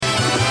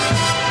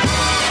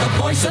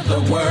sounds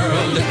of the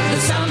world. The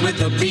sound with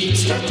the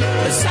beat.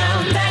 The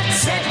sound that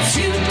sets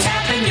you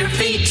tapping your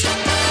feet.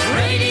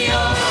 Radio,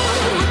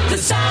 the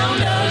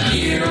sound of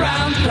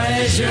year-round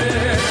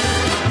pleasure.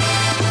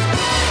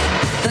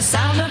 The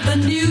sound of the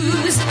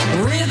news,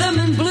 rhythm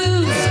and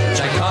blues.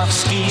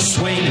 Tchaikovsky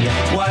swing,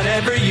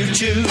 whatever you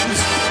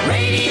choose.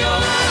 Radio,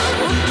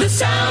 the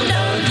sound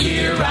of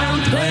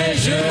year-round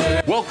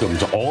pleasure. Welcome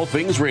to All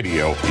Things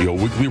Radio, your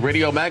weekly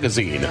radio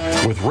magazine,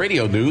 with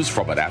radio news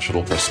from a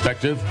national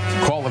perspective,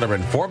 calendar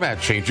and format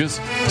changes,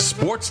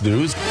 sports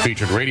news,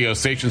 featured radio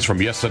stations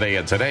from yesterday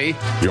and today,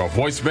 your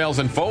voicemails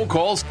and phone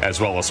calls, as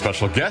well as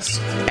special guests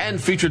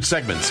and featured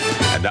segments.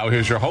 And now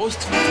here's your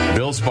host,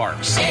 Bill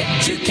Sparks.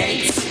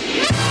 Educates,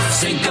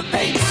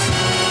 syncopates,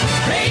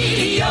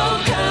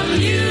 radio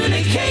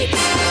communicates,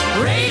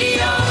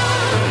 radio,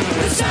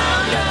 the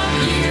sound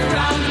of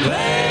year-round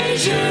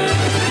pleasure.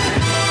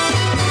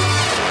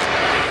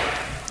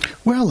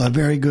 Well, a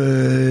very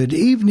good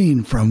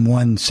evening from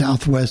one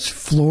Southwest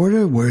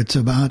Florida where it's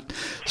about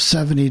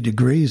 70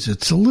 degrees.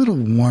 It's a little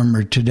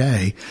warmer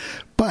today,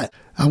 but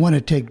I want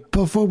to take,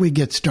 before we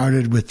get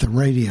started with the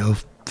radio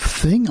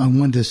thing, I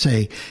wanted to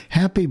say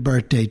happy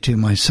birthday to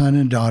my son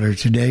and daughter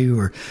today, who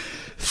are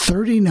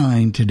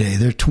 39 today.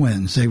 They're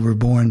twins. They were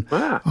born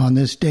on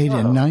this date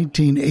in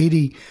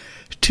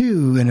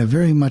 1982 in a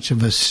very much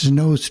of a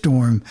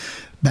snowstorm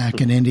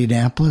back in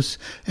Indianapolis,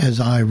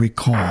 as I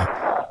recall.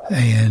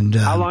 And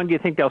how long do you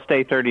think they'll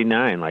stay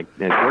 39? Like,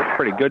 it worked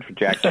pretty good for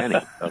Jack Benny.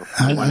 So.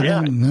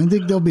 I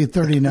think they'll be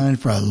 39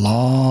 for a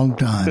long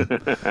time.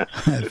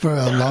 For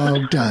a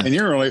long time. And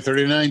you're only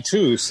 39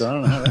 too, so I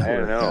don't know how that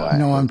works.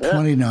 No, I'm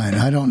 29.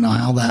 I don't know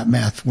how that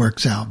math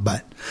works out,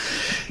 but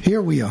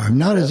here we are. I'm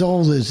not as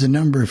old as the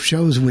number of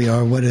shows we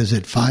are. What is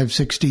it,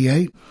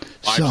 568?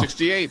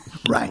 568. So,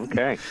 right.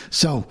 Okay.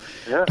 So,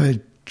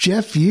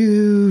 Jeff,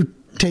 you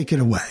take it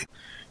away.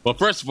 Well,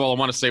 first of all, I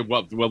want to say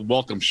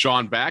welcome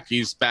Sean back.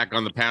 He's back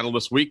on the panel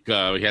this week.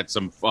 He had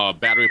some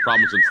battery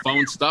problems and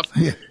phone stuff,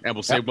 and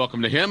we'll say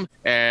welcome to him.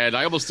 And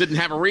I almost didn't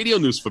have a radio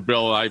news for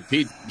Bill.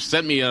 He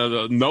sent me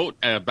a note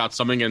about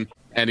something, and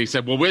he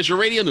said, well, where's your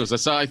radio news? I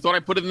said, I thought I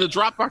put it in the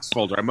Dropbox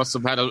folder. I must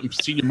have had a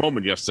senior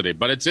moment yesterday,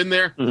 but it's in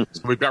there. So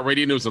we've got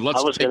radio news, and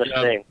let's take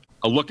a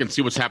look and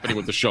see what's happening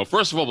with the show.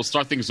 First of all, we'll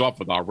start things off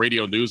with our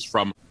radio news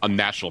from a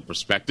national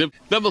perspective.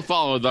 Then we'll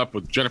follow it up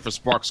with Jennifer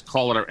Sparks'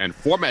 calendar and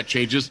format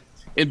changes.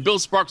 In Bill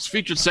Sparks'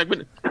 featured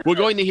segment, we're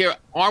going to hear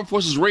Armed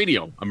Forces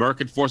Radio,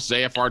 American Forces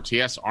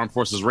AFRTS, Armed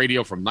Forces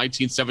Radio from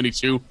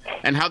 1972,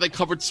 and how they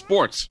covered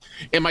sports.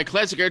 In my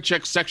Classic Air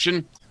Check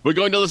section, we're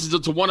going to listen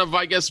to one of,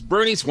 I guess,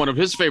 Bernie's, one of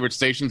his favorite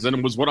stations, and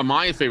it was one of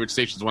my favorite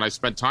stations when I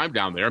spent time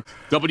down there,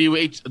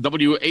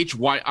 WHYI-FM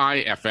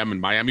in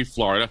Miami,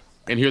 Florida,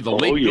 and hear the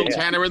late Bill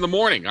Tanner in the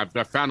morning. I've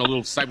found a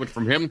little segment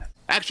from him.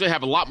 Actually, I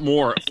have a lot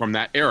more from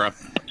that era,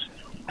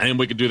 and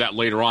we can do that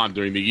later on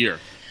during the year.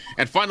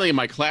 And finally, in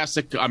my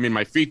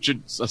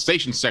featured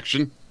station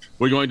section,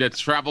 we're going to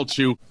travel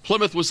to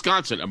Plymouth,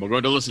 Wisconsin, and we're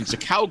going to listen to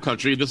Cow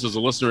Country. This is a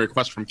listener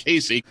request from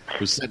Casey,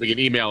 who sent me an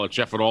email at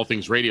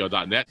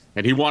jeff@allthingsradio.net,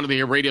 and he wanted to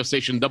hear radio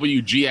station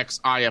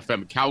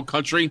WGXI-FM Cow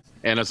Country.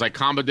 And as I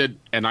commented,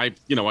 and I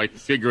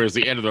figure as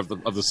the editor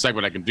of the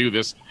segment, I can do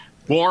this.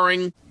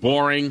 Boring.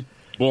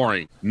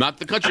 Not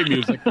the country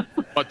music,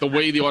 but the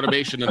way the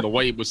automation and the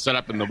way it was set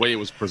up and the way it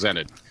was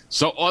presented.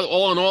 So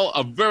all in all,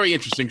 a very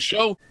interesting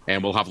show,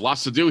 and we'll have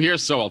lots to do here,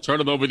 so I'll turn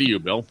it over to you,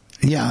 Bill.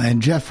 Yeah,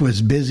 and Jeff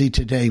was busy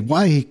today.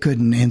 Why he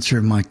couldn't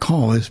answer my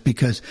call is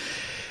because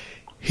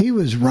he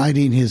was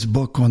writing his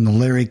book on the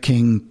Larry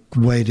King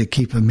way to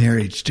keep a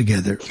marriage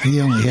together.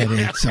 He only had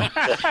 8, so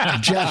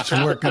Jeff's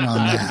working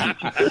on that.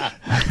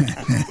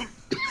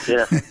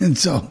 And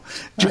so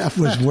Jeff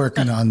was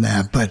working on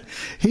that, but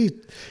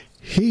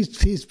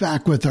He's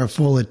back with our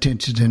full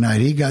attention tonight.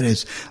 He got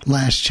his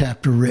last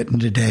chapter written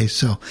today,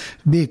 so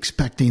be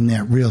expecting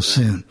that real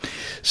soon.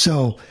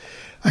 So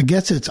I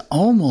guess it's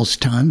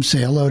almost time. Say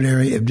hello to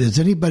Harry. Does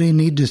anybody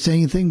need to say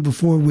anything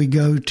before we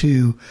go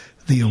to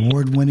the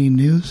award-winning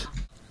news?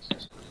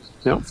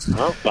 No.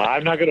 Well,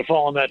 I'm not going to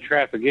fall in that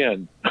trap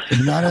again.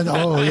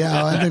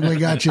 I think we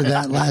got you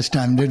that last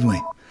time, didn't we?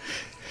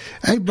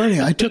 Hey, Bernie,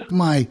 I took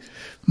my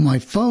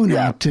phone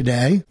out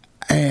today,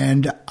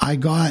 and I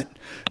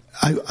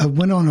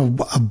went on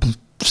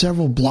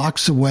several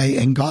blocks away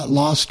and got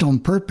lost on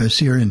purpose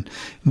here in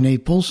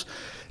Naples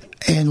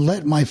and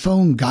let my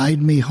phone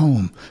guide me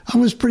home. I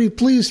was pretty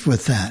pleased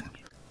with that.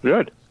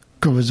 Good.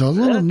 I was a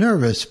little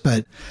nervous,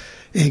 but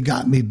it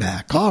got me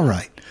back. All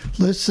right.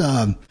 Let's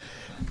do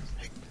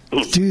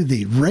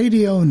the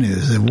radio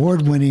news,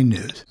 award-winning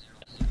news.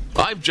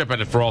 I'm Jeff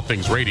Bennett for All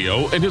Things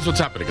Radio, and here's what's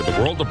happening in the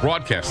world of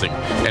broadcasting.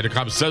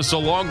 Entercom says so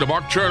long to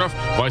Mark Chernoff,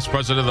 Vice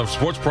President of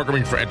Sports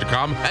Programming for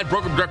Entercom and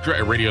Program Director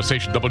at radio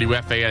station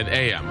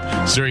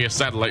WFAN-AM. Sirius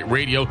Satellite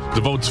Radio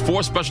devotes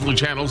 4 specialty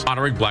channels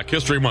honoring Black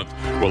History Month.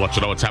 We'll let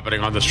you know what's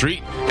happening on the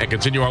street and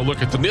continue our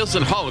look at the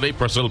Nielsen Holiday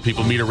Personal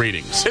People Meter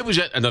ratings. It was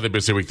yet another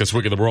busy week this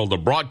week in the world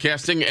of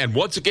broadcasting, and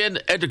once again,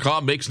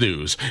 Entercom makes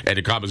news.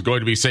 Entercom is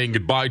going to be saying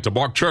goodbye to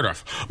Mark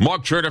Chernoff.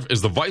 Mark Chernoff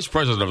is the Vice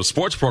President of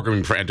Sports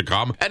Programming for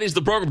Entercom, and he's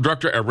the Program Director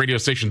director at radio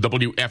station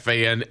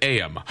WFAN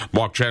AM.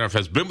 Mark Chernoff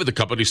has been with the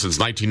company since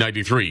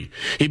 1993.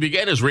 He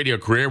began his radio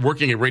career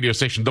working at radio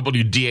station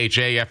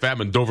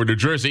WDHA-FM in Dover, New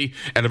Jersey,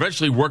 and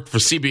eventually worked for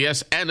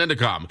CBS and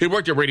Entercom. He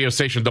worked at radio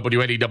station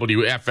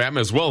WNEW-FM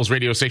as well as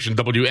radio station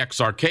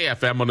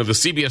WXRK-FM under the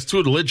CBS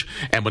tutelage,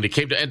 and when he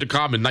came to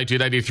Entercom in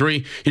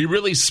 1993, he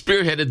really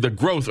spearheaded the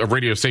growth of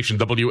radio station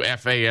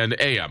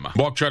WFAN-AM.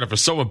 Mark Chernoff is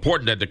so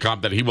important to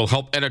Entercom that he will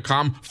help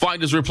Entercom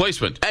find his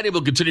replacement, and he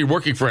will continue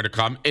working for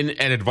Entercom in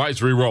an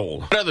advisory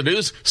role. In other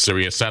news,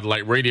 Sirius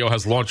Satellite Radio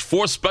has launched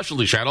 4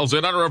 specialty channels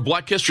in honor of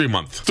Black History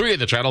Month. 3 of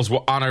the channels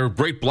will honor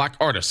great black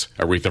artists,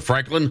 Aretha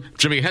Franklin,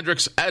 Jimi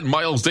Hendrix, and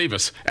Miles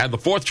Davis, and the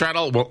 4th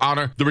channel will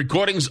honor the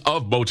recordings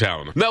of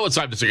Motown. Now it's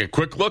time to take a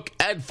quick look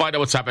and find out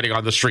what's happening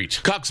on the street.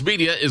 Cox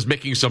Media is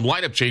making some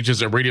lineup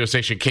changes at radio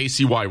station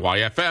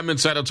KCYY-FM in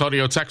San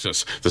Antonio,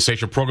 Texas. The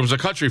station programs a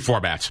country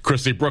format.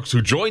 Christy Brooks,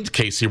 who joined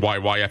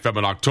KCYY-FM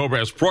in October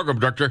as program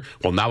director,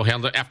 will now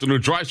handle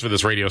afternoon drives for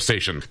this radio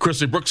station.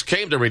 Christy Brooks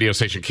came to radio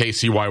station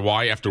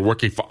KCYY after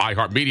working for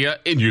iHeartMedia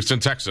in Houston,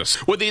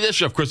 Texas. With the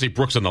addition of Christy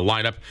Brooks in the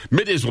lineup,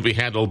 middays will be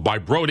handled by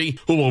Brody,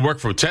 who will work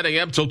from 10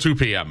 a.m. till 2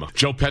 p.m.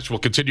 Joe Petch will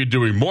continue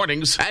doing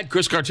mornings, and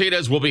Chris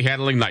Cartinez will be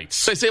handling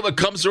nights. They say what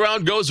comes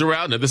around goes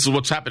around, and this is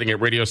what's happening at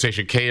radio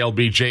station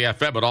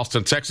KLBJ-FM in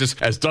Austin, Texas,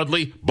 as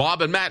Dudley,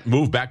 Bob, and Matt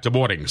move back to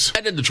mornings.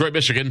 And in Detroit,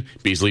 Michigan,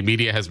 Beasley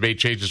Media has made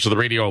changes to the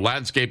radio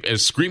landscape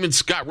as Screamin'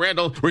 Scott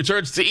Randall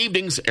returns to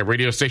evenings at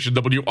radio station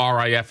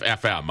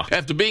WRIF-FM.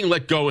 After being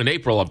let go in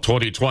April of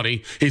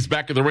 2020, he's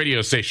back at the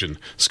radio station.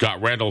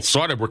 Scott Randall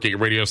started working at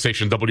radio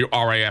station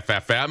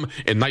WRIF-FM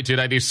in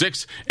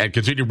 1996 and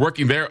continued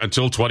working there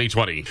until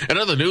 2020. In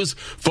other news,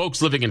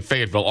 folks living in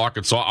Fayetteville,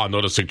 Arkansas are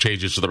noticing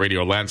changes to the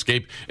radio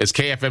landscape as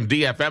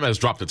KFMD-FM has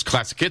dropped its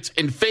classic hits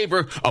in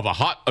favor of a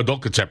hot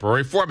adult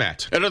contemporary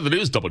format. In other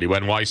news,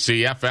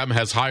 WNYC-FM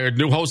has hired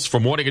new hosts for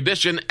Morning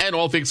Edition and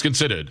All Things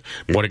Considered.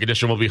 Morning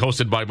Edition will be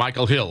hosted by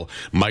Michael Hill.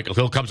 Michael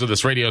Hill comes to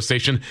this radio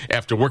station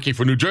after working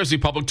for New Jersey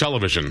Public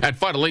Television. And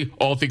finally,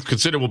 All Things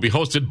Considered will be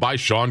hosted by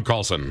Sean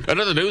Carlson. In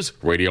other news,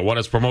 Radio 1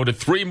 has promoted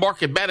 3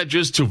 market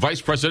managers to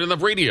Vice President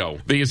of Radio.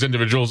 These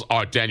individuals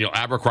are Daniel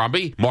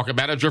Abercrombie, Market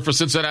Manager for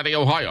Cincinnati,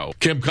 Ohio;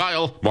 Kim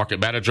Kyle, Market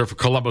Manager for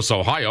Columbus,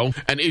 Ohio;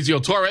 and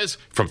Ezio Torres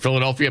from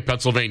Philadelphia,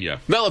 Pennsylvania.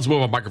 Now let's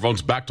move our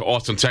microphones back to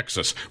Austin,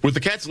 Texas. With the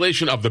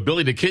cancellation of the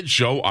Billy the Kid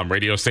show on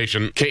radio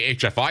station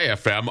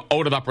KHFI-FM,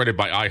 owned and operated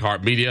by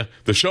iHeartMedia,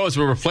 the show has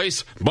been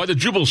replaced by The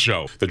Jubal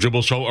Show. The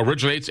Jubal Show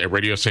originates at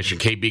radio station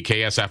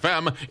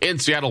KBKS-FM in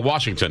Seattle,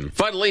 Washington.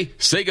 Finally,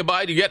 say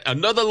goodbye to yet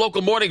another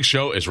local morning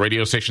show as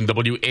radio station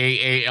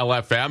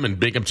WAAL-FM in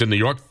Binghamton, New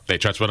York. They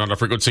transmit on a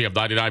frequency of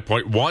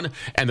 99.1,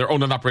 and they're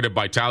owned and operated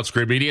by Town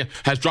Square Media,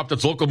 has dropped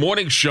its local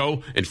morning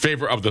show in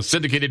favor of the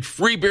syndicated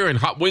Free Beer and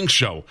Hot Wings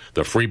show.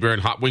 The Free Beer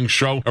and Hot Wings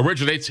show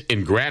originates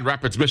in Grand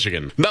Rapids,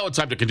 Michigan. Now it's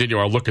time to continue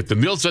our look at the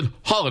Nielsen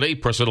Holiday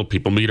Personal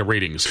People Meter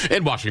ratings.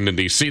 In Washington,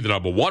 D.C., the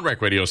number 1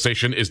 rec radio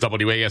station is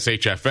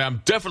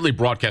WASH-FM, definitely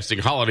broadcasting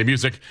holiday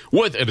music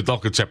with an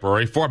adult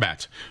contemporary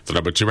format. The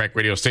number 2 rec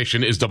radio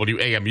station is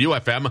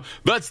WAMU-FM.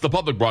 That's the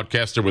public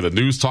broadcaster with a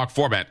news talk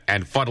format.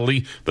 And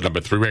finally, the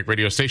number 3 rec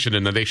radio station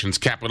in the nation's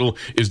capital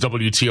is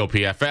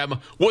WTOP-FM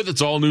with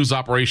its all-news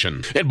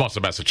operation. In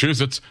Boston,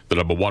 Massachusetts, the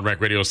number 1 rec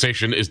radio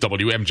station is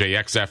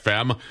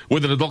WMJX-FM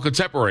with an adult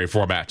contemporary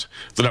format.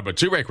 The number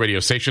 2 rec radio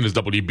station is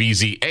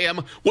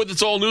WBZ-AM with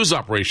its all-news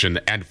operation.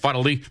 And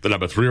finally, the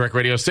number 3 rec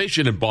radio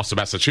station in Boston,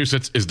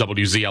 Massachusetts is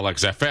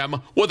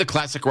WZLX-FM with a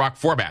classic rock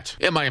format.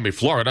 In Miami,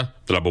 Florida,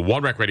 the number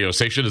 1 rec radio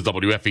station is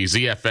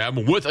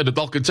WFEZ-FM with an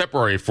adult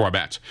contemporary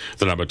format.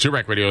 The number 2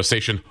 rec radio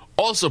station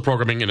also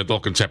programming in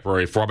adult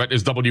contemporary format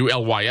is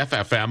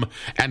WLYF-FM.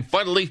 And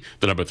finally,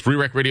 the number 3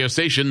 rec radio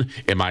station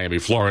in Miami,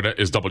 Florida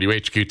is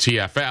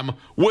WHQT-FM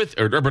with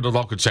an urban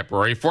adult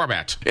contemporary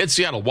format. In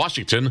Seattle,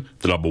 Washington,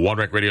 the number 1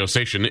 rec radio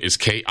station is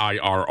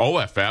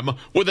KIRO-FM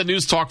with a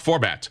news talk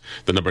format.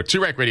 The number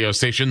 2 rec radio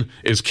station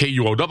is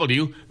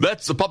KUOW,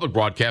 that's the public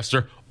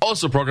broadcaster,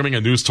 also programming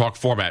a news talk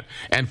format.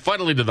 And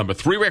finally, the number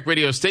 3 rec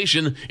radio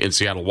station in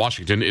Seattle,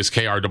 Washington is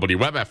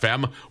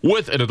KRWM-FM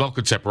with an adult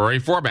contemporary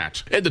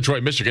format. In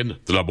Detroit, Michigan,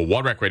 the number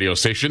 1 rec radio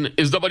station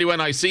is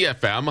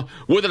WNIC-FM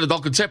with an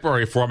adult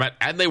contemporary format,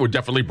 and they were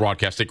definitely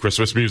broadcasting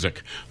Christmas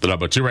music. The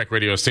number 2 rec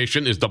radio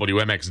station is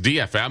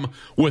WMXD-FM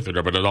with an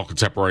urban adult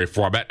contemporary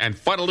format. And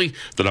finally,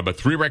 the number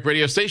 3 rec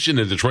radio station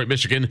in Detroit,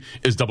 Michigan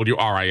is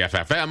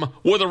WRIF-FM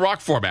with a rock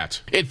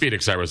format. In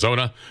Phoenix,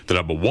 Arizona, the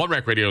number 1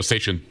 rec radio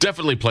station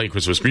definitely playing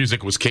Christmas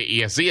music was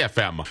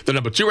KESZ-FM. The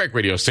number 2 rec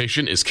radio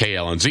station is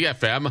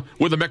KLNZ-FM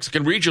with a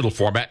Mexican regional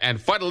format. And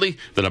finally,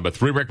 the number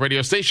 3 rec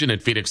radio station in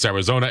Phoenix,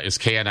 Arizona is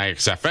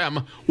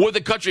KNIX-FM with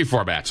a country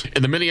format.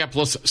 In the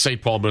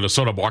Minneapolis-St. Paul,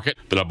 Minnesota market,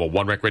 the number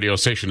 1 rec radio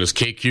station is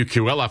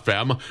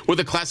KQQL-FM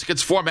with a classic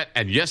hits format.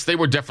 And yes, they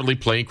were definitely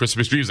playing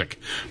Christmas music.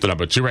 The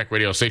number 2 rec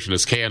radio station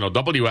is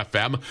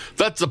KNOW-FM.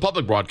 That's the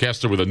public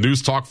broadcaster with a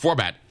news talk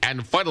format.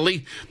 And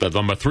finally, the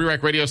number 3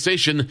 rec radio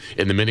station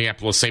in the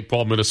Minneapolis-St.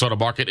 Paul, Minnesota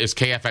market is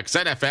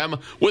KFXN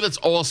FM with its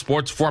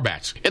all-sports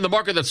format. In the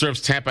market that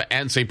serves Tampa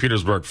and St.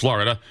 Petersburg,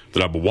 Florida, the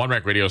number 1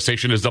 ranked radio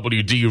station is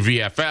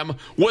WDUV-FM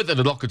with an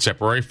adult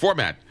contemporary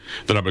format.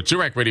 The number 2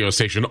 ranked radio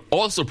station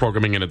also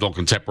programming in adult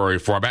contemporary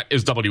format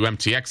is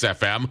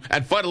WMTX-FM.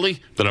 And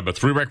finally, the number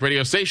 3 ranked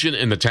radio station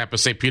in the Tampa,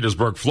 St.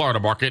 Petersburg, Florida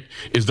market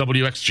is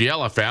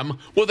WXGL-FM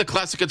with a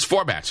classic hits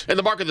format. In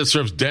the market that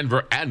serves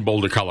Denver and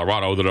Boulder,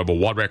 Colorado, the number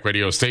 1 ranked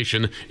radio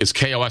station is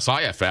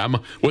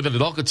KOSI-FM with an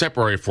adult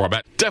contemporary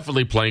format,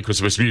 definitely playing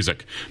Christmas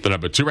music. The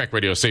number 2 ranked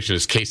radio station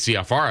is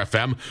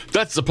KCFR-FM.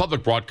 That's the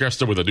public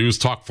broadcaster with a news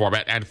talk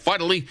format. And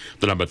finally,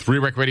 the number 3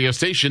 ranked radio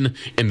station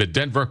in the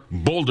Denver,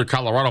 Boulder,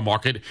 Colorado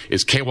market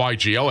is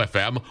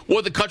KYGO-FM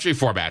with a country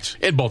format.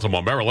 In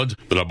Baltimore, Maryland,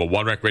 the number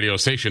 1 ranked radio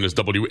station is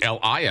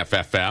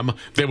WLIF-FM.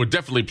 They would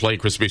definitely play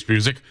Christmas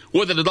music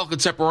with an adult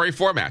contemporary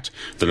format.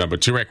 The number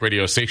 2 ranked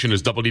radio station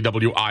is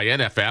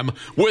WWIN-FM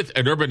with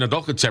an urban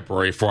adult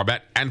contemporary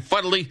format. And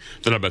finally,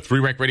 the number 3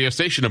 ranked radio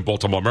station in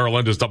Baltimore,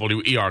 Maryland is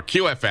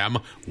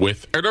WERQ-FM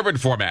with an urban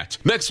format.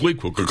 Next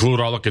week, we'll conclude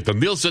our look at the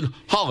Nielsen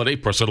Holiday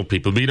Personal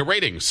People Meter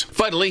ratings.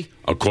 Finally,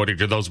 according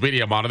to those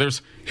media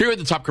monitors, here are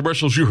the top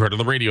commercials you heard on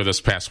the radio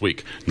this past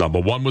week.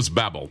 Number 1 was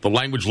Babbel, the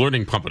language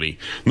learning company.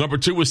 Number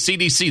 2 was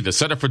CDC, the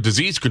Center for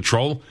Disease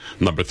Control.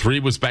 Number 3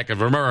 was Bank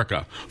of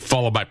America,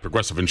 followed by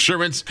Progressive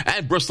Insurance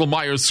and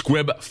Bristol-Myers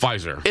Squibb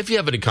Pfizer. If you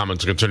have any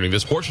comments concerning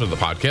this portion of the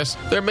podcast,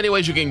 there are many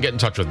ways you can get in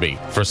touch with me.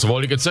 First of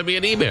all, you can send me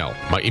an email.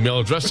 My email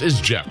address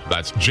is Jeff,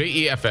 that's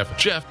Jeff,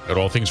 Jeff at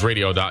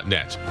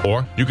allthingsradio.net.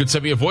 Or you can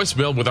send me a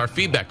voicemail with our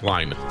feedback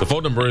line. The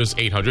phone number is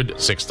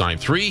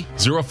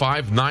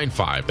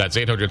 800-693-0595. That's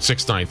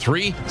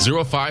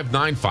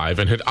 800-693-0595,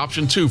 and hit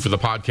option 2 for the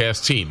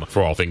podcast team.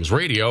 For All Things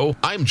Radio,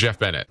 I'm Jeff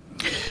Bennett.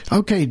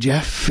 Okay,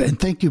 Jeff, and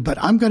thank you, but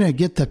I'm going to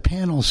get the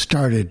panel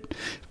started,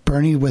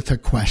 Bernie, with a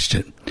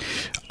question.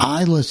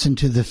 I listen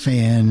to The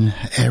Fan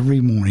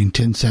every morning,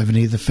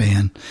 1070 The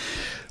Fan,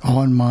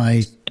 on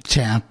my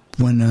tap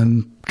when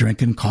I'm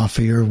drinking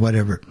coffee or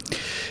whatever.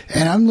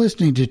 And I'm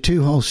listening to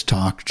two hosts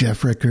talk,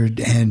 Jeff Rickard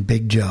and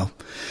Big Joe.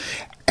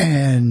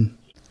 And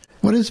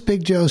what does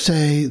Big Joe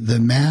say? The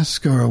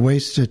masks are a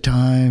waste of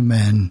time,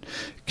 and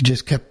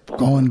just kept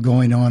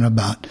going on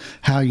about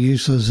how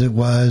useless it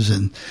was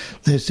and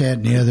this, that,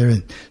 and the other.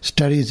 And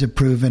studies have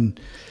proven.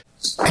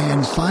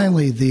 And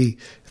finally, the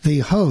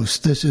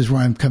host, this is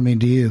where I'm coming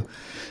to you,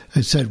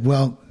 said,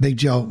 well, Big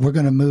Joe, we're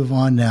going to move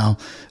on now,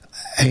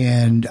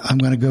 and I'm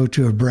going to go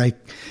to a break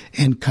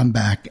and come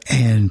back,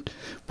 and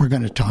we're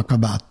going to talk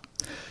about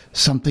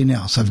something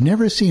else. I've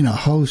never seen a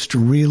host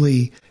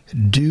really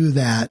do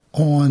that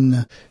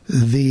on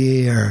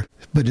the air,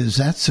 but does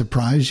that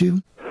surprise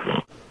you?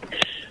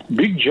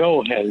 Big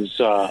Joe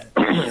has, I'll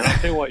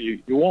tell you what, you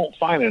won't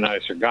find a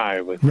nicer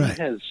guy, but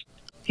right.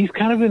 He's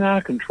kind of been out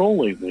of control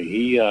lately.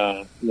 He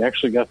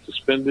actually got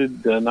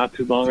suspended not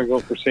too long ago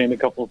for saying a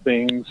couple of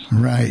things.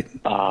 Right.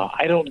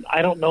 I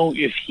don't know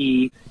if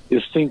he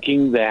is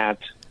thinking that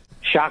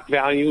shock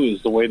value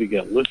is the way to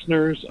get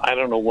listeners. I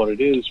don't know what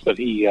it is, but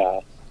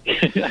I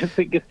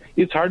think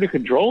it's hard to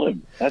control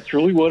him. That's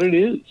really what it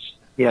is.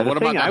 Yeah, the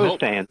thing I was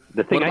saying,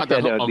 the thing I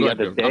said the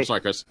other day. I'm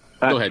sorry, Chris.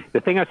 Go ahead.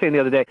 The thing I was saying the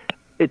other day,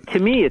 to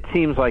me, it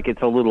seems like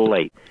it's a little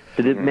late.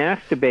 The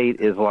mask debate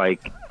is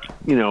like,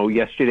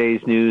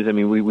 yesterday's news. I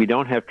mean, we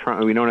don't have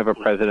Trump, we don't have a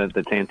president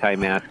that's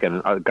anti-mask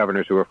and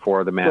governors who are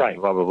for the mask. Right.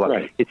 Blah blah blah.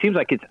 Right. It seems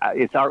like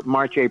it's our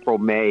March, April,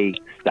 May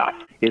stuff.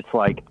 It's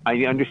like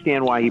I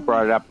understand why he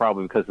brought it up,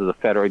 probably because of the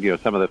federal,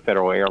 some of the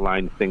federal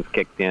airlines things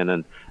kicked in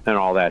and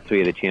all that, so he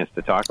had a chance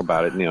to talk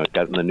about it. It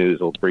got in the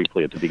news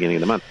briefly at the beginning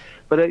of the month.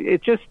 But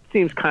it just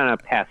seems kind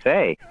of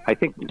passé. I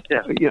think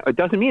it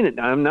doesn't mean it.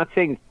 I'm not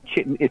saying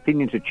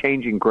opinions are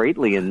changing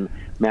greatly in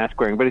mask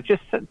wearing, but it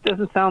just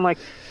doesn't sound like,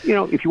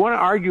 if you want to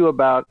argue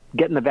about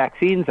getting the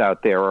vaccines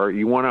out there, or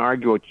you want to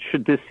argue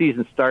should this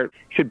season start,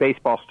 should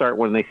baseball start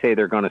when they say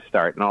they're going to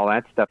start, and all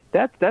that stuff,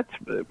 that's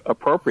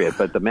appropriate.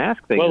 But the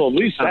mask thing, well, at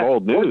least that's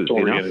old news, I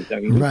mean,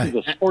 right?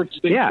 This is a sports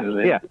thing.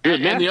 Yeah.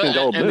 And you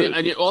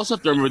also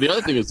have to remember the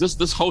other thing is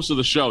this host of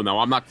the show. Now,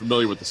 I'm not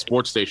familiar with the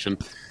sports station.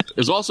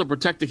 Is also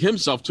protecting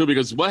himself too,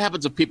 because what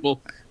happens if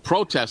people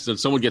protest and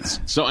someone gets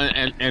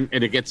and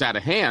it gets out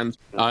of hand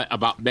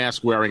about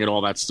mask wearing and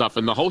all that stuff,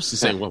 and the host is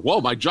saying, "Well,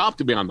 whoa, my job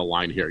could be on the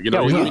line here." He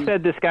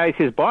said this guy's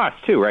his boss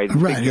too, right?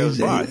 Right, he's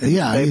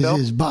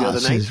his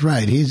boss. He's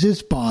right. He's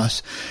his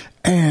boss,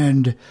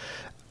 and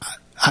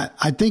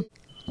I think.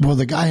 Well,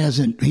 the guy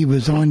hasn't. He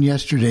was on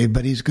yesterday,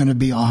 but he's going to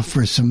be off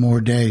for some more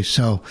days.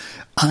 So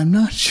I'm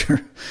not sure.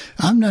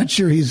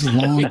 He's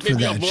long for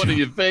that. What do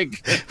you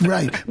think?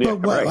 Right.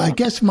 But I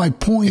guess my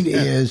point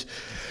is,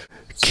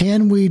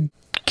 can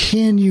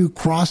you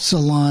cross the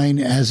line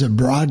as a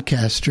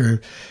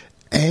broadcaster,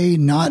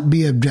 not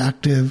be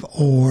objective,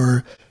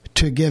 or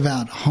to give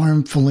out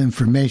harmful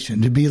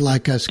information, to be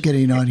like us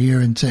getting on here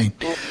and saying,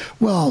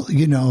 well,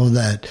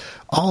 that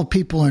all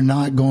people are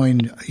not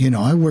going,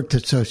 I worked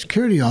at Social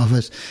Security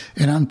office,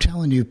 and I'm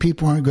telling you,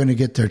 people aren't going to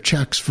get their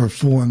checks for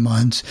 4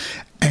 months,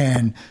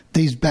 and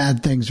these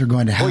bad things are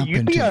going to happen. Well,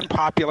 you'd be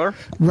unpopular.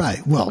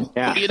 Right. Well,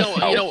 Yeah.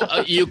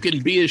 You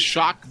can be as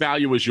shock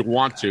value as you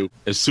want to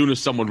as soon as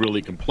someone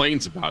really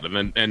complains about it.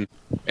 And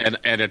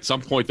at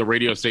some point, the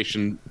radio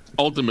station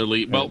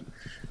ultimately,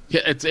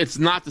 it's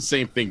not the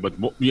same thing, but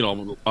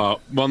no,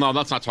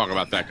 let's not talk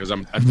about that because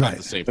it's not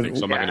the same thing.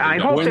 So I'm not I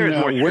going hope to there's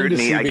more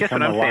scrutiny. I guess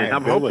what I'm saying is I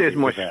hope there's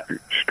more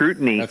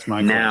scrutiny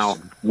now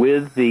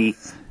with the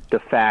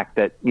fact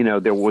that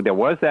there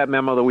was that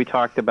memo that we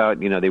talked about.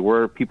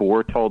 People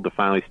were told to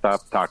finally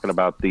stop talking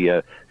about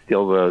the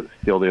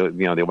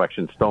the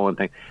election stolen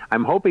thing.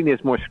 I'm hoping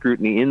there's more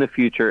scrutiny in the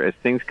future as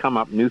things come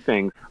up, new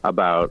things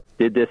about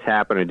did this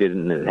happen or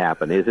didn't it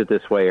happen? Is it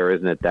this way or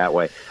isn't it that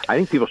way? I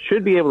think people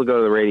should be able to go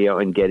to the radio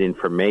and get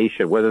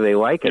information, whether they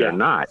like it or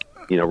not.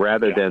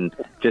 Rather than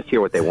just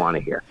hear what they want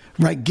to hear.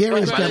 Right,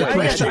 Gary's got a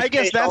question. I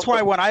guess that's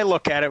why when I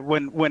look at it,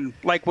 when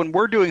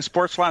we're doing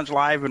Sports Lounge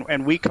Live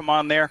and we come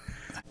on there,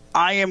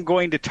 I am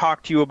going to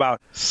talk to you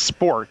about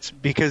sports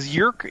because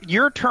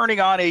you're turning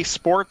on a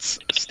sports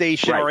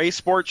station or a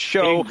sports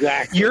show.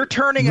 Exactly. You're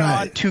turning it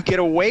on to get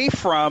away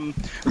from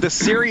the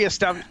serious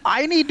stuff.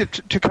 I need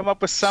to come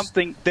up with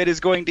something that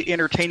is going to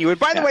entertain you. And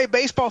by the way,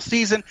 baseball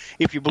season,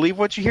 if you believe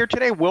what you hear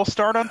today, will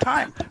start on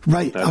time.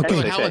 Right.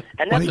 Okay.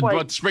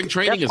 But spring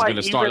training is going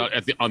to start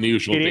on the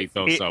usual date,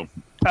 though.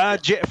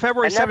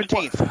 February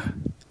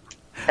 17th.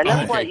 And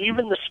that's why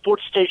even the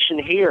sports station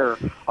here,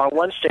 our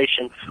one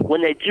station,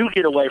 when they do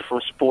get away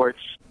from sports,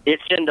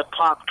 it's into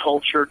pop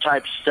culture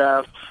type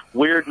stuff,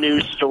 weird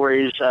news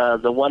stories.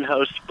 The one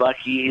host,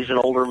 Bucky, he's an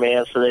older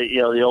man, so that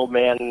the old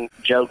man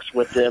jokes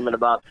with him and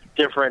about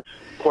different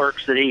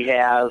quirks that he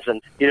has,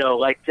 and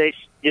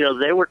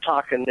they were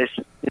talking this.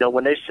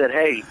 When they said,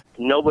 "Hey,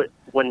 nobody,"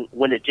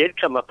 when it did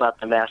come up about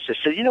the mask, they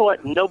said, "You know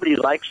what? Nobody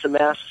likes the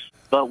masks,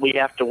 but we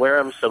have to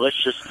wear them, so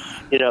let's just,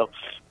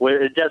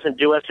 it doesn't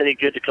do us any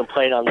good to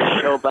complain on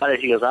the show about it."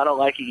 He goes, "I don't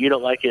like it, you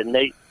don't like it," and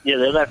they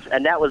left.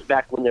 And that was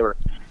back when they were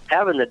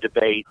having the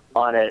debate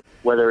on it,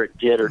 whether it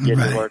did or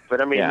didn't work.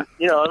 But I mean, I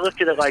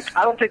look at it like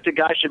I don't think the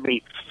guy should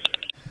be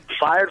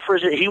fired for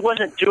it. He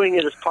wasn't doing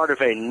it as part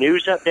of a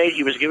news update.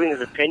 He was giving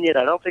his opinion.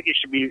 I don't think he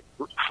should be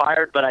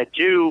fired, but I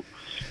do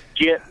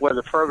get where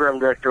the program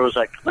director was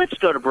like, "Let's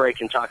go to break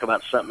and talk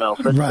about something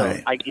else."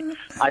 Right. I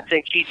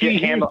think he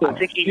handled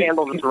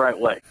it the right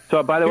way.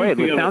 So, by the way, it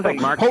sounds like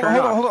Mark. Hold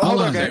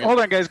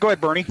on, guys. Go ahead,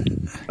 Bernie.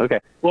 Okay.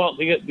 Well,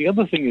 the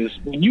other thing is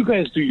when you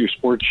guys do your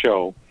sports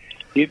show,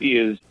 it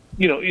is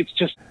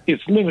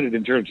it's limited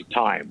in terms of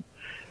time.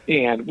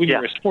 And when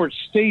you're a sports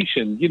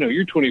station,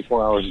 you're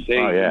 24 hours a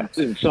day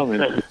in some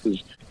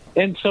instances.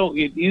 And so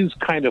it is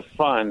kind of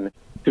fun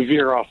to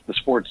veer off the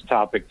sports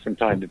topic from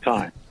time to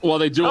time. Well,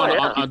 they do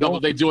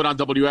they do it on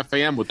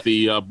WFAM with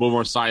the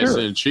Boomer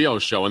Esiason and Chio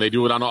show, and they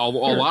do it on a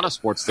lot of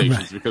sports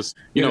stations because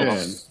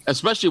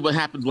especially what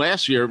happened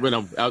last year when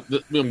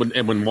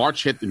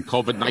March hit and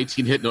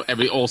COVID-19 hit,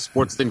 and all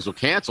sports things were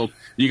canceled.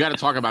 You got to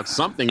talk about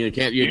something. You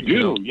can't. You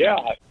do.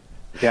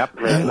 Yep.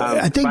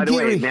 I think by the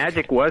way,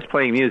 Magic was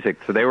playing music,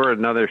 so they were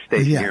another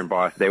station here in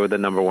Boston. They were the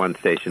number one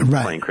station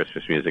playing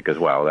Christmas music as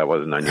well. That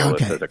wasn't on your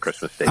list as a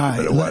Christmas station,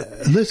 but it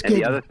was.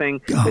 The other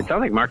thing, it sounds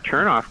like Mark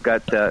Chernoff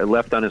got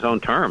left on his own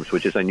terms,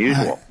 which is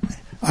unusual.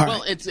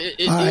 Well, it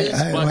is.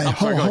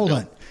 Hold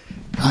on.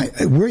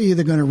 We're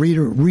either going to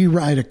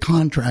rewrite a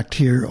contract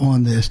here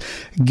on this.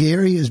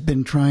 Gary has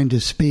been trying to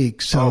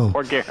speak, so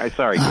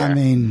sorry, Gary. I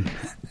mean,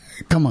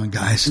 come on,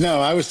 guys.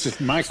 No,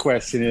 my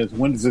question is,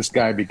 when does this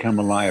guy become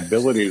a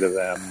liability to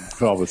them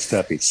for all the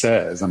stuff he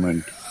says? I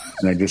mean,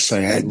 and they just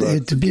say, "Hey,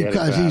 look,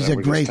 because he's a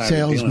great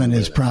salesman,"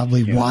 is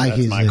probably why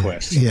that's my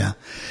question. Yeah.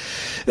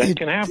 That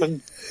can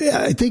happen.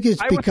 Yeah, I think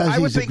it's because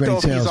he's a great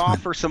salesman. He's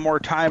off for some more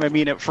time. I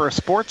mean, for a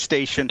sports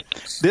station,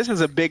 this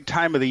is a big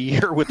time of the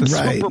year with the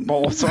Super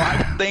Bowl, so I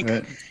would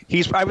think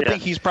he's probably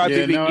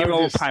being given a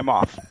little time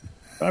off.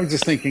 I was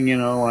just thinking,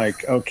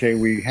 okay,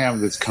 we have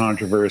this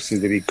controversy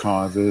that he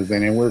causes,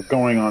 and we're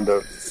going on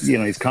to,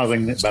 he's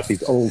causing about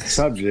these old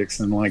subjects,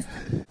 and we're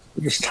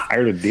just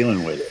tired of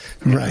dealing with it.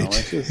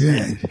 Let's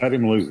just cut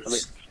him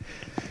loose.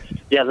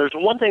 Yeah, there's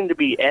one thing to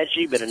be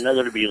edgy, but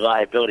another to be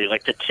liability.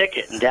 Like the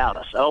ticket in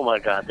Dallas. Oh my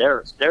God,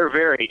 they're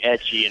very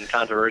edgy and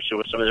controversial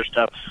with some of their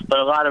stuff, but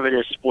a lot of it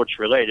is sports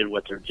related.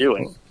 What they're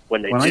doing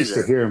when I used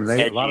to hear them,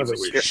 a lot of it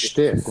was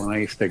shtick. When I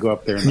used to go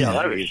up there,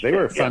 they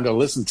were fun to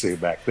listen to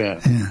back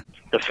then. Yeah.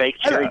 The fake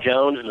Jerry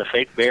Jones and the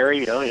fake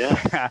Barry. Oh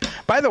yeah.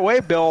 By the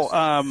way, Bill,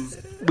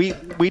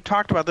 we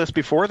talked about this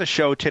before the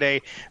show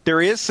today.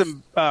 There is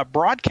some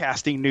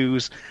broadcasting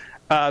news.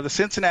 The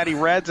Cincinnati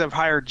Reds have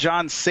hired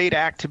John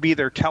Sadak to be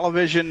their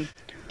television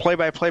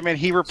play-by-play man.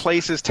 He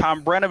replaces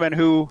Tom Brenneman,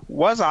 who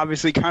was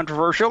obviously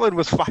controversial and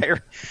was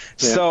fired. Yeah.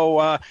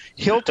 So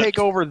he'll take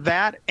over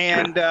that.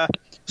 And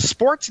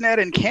Sportsnet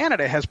in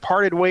Canada has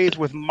parted ways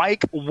with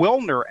Mike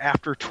Wilner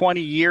after 20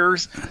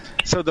 years.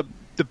 So the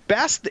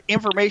best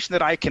information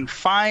that I can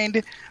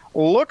find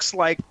looks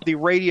like the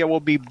radio will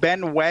be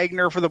Ben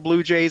Wagner for the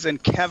Blue Jays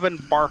and Kevin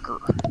Barker.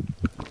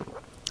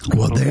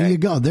 Well, there you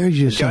go.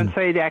 There's your son. John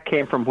Sadak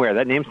came from where?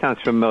 That name sounds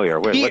familiar.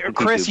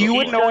 Chris, you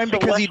would know him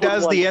because he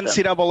does the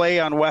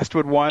NCAA on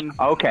Westwood One.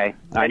 Okay,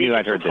 I knew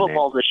I'd heard the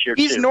football name. this year.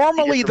 He's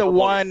normally the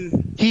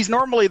one. He's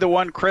normally the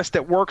one, Chris,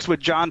 that works with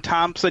John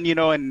Thompson.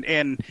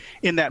 In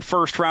that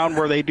first round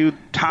where they do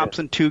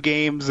Thompson 2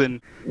 games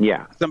and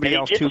somebody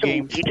else 2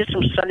 games. He did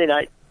some Sunday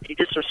night. He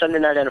did some Sunday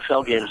night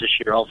NFL games this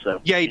year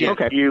also. Yeah, he did.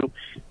 Okay.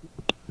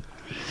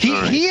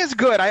 He is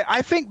good.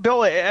 I think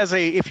Bill,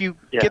 if you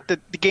get the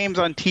games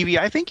on TV,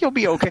 I think he'll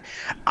be okay.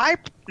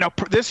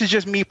 This is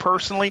just me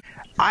personally.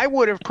 I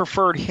would have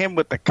preferred him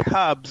with the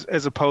Cubs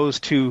as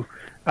opposed to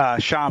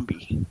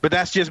Shambi, but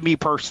that's just me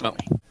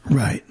personally.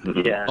 Right.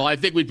 Yeah. Well, I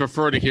think we'd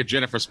prefer to hear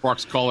Jennifer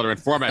Sparks call her in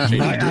format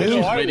change.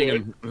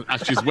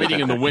 She's waiting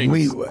in the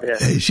wings.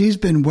 She's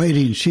been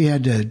waiting. She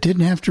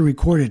didn't have to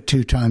record it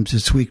 2 times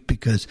this week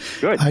because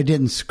I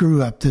didn't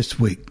screw up this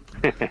week.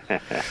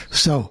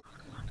 So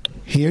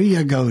here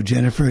you go,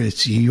 Jennifer.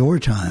 It's your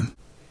time.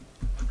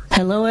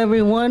 Hello,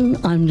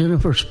 everyone. I'm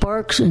Jennifer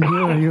Sparks, and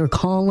here are your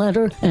call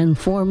letter and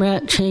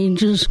format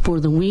changes for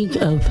the week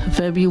of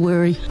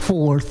February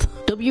 4th.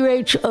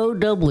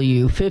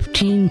 WHOW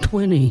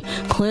 1520,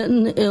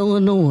 Clinton,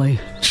 Illinois,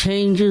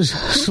 changes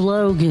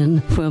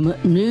slogan from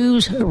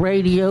News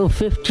Radio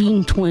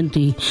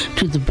 1520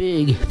 to the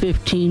Big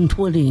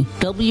 1520.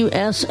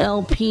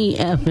 WSLP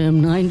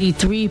FM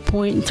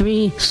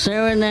 93.3,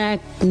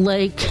 Saranac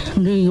Lake,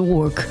 New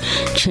York,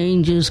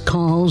 changes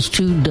calls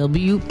to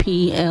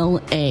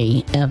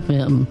WPLA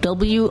FM.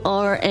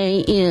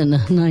 WRAN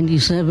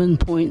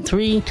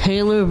 97.3,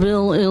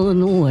 Taylorville,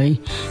 Illinois,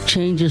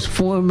 changes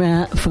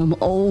format from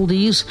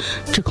oldies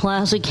to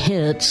classic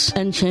hits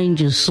and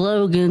changes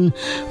slogan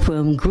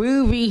from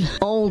groovy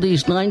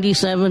oldies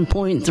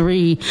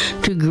 97.3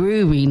 to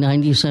groovy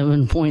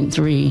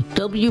 97.3.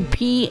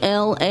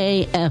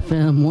 WPLA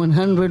FM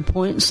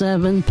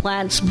 100.7,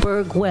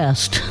 Plattsburgh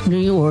West, New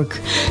York,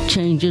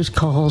 changes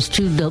calls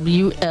to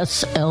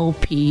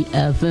WSLP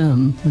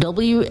FM.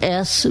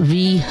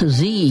 WSVZ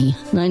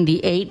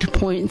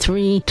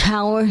 98.3,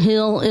 Tower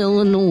Hill,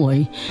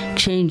 Illinois,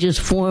 changes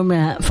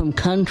format from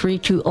country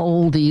to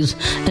oldies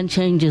and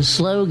changes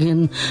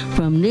slogan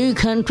from New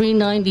Country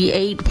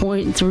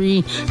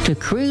 98.3 to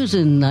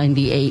Cruisin'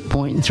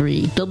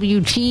 98.3.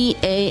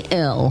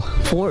 WTAL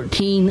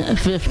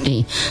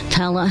 1450,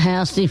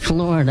 Tallahassee,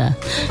 Florida,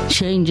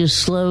 changes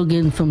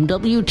slogan from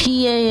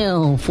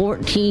WTAL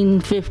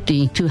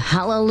 1450 to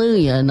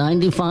Hallelujah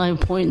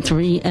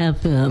 95.3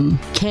 FM.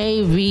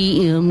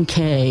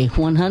 KVMK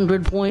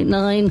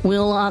 100.9,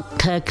 Willock,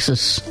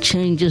 Texas,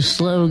 changes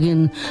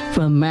slogan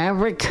from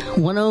Maverick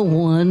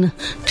 101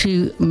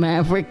 to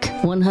Maverick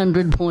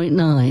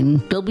 100.9.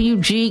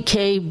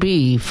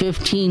 WGKB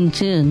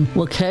 1510,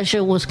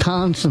 Waukesha,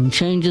 Wisconsin,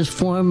 changes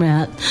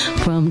format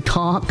from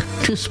talk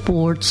to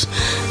sports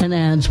and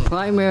adds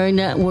primary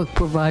network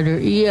provider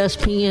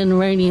ESPN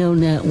Radio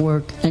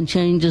Network and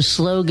changes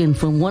slogan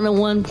from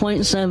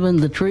 101.7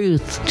 The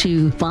Truth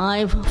to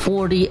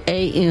 540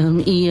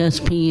 AM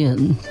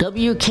ESPN.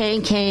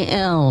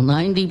 WKKL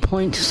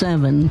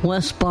 90.7,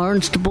 West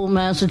Barnstable,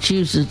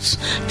 Massachusetts,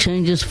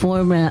 changes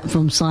format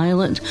from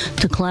silent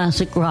to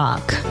classic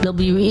rock.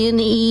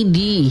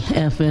 WNED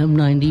FM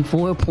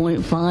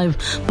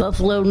 94.5,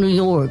 Buffalo, New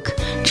York,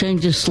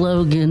 changes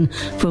slogan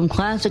from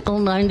classical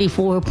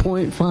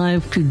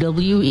 94.5 to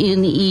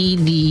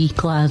WNED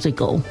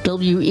classical.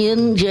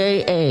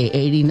 WNJA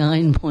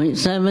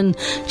 89.7,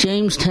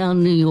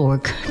 Jamestown, New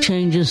York,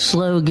 changes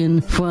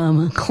slogan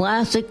from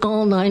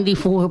classical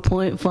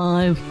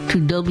 94.5 to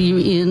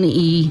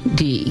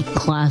WNED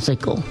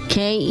classical.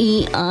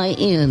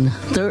 KEIN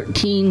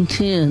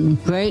 1310,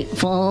 Great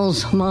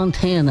Falls,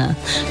 Montana,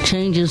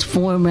 changes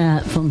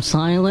format from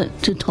silent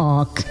to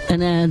talk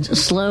and adds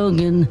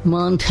slogan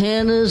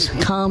Montana's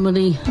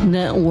Comedy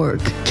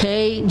Network.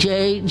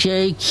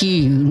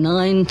 KJJQ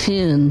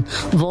 910,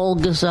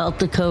 Volga, South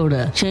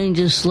Dakota,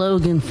 changes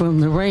slogan from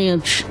the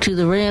ranch to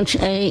the Ranch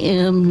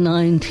AM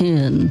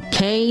 910.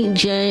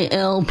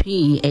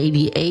 KJLP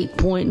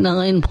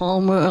 88.9,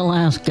 Palmer,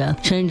 Alaska,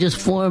 changes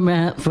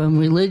format from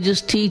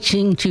religious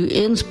teaching to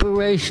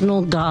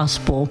inspirational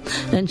gospel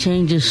and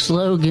changes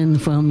slogan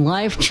from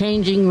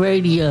life-changing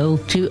radio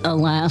to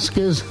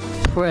Alaska's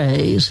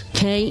praise.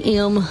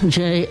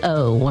 KMJO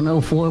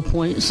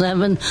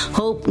 104.7,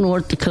 Hope,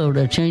 North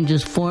Dakota,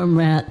 changes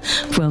format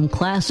from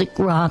classic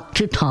rock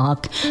to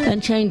talk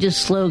and changes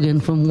slogan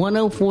from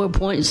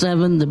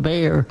 104.7 The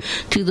Bear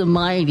to the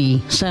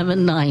mighty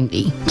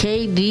 790.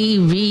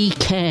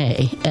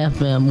 KDVK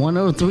FM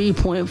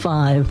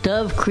 103.5,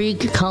 Dove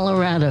Creek,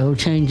 Colorado,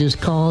 changes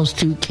calls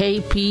to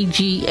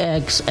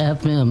KPGX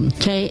FM.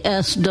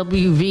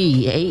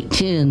 KSWV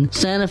 810,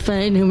 Santa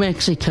Fe, New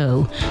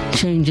Mexico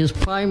changes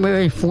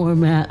primary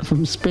format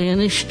from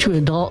Spanish to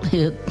adult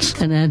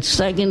hits and adds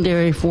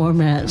secondary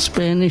format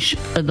Spanish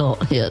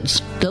adult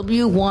hits.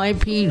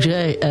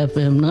 WYPJ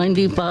FM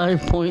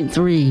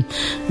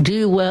 95.3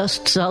 Due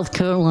West, South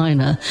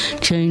Carolina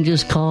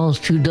changes calls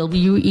to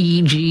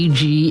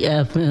WEGG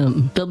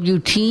FM.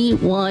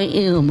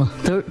 WTYM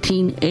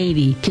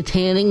 1380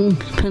 Kittanning,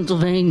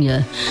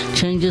 Pennsylvania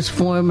changes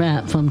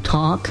format from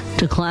talk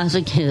to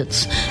classic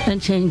hits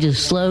and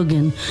changes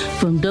slogan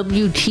from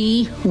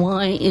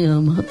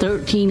WTYM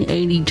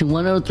 1380 to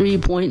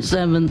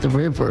 103.7 The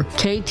River.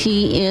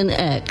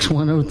 KTNX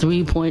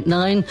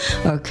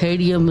 103.9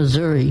 Arcadia,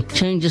 Missouri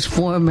changes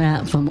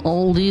format from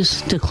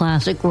oldies to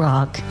classic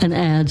rock and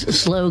adds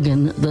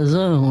slogan The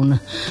Zone.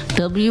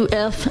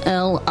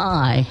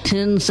 WFLI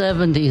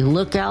 1070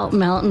 Lookout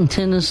Mountain,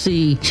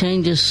 Tennessee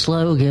changes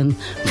slogan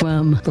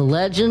from The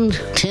Legend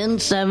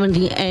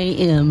 1070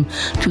 AM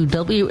to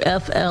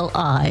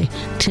WFLI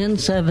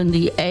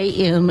 1070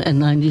 AM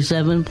and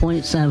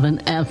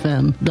 97.7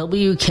 FM.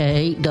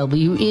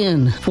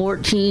 WKWN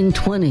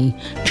 1420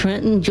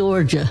 Trenton,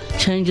 Georgia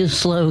changes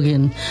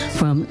slogan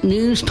from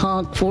News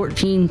Talk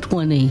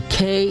 1420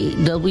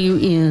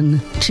 KWN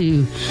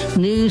to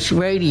News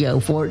Radio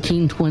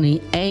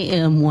 1420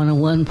 AM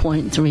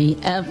 101.3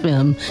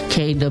 FM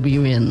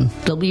KWN.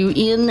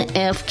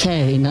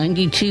 WNFK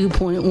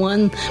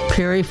 92.1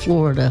 Perry,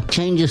 Florida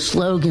changes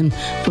slogan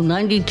from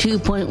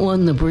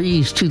 92.1 The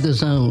Breeze to The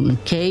Zone.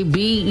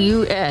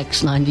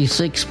 KBUX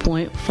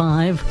 96.5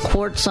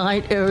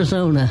 Quartzsite,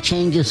 Arizona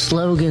changes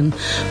slogan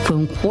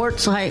from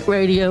Quartzsite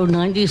Radio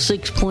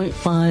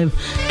 96.5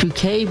 to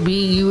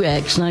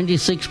KBUX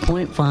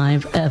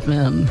 96.5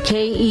 FM.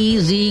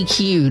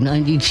 KEZQ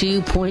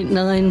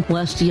 92.9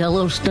 West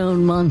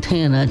Yellowstone,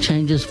 Montana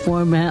changes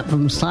format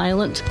from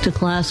silent to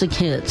classic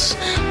hits.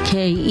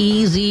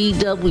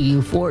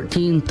 KEZW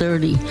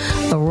 1430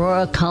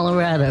 Aurora,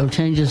 Colorado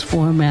changes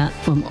format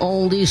from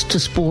oldies to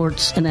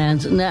sports and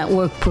adds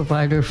network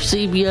provider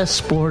CBS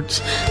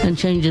Sports and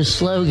changes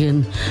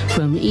slogan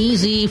from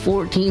EZ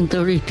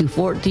 1430 to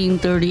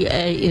 1430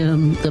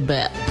 AM The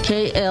Bet.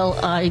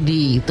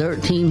 KLID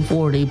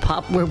 1340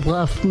 Poplar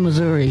Bluff,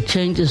 Missouri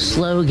changes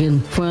slogan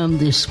from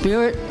the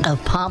spirit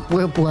of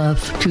Poplar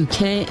Bluff to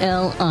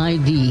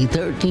KLID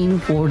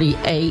 1340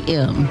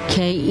 AM.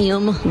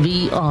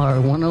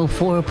 KMVR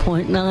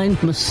 104.9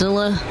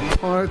 Mesilla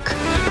Park,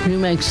 New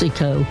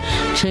Mexico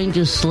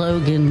changes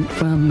slogan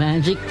from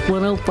Magic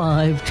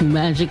 105 to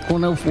Magic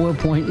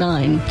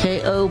 104.9.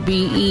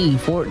 KOBE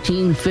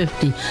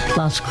 1450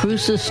 Las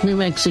Cruces, New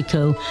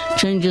Mexico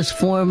changes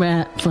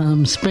format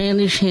from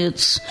Spanish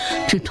hits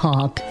to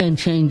talk and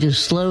changes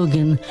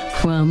slogan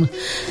from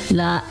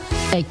La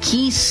X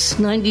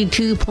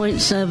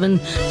 92.7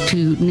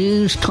 to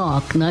News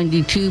Talk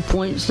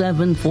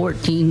 92.7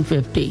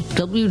 1450.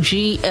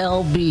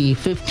 WGLB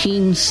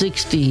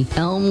 1560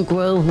 Elm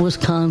Grove,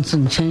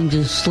 Wisconsin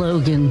changes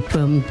slogan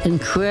from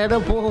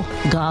Incredible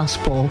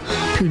Gospel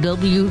to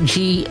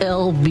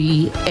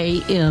WGLB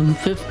AM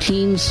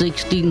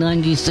 1560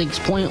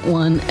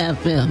 96.1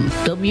 FM.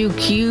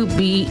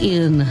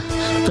 WQBN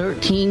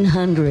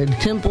 1300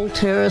 Temple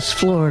Terrace,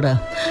 Florida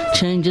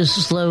changes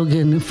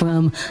slogan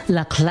from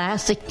La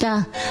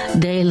Clásica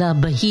de la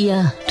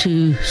Bahia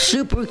to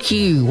Super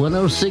Q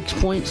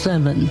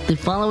 106.7. The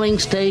following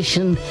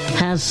station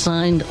has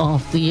signed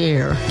off the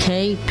air.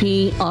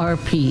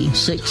 KPRP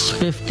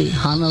 650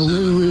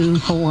 Honolulu,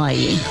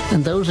 Hawaii.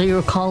 And those are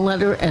your call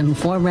letter and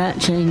format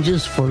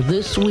changes for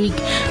this week.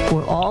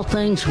 For All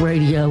Things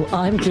Radio,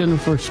 I'm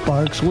Jennifer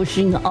Sparks,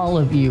 wishing all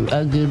of you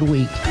a good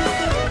week.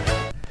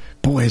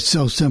 Boy, it's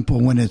so simple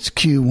when it's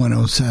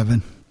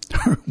Q107.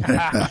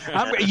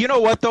 You know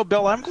what, though,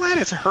 Bill? I'm glad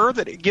it's her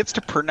that it gets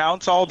to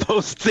pronounce all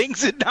those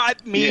things and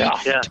not me.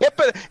 Yeah. Tip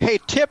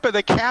of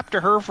the cap to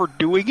her for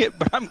doing it,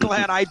 but I'm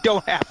glad I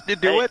don't have to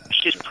do it.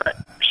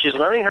 She's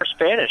learning her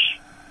Spanish.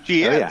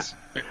 She is. Yeah.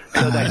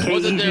 So that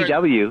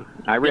KEGW,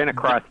 I ran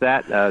across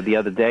that the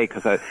other day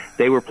because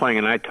they were playing,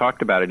 and I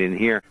talked about it in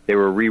here. They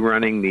were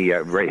rerunning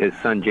his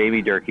son,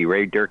 Jamie Durkee,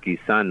 Ray Durkee's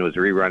son, was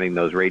rerunning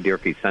those Ray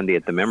Durkee Sunday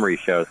at the Memory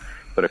shows.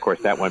 But, of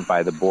course, that went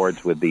by the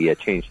boards with the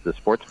change to the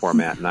sports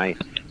format. And I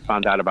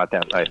found out about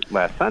that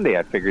last Sunday.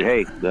 I figured,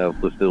 hey,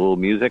 let's do a little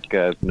music,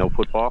 no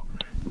football,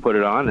 put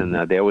it on.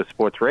 And there was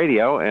sports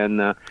radio.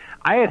 And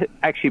I had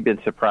actually been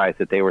surprised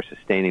that they were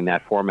sustaining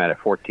that format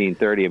at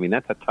 1430. I mean,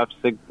 that's a tough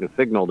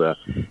signal to,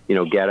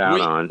 get out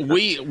on.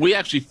 We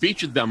actually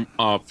featured them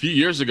a few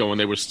years ago when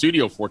they were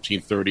Studio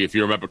 1430, if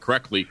you remember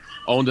correctly,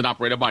 owned and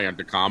operated by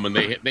Entercom, and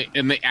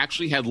they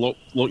actually had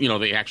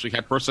they actually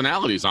had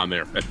personalities on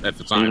there at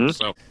the time. Mm-hmm.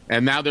 So,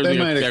 and now they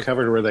might have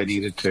covered where they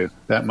needed to.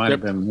 That might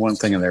have been one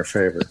thing in their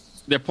favor.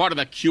 They're part of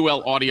that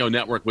QL Audio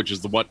Network, which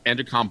is what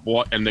Entercom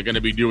bought, and they're going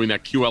to be doing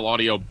that QL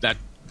Audio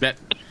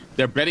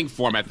their betting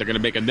format. They're going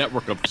to make a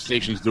network of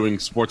stations doing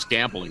sports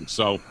gambling.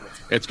 So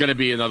it's going to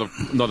be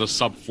another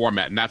sub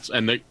format,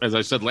 and as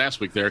I said last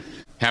week, they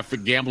have the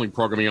gambling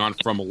programming on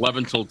from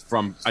 11 till 2,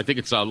 from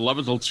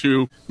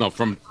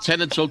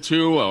 10 until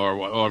 2,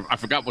 or I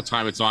forgot what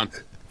time it's on.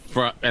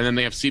 and then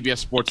they have CBS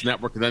Sports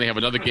Network, and then they have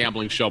another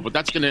gambling show. But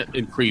that's going to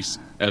increase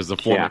as the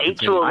format 8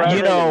 to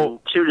continues. 11,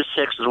 2 to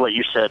 6 is what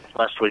you said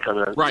last week on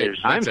the right.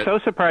 news. I'm so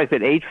surprised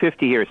that 8:50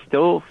 here is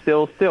still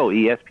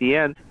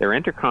ESPN. They're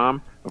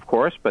Intercom, of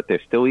course, but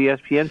they're still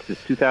ESPN since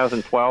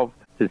 2012.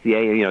 Since the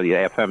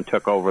FM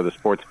took over the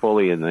sports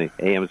fully, and the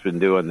AM's been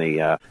doing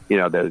the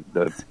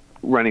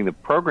running the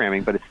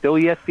programming, but it's still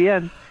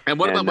ESPN. And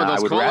what about when those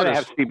I would call-letters? rather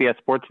have CBS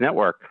Sports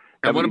Network.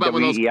 And what about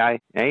when those AM,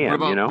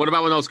 what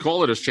about when those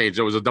call-letters changed?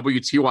 There was a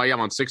WTYM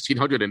on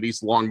 1600 in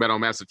East Longmeadow,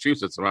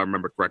 Massachusetts, if I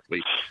remember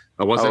correctly.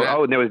 And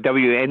there was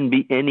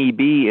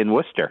WNEB in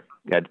Worcester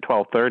at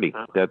 12:30.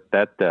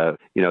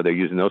 They're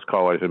using those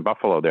callers in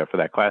Buffalo there for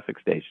that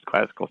classical station.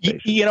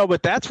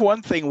 But that's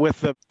one thing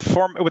with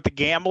the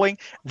gambling.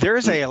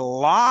 There's a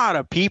lot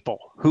of people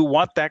who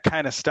want that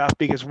kind of stuff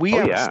because we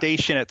have a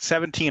station at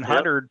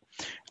 1700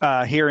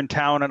 here in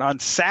town, and on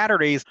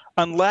Saturdays,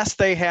 unless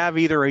they have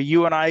either a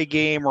UNI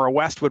game or a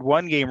Westwood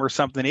One game or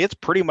something, it's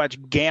pretty much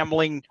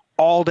gambling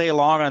all day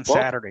long on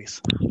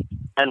Saturdays.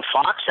 And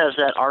Fox has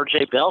that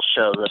RJ Bell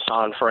show that's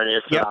on for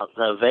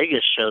the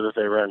Vegas show that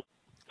they run.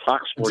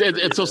 Fox Sports.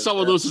 And so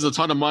someone loses a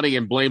ton of money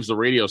and blames the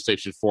radio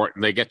station for it,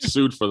 and they get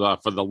sued for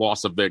the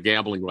loss of their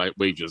gambling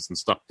wages and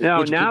stuff.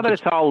 No, now that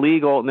it's all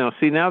legal. Now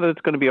that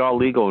it's going to be all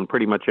legal in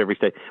pretty much every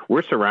state,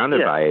 we're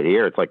surrounded by it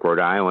here. It's like Rhode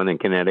Island and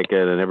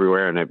Connecticut and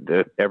everywhere,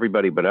 and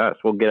everybody but us.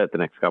 We'll get it the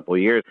next couple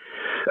of years.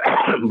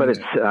 But it's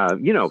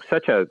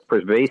such a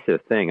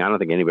pervasive thing. I don't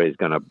think anybody's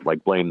going to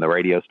blame the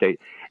radio station.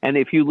 And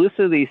if you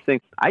listen to these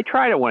things, I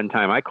tried it one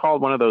time. I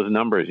called one of those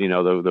numbers.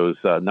 Those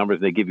numbers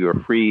they give you a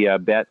free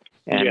bet.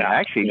 And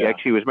actually,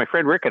 it was my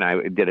friend Rick and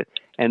I did it.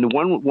 And the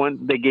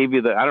one they gave you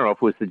I don't know if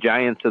it was the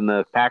Giants and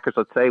the Packers,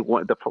 let's say,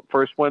 the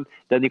first one.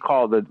 Then you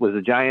called was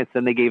the Giants.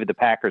 Then they gave you the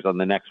Packers on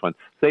the next one.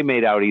 So they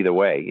made out either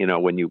way.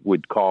 When you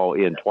would call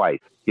in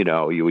twice,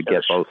 you would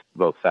get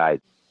both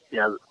sides.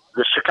 Yeah,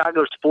 the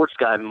Chicago sports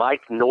guy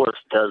Mike North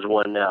does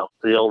one now.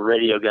 The old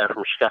radio guy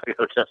from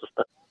Chicago does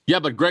one. Yeah,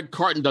 but Greg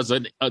Carton does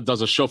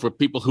a show for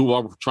people who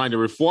are trying to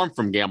reform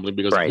from gambling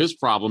because of his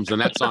problems,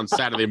 and that's on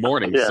Saturday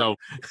morning. So,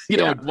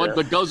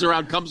 what goes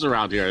around comes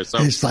around here. So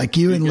it's like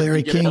you and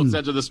Larry King. Both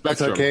ends of the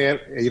spectrum. It's okay. At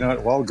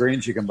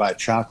Walgreens, you can buy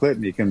chocolate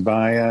and you can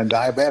buy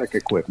diabetic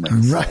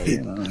equipment.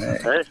 Right.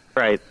 So,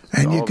 right.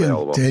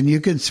 And you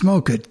can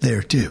smoke it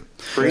there too.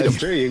 That's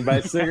true. You can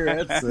buy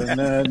cigarettes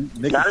and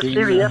nicotine. Not a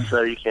CVS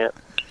though. You can't.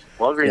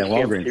 Walgreens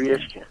can't.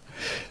 CVS can't.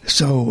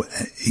 So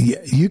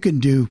you can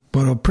do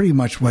pretty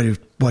much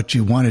what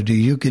you want to do.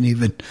 You can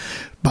even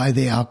buy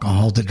the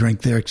alcohol to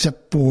drink there,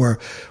 except for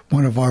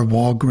one of our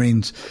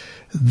Walgreens.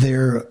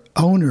 Their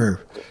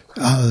owner,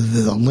 at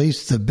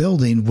least the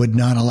building, would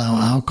not allow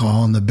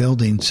alcohol in the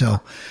building, so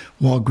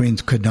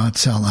Walgreens could not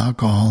sell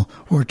alcohol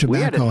or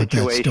tobacco at that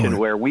store. We had a situation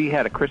where we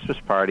had a Christmas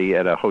party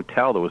at a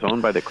hotel that was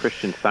owned by the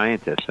Christian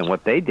Scientists, and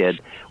what they did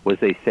was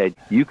they said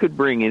you could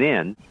bring it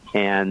in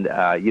and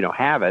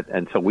have it,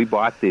 and so we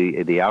bought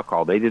the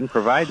alcohol. They didn't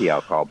provide the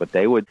alcohol, but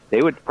they would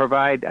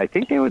provide. I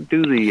think they would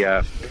do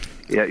the.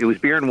 It was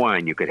beer and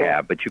wine you could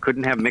have, but you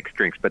couldn't have mixed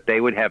drinks. But they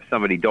would have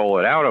somebody dole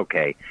it out,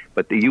 okay.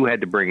 But you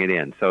had to bring it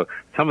in. So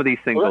some of these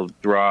things will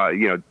draw,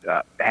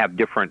 have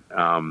different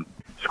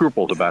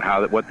scruples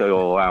about what they'll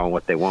allow and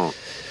what they won't.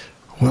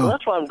 Well,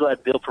 that's why I'm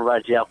glad Bill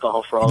provides the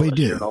alcohol for all of us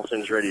here at All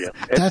Things Radio.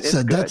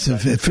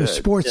 For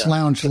Sports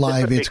Lounge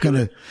Live. It's going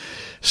to.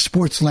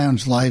 Sports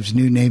Lounge Live's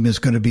new name is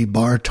going to be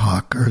Bar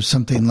Talk or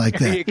something like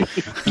that.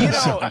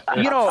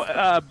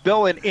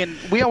 Bill, and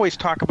we always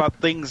talk about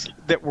things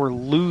that we're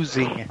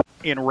losing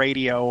in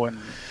radio, and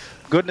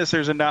goodness,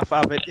 there's enough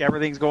of it.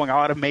 Everything's going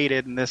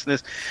automated and this and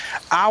this.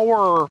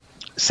 Our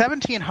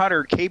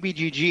 1700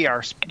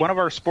 KBGG, one of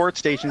our sports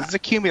stations, is a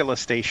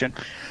Cumulus station.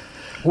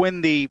 When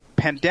the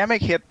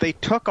pandemic hit, they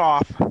took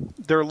off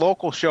their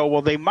local show.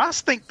 Well, they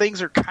must think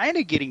things are kind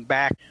of getting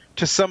back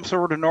to some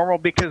sort of normal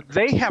because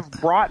they have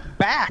brought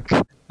back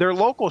their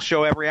local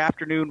show every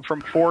afternoon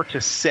from 4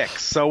 to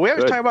 6. So we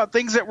always talk about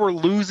things that we're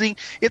losing.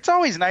 It's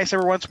always nice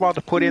every once in a while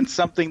to put in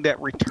something that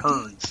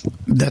returns.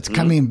 That's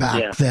coming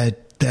back. Yeah.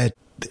 That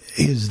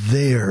is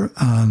there.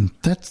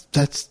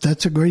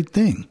 That's a great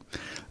thing,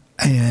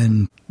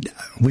 and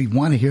we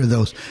want to hear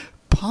those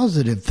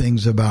positive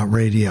things about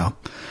radio.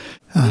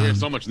 There's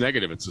so much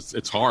negative.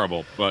 It's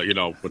horrible, but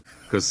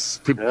because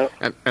people,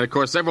 and of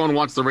course everyone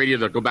wants the radio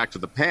to go back to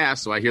the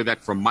past. So I hear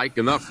that from Mike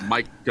enough.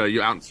 Mike,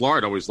 you out in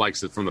Florida, always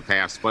likes it from the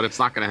past, but it's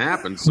not going to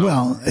happen.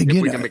 So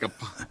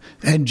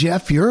and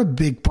Jeff, you're a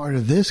big part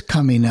of this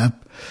coming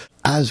up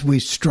as we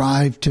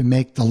strive to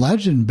make the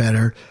legend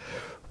better.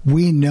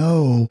 We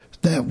know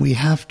that we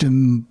have to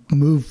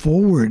move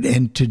forward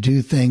and to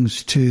do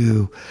things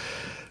to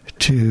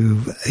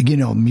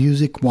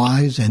music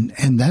wise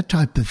and that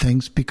type of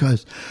things,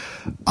 because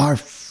our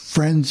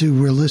friends who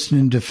were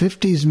listening to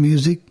 50s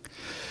music,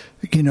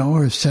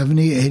 are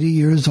 70, 80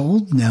 years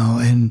old now.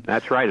 And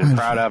that's right. I'm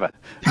proud of it.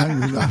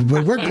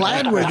 We're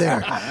glad we're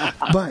there.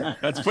 But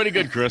that's pretty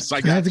good, Chris.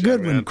 That's a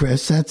good one,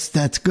 Chris.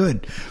 That's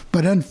good.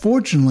 But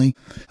unfortunately,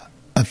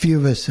 a few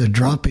of us are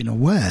dropping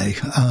away.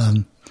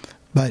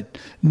 But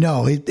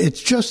no,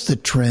 it's just the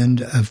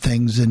trend of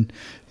things, and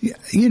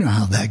you know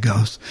how that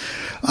goes.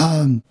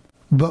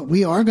 But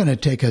we are going to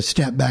take a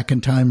step back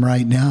in time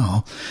right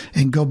now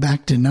and go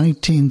back to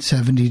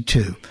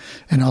 1972.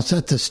 And I'll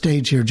set the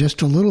stage here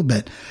just a little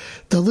bit.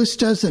 The list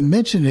doesn't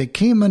mention it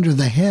came under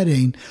the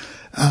heading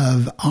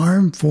of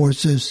Armed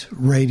Forces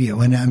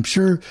Radio. And I'm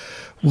sure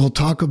we'll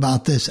talk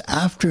about this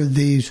after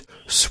these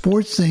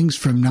sports things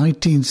from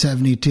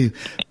 1972.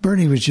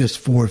 Bernie was just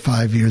 4 or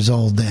 5 years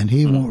old then.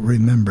 He won't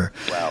remember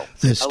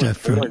this stuff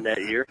from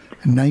that year.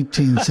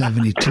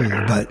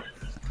 1972.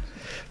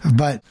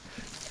 But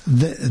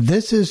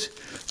this is,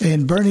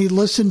 and Bernie,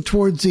 listen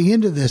towards the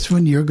end of this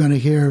one. You're going to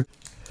hear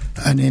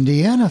an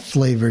Indiana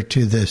flavor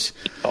to this.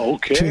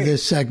 Okay. To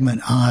this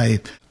segment. I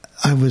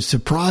was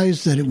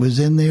surprised that it was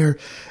in there,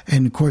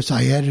 and of course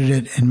I edited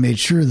it and made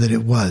sure that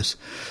it was.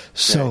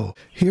 So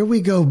here we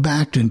go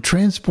back and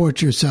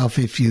transport yourself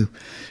if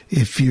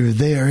you're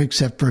there,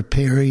 except for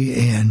Perry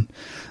and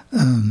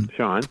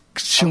Sean.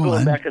 I'm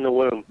going back in the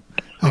womb.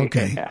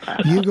 Okay,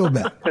 you go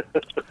back.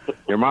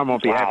 Your mom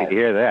won't be happy to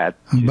hear that.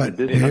 But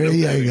here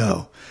you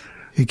go.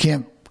 You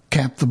can't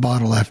cap the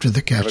bottle after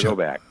the ketchup. Go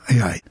back. All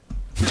right.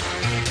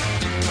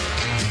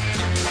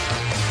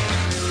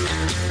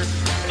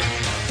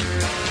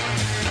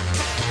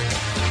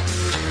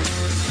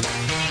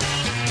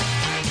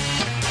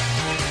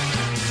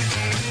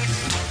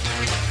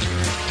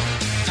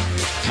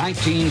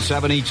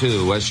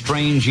 (1972), a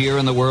strange year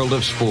in the world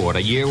of sport,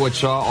 a year which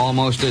saw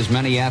almost as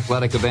many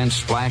athletic events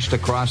splashed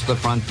across the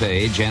front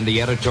page and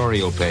the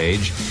editorial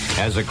page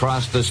as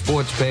across the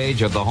sports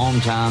page of the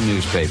hometown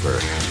newspaper.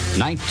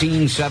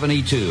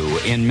 1972,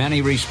 in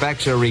many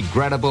respects, a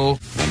regrettable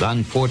and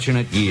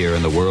unfortunate year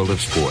in the world of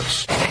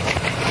sports.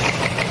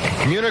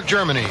 Munich,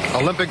 Germany,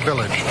 Olympic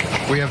Village.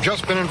 We have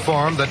just been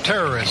informed that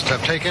terrorists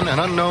have taken an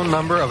unknown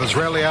number of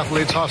Israeli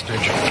athletes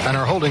hostage and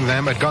are holding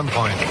them at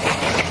gunpoint.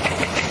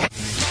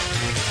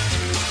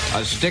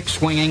 A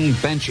stick-swinging,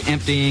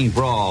 bench-emptying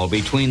brawl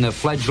between the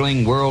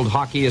fledgling World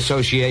Hockey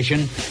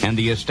Association and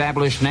the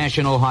established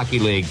National Hockey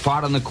League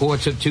fought on the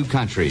courts of two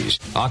countries.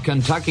 A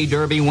Kentucky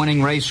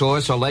Derby-winning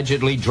racehorse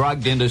allegedly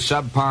drugged into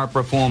subpar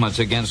performance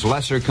against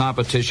lesser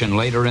competition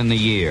later in the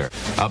year.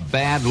 A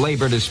bad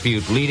labor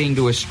dispute leading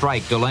to a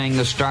strike delaying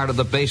the start of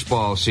the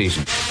baseball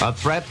season. A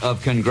threat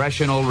of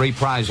congressional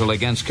reprisal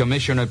against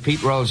Commissioner Pete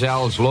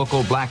Rozelle's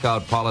local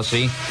blackout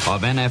policy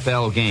of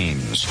NFL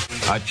games.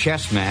 A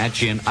chess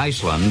match in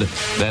Iceland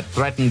that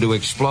threatened to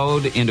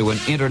explode into an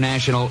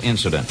international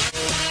incident.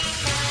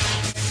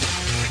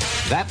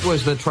 That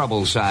was the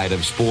trouble side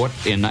of sport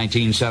in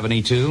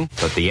 1972,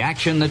 but the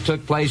action that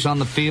took place on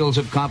the fields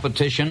of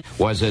competition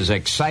was as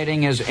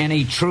exciting as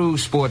any true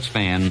sports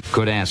fan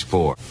could ask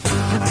for.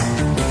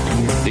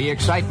 The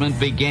excitement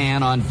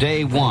began on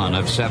day 1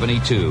 of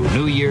 72,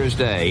 New Year's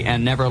Day,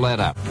 and never let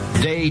up.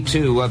 Day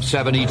 2 of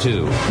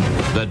 72,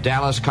 the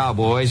Dallas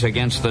Cowboys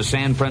against the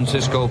San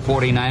Francisco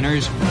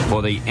 49ers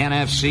for the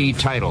NFC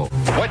title.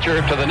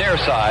 Witcher to the near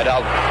side.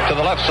 Out to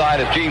the left side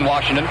is Gene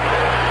Washington.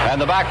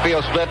 And the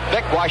backfield split,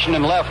 Vic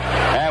Washington left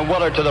and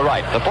Willard to the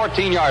right. The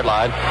 14-yard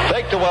line.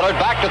 Fake to Willard,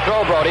 back to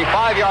throw Brody,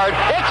 5 yard.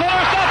 It's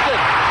intercepted!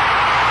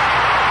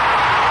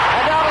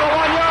 And down to the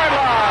 1-yard line.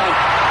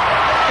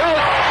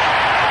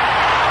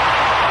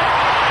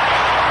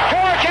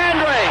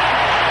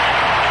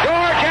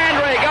 George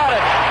Andre got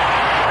it.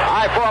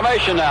 High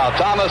formation now.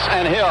 Thomas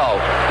and Hill.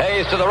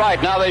 Hayes to the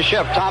right. Now they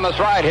shift. Thomas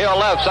right, Hill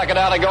left. Second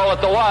down and goal at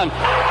the 1. To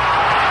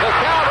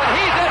Calvin.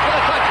 He's in for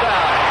the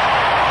touchdown.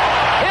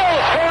 Hill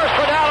scores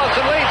for Dallas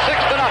and leads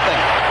 6-0.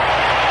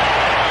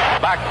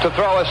 Back to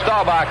throw is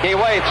Staubach. He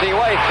waits. He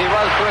runs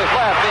to his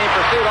left. Being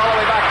pursued all the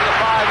way back to the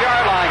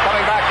 5-yard line.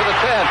 Coming back to the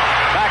 10.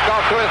 Back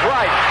off to his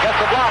right. Gets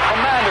a block from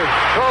Manders.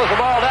 Throws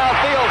the ball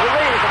downfield to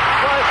Reeves.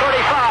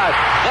 35.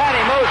 Then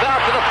he moves out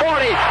to the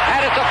 40.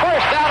 And it's a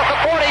first down at the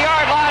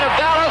 40-yard line of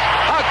Dallas.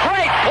 A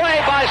great play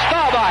by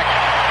Staubach.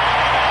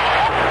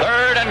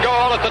 Third and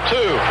goal at the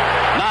 2.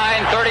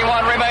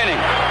 9:31 remaining.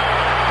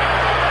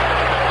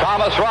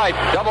 Thomas right.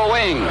 Double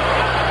wing.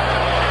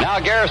 Now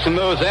Garrison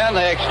moves in.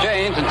 They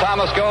exchange, and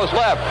Thomas goes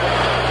left.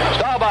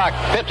 Staubach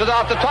pitches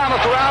out to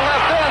Thomas around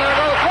left in. There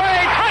goes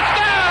Wade.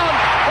 Touchdown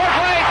for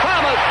Wade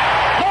Thomas.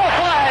 No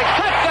flags.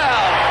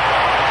 Touchdown.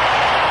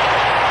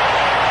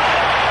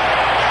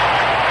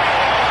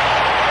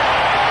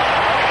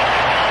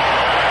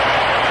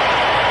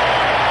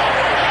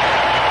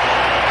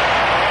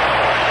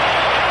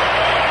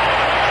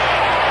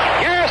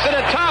 Garrison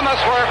and Thomas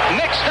were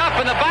mixed up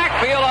in the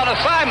backfield on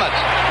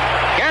assignments.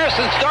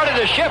 Garrison started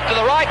to shift to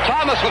the right.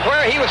 Thomas was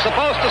where he was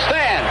supposed to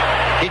stand.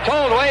 He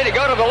told Wayne to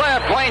go to the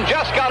left. Wayne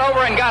just got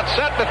over and got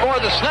set before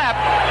the snap.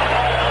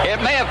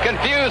 It may have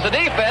confused the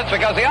defense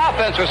because the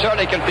offense was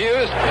certainly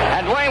confused.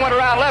 And Wayne went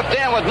around left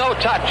end with no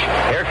touch.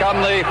 Here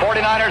come the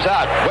 49ers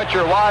out.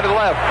 Witcher wide to the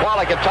left.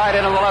 Wallach at tight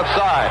end on the left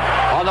side.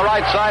 On the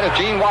right side is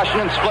Gene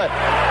Washington split.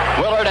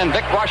 Willard and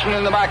Vic Washington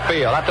in the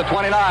backfield. At the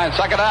 29,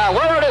 second down.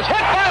 Willard is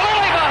hit by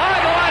Lilly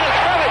behind the line of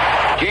scrimmage.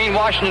 Gene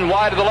Washington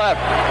wide to the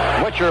left.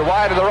 Witcher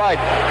wide to the right.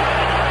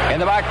 In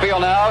the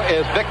backfield now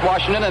is Vic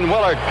Washington and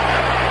Willard.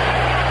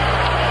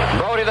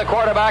 Brody, the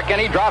quarterback, and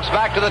he drops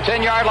back to the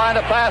 10-yard line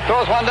to pass,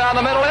 throws one down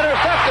the middle,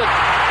 intercepted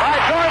by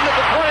Jordan at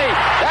the 20,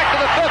 back to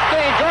the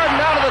 15, Jordan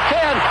down to the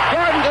 10,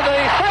 Jordan to the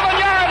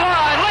 7-yard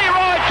line,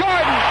 Leroy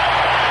Jordan.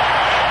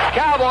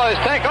 Cowboys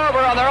take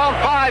over on their own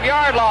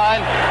 5-yard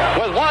line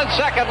with 1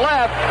 second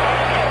left.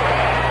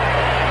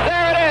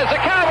 There it is,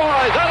 the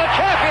Cowboys are the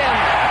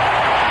champions.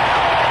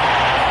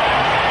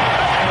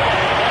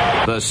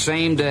 The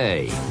same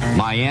day,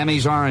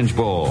 Miami's Orange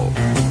Bowl.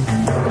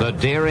 The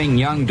daring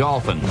young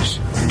Dolphins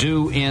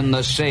do in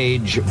the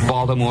sage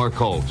Baltimore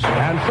Colts.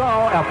 And so,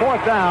 a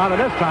 4th down,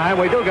 and this time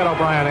we do get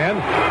O'Brien in.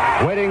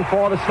 Waiting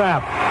for the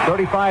snap.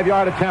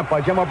 35-yard attempt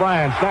by Jim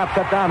O'Brien. Snap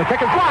set down. The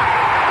kick is blocked.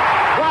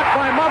 Blocked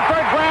by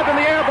Mumford. Grabbed in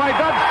the air by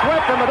Doug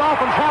Swift, and the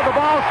Dolphins have the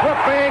ball.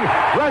 Swift being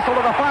wrestled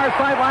to the far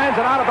sidelines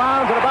and out of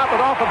bounds at about the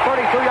Dolphin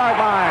 32-yard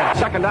line.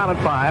 2nd down and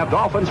 5.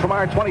 Dolphins from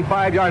our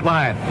 25-yard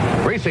line.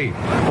 Reese,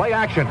 play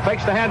action,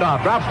 fakes the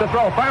handoff, drops the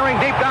throw, firing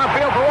deep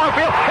downfield for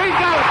Warfield. He's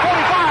got it, 45,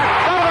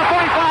 down to the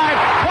 45,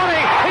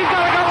 20, he's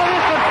got to go the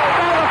distance,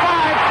 down to the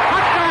 5,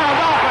 touchdown,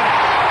 Dolphins.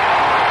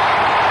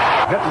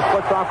 Hinton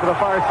splits off to the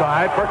far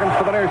side, Perkins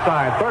to the near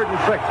side, 3rd and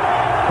 6.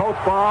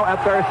 Colts ball at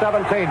their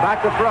 17,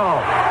 back to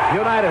throw.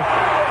 Unitas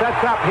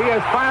sets up, he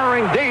is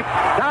firing deep,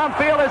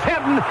 downfield is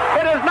Hinton,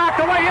 it is knocked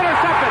away,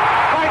 intercepted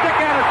by Dick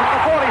Anderson,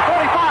 the 40,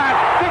 45,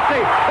 50,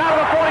 down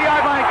to the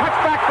 40-yard line,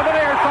 cuts back to the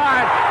near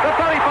side, the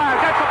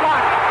 35, gets a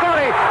block,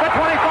 30, the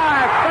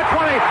 25, the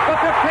 20, the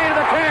 15,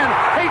 the 10,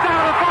 he's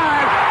out of the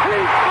 5, he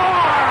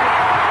scores!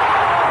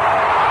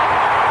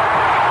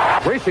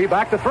 Reese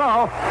back to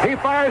throw, he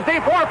fires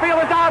deep,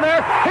 Warfield is down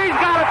there, he's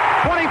got it,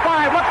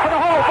 25, looks for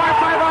the hole, far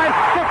sideline,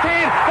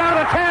 15, down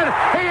to 10,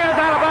 he is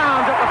out of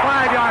bounds at the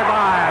 5-yard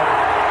line.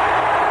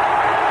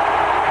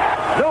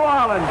 New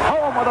Orleans,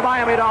 home of the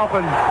Miami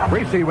Dolphins.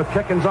 Reese with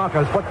kick and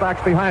Zonka,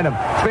 footbacks behind him,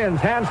 spins,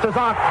 hands to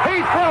Zonk,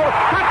 he's through,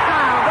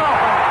 touchdown,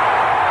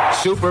 Dolphins!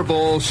 Super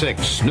Bowl VI,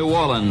 New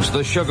Orleans,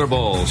 the Sugar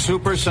Bowl,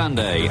 Super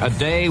Sunday, a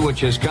day which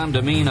has come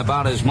to mean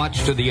about as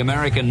much to the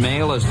American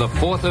male as the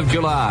 4th of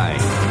July,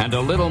 and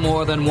a little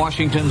more than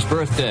Washington's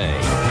birthday.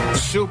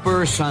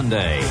 Super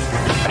Sunday.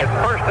 It's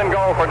 1st and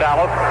goal for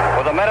Dallas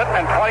with 1 minute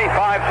and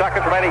 25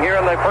 seconds remaining here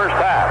in the first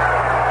half.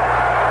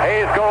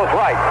 Hayes goes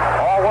right,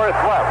 Allworth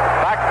left.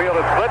 Backfield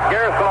is split,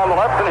 Garrison on the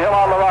left and Hill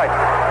on the right.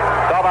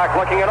 Staubach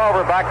looking it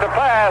over, back to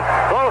pass,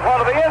 throws one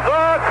to the end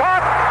zone,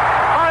 caught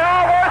by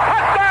Allworth,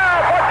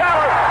 touchdown for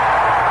Dallas!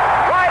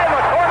 Right in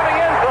the corner of the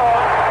end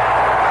zone.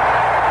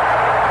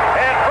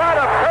 In front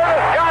of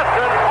Curtis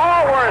Johnson,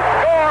 Allworth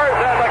scores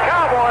and the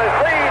Cowboys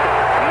lead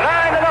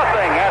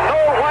 9-0, and no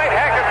white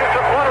handkerchiefs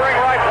are fluttering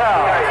right now.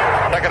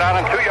 2nd down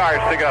and 2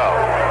 yards to go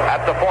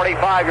at the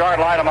 45-yard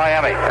line of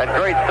Miami. A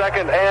great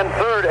 2nd and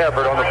 3rd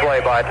effort on the play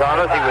by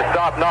Thomas. He was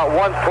stopped not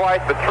once, twice,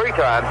 but 3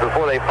 times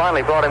before they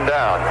finally brought him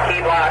down.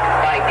 Key block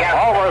by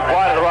Gavin. Allworth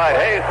wide to the right.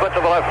 Hayes split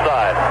to the left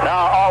side.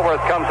 Now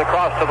Allworth comes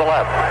across to the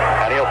left,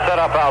 and he'll set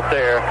up out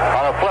there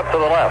on a flip to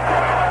the left.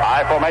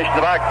 High formation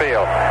to the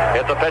backfield.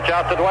 It's a pitch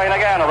out to Dwayne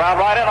again. Around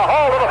right in a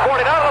hole to the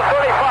 40, down to the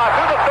 35,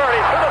 to the 30,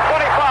 to the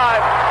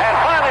 25, and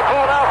finally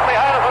pulled out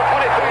behind us at the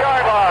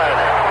 22-yard line.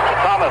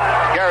 Thomas,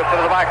 Garrison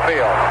to the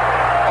backfield.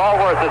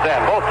 Allworth is in.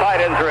 Both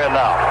tight ends are in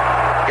now.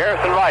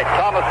 Garrison right,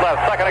 Thomas left,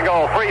 2nd and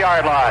goal,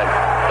 3-yard line.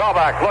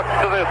 Staubach looks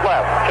to his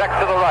left, checks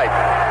to the right.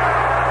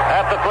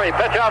 At the 3,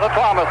 pitch out to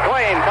Thomas.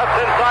 Dwayne cuts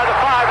inside the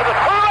 5 with a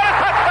 2-run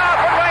touchdown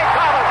for Dwayne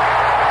Thomas.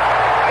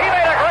 He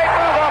made a great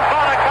move on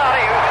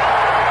Bonacani.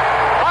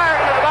 Fired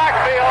into the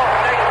backfield.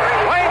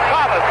 Dwayne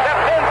Thomas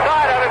steps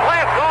inside of him.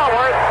 Lance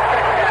Allworth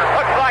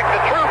looks like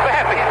the true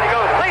Bambi. He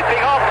goes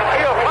leaping off the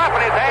field,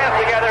 clapping his hands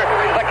together.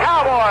 The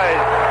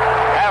Cowboys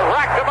have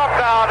racked him up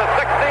now to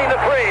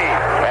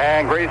 16-3.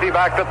 And Greasy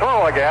back to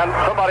throw again.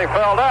 Somebody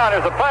fell down.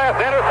 There's a pass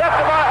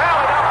intercepted by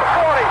Alley down to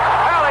 40.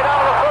 Alley down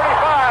to the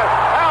 35.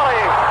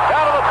 Alley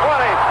down to the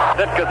 20.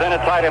 Ditka's in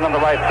at tight end on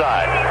the right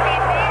side.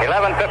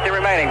 11:50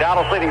 remaining.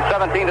 Dallas leading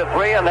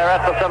 17-3, and they're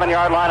at the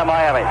 7-yard line of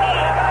Miami.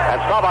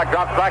 And Staubach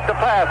drops back to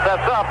pass.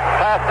 Sets up.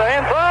 Pass to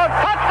end zone.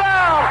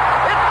 Touchdown!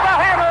 It's the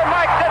hammer,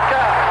 Mike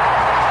Ditka.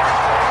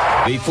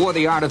 Before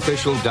the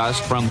artificial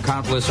dust from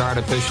countless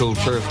artificial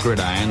turf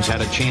gridirons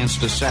had a chance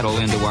to settle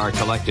into our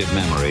collective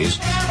memories,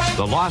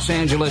 the Los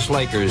Angeles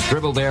Lakers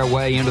dribbled their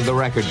way into the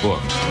record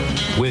book.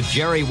 With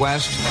Jerry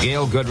West,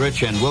 Gail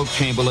Goodrich, and Wilt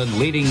Chamberlain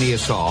leading the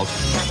assault,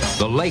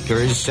 the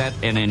Lakers set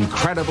an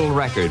incredible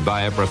record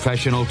by a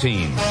professional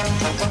team.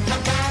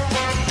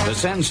 The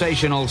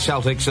sensational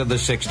Celtics of the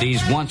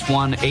 60s once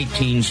won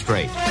 18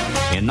 straight.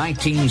 In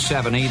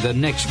 1970, the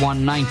Knicks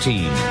won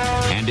 19.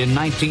 And in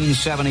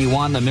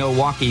 1971, the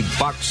Milwaukee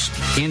Bucks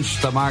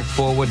inched the mark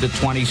forward to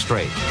 20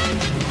 straight.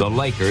 The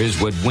Lakers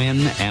would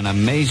win an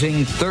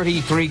amazing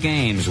 33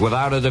 games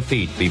without a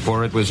defeat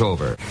before it was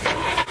over.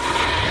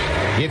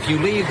 If you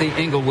leave the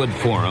Inglewood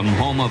Forum,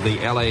 home of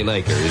the L.A.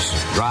 Lakers,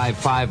 drive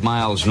 5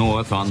 miles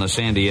north on the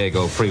San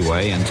Diego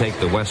Freeway and take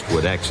the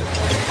westward exit.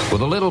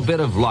 With a little bit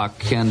of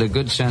luck and a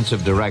good sense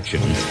of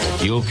direction,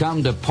 you'll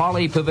come to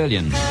Pauley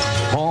Pavilion,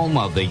 home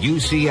of the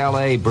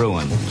UCLA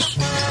Bruins.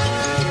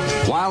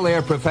 While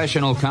their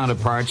professional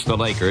counterparts, the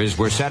Lakers,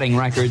 were setting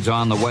records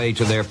on the way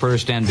to their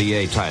first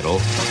NBA title,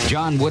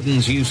 John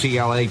Wooden's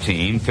UCLA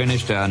team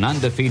finished an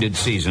undefeated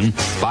season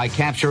by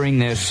capturing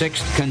their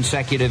 6th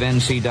consecutive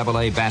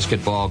NCAA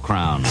basketball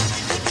crown.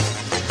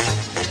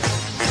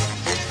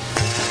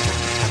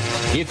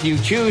 If you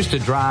choose to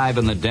drive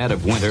in the dead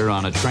of winter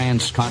on a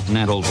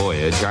transcontinental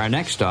voyage, our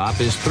next stop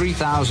is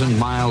 3,000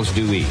 miles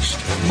due east,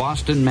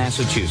 Boston,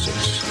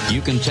 Massachusetts. You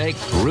can take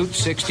Route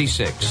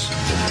 66,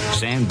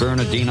 San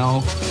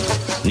Bernardino,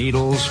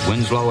 Needles,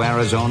 Winslow,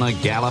 Arizona,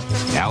 Gallup,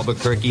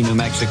 Albuquerque, New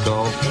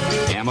Mexico,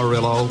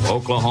 Amarillo,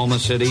 Oklahoma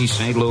City,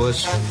 St.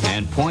 Louis,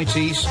 and points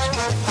east,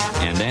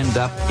 and end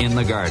up in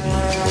the Garden.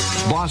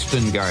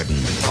 Boston Garden,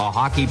 a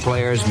hockey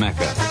player's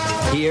mecca.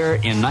 Here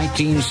in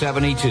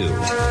 1972,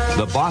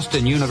 the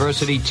Boston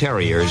University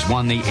Terriers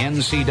won the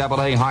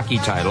NCAA hockey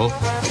title,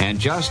 and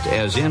just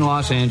as in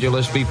Los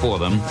Angeles before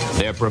them,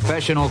 their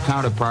professional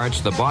counterparts,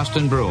 the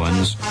Boston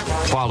Bruins,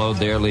 followed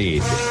their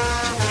lead.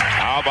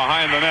 Now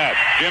behind the net,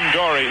 Jim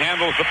Dorey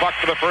handles the puck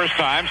for the first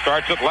time,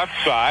 starts at left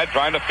side,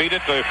 trying to feed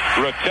it to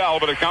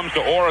Rattel, but it comes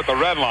to Orr at the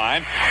red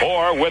line.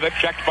 Orr with it,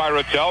 checked by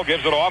Rattel,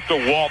 gives it off to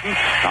Walton.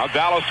 Now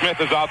Dallas Smith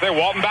is out there.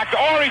 Walton back to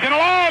Orr, he's in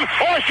alone.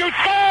 Orr shoots,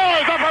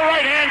 scores, upper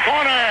right-hand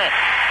corner.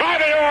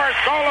 Bobby Orr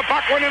stole the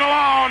puck, winning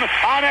alone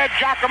on Ed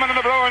Jockerman, and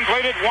the Bruins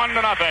lead it 1-0.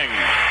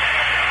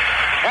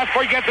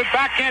 Esper gets it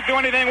back, can't do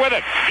anything with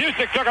it.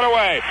 Busick took it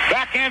away.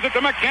 Backhands it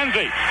to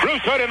McKenzie.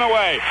 Bruce Hood in the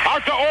way.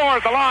 Out to Orr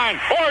at the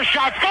line. Orr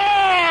shot, score!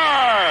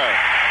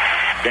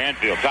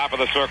 Stanfield, top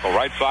of the circle,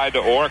 right side to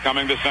Orr,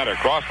 coming to center.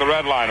 Cross the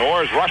red line.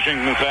 Orr is rushing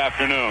this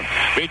afternoon.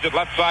 Feeds it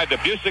left side to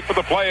Busick, but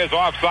the play is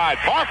offside.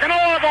 Park and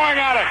Orr going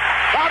at it.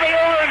 Bobby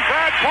Orr and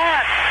Brad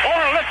Park.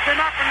 Orr lifts him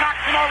up and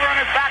knocks him over on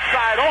his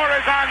backside. Orr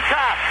is on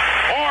top.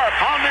 Orr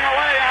pounding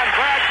away on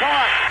Brad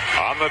Park.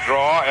 On the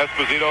draw,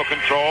 Esposito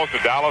controls to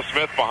Dallas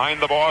Smith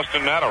behind the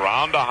Boston net.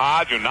 Around to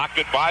Hodge, who knocked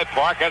it by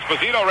Park.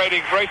 Esposito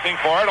racing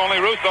for it.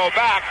 Only Russo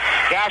back.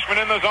 Cashman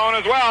in the zone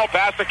as well.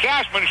 Pass to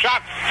Cashman.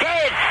 Shot.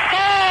 Save.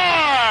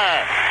 Score!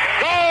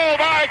 Goal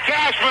by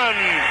Cashman.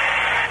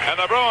 And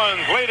the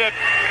Bruins lead it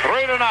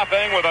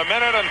 3-0 with 1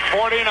 minute and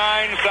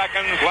 49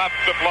 seconds left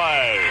to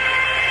play.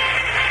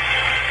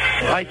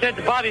 I said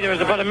to Bobby there was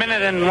about 1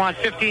 minute and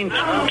 15,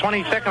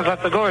 20 seconds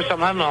left to go or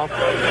something. I don't know.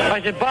 I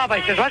said, Bob,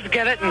 I said, let's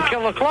get it and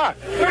kill the clock.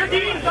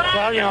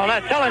 Well, you know,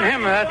 that's telling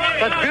him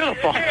that's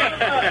beautiful.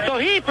 So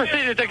he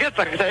proceeded to get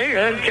the thing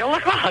and kill the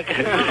clock.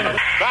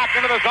 Back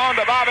into the zone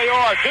to Bobby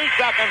Orr. 2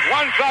 seconds,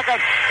 1 second.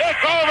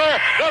 It's over.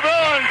 The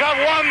Bruins have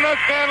won the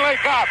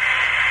Stanley Cup.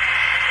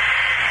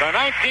 The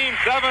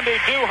 1972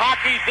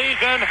 hockey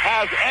season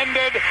has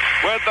ended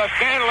with the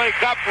Stanley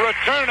Cup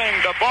returning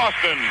to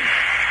Boston.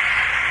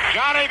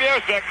 Johnny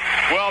Busick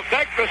will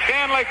take the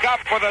Stanley Cup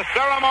for the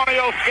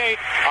ceremonial skate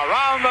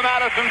around the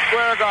Madison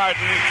Square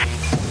Garden.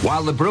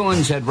 While the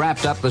Bruins had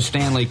wrapped up the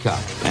Stanley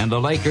Cup and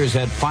the Lakers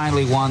had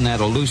finally won that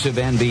elusive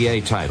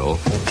NBA title,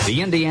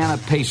 the Indiana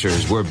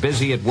Pacers were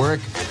busy at work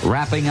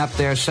wrapping up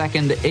their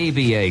second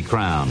ABA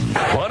crown.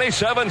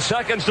 27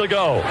 seconds to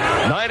go.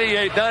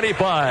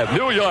 98-95,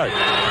 New York.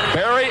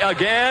 Barry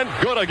again,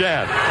 good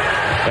again.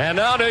 And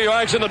now New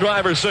York's in the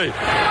driver's seat.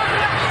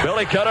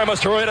 Billy Ketter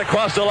must hurry it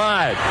across the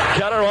line.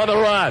 Ketter on the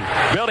run.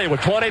 Billy with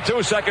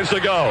 22 seconds to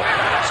go.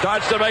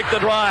 Starts to make the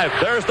drive.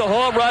 There's the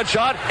home run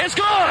shot. It's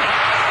gone!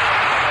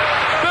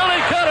 Billy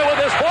Ketter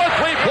with his 4th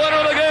three-pointer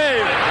of the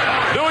game.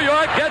 New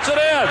York gets it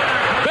in.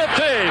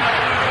 15,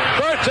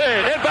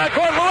 13, in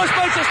backcourt. Lewis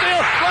makes a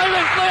steal.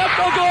 Driving, layup,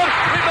 no good.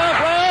 Rebound,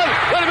 Brown.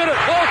 Wait a minute.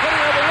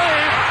 Goaltending, I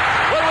believe.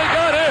 What do we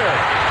got here?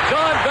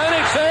 John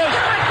Benning says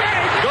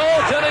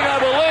goaltending, I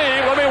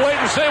believe. Let me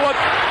wait and see what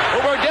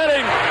we're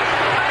getting.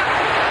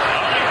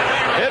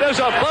 It is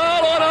a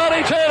foul on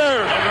Artie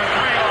Taylor.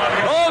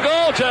 No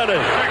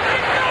goaltending.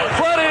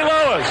 Freddie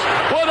Lewis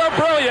with a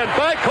brilliant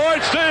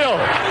backcourt steal.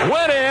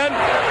 Went in.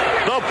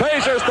 The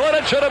Pacers thought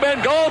it should have been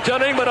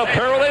goaltending, but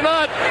apparently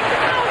not.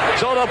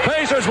 So the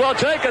Pacers will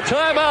take a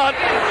timeout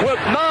with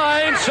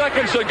 9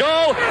 seconds to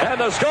go, and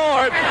the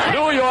score,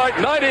 New York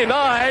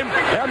 99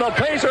 and the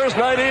Pacers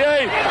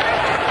 98.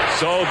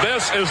 So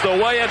this is the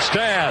way it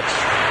stands.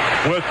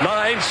 With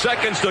 9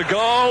 seconds to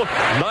go,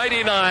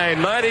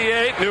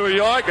 99-98 New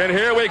York, and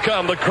here we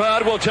come. The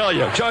crowd will tell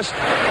you. Just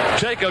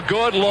take a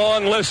good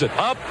long listen.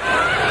 Up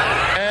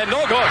and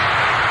no good.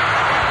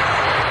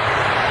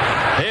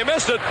 He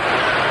missed it.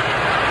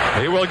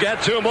 He will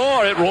get 2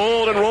 more. It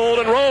rolled and rolled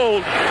and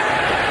rolled.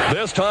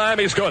 This time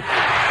he's good.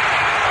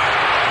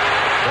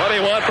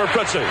 21 for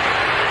Fritzy.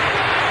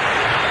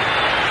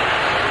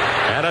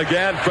 And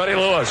again, Freddie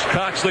Lewis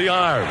cocks the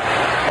arm.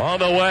 On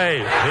the way.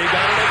 He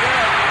got it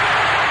again.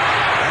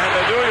 And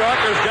the New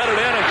Yorkers get it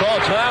in and call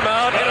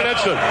timeout in an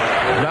instant.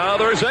 Now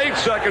there's 8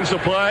 seconds to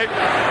play.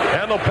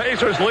 And the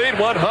Pacers lead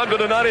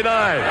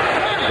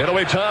 100-99. It'll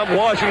be Tom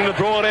Washington to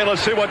throw it in.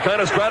 Let's see what kind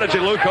of strategy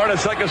Lou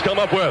Carnesecca's come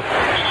up with.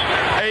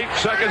 8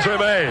 seconds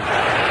remain.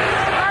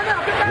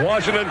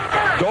 Washington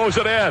goes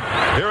it in.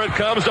 Here it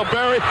comes to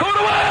Barry. Put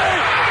away!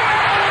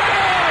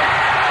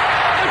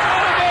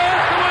 It's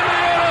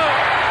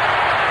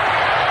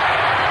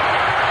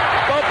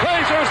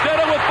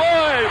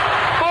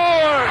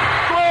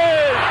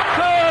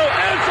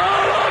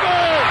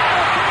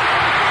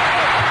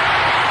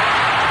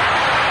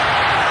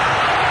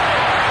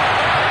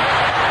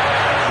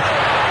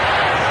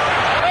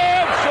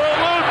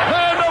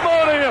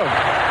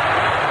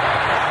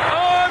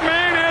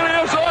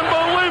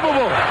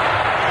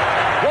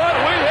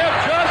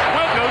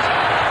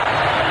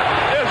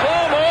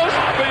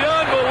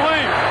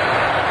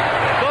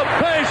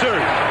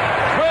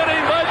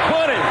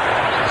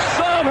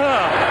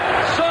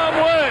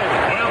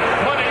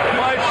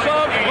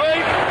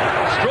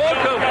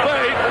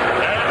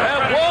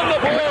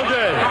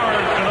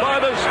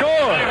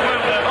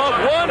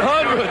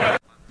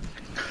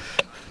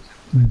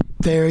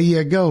There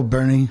you go,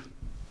 Bernie.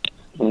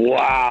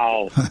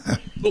 Wow.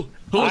 Who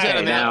was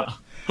that now?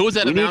 Who was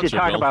that we announcer? need to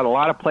talk about a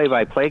lot of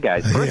play-by-play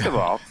guys. First of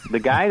all, the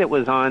guy that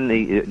was on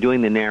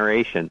doing the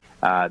narration,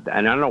 and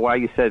I don't know why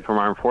you said from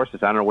Armed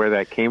Forces. I don't know where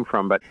that came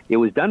from, but it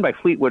was done by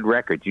Fleetwood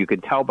Records. You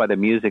could tell by the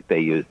music they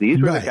used.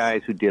 These were the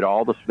guys who did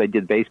they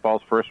did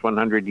baseball's first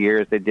 100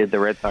 years. They did the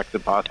Red Sox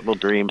Impossible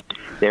Dream.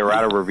 They were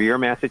out of Revere,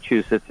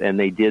 Massachusetts, and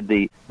they did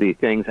the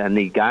things. And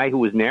the guy who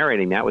was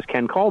narrating that was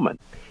Ken Coleman.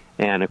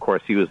 And, of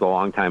course, he was the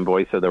longtime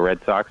voice of the Red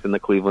Sox and the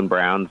Cleveland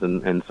Browns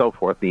and so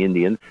forth, the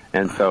Indians.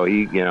 And so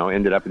he,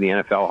 ended up in the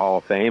NFL Hall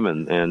of Fame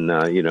and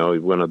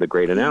one of the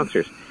great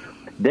announcers.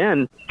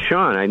 Then,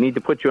 Sean, I need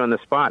to put you on the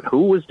spot.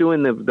 Who was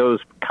doing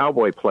those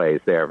cowboy plays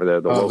there for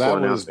the local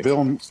announcing? That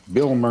was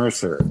Bill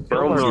Mercer.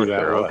 Bill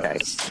Mercer, okay.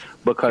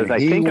 Because I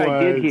think I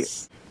did hear...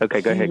 Okay,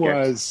 go ahead,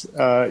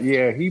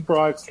 Gary. He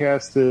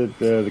broadcasted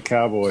the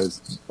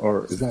Cowboys,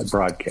 or is that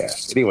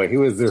broadcast? Anyway, he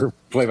was their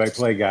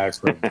play-by-play guy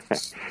from the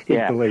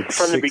late 60s.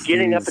 From the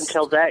beginning up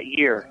until that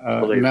year, I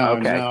believe.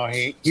 No,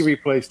 he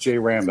replaced Jay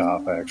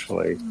Randolph,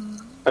 actually.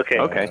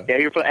 Okay.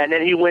 Yeah, and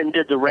then he went and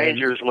did the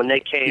Rangers when they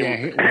came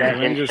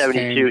in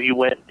 '72.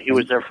 He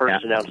was their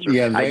first announcer.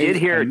 Yeah, I did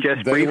hear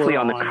just briefly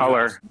on the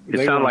color.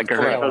 It sounded like I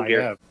heard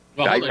here.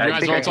 Well, hold on, you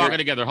guys are all talking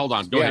together. Hold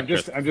on. Go ahead.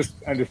 I'm just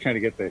trying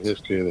to get the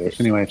history of this.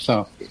 Anyway,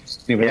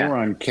 they were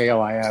on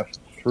KLIF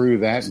through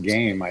that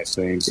game, I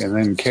think, and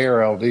then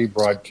KRLD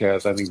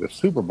broadcast, I think, the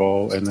Super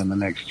Bowl, and then the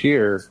next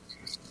year,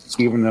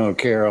 even though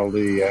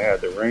KRLD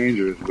had the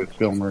Rangers with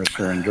Bill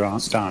Mercer and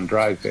Don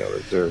Drysdale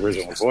as their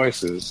original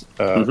voices,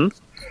 they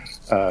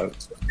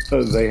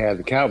had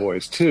the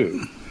Cowboys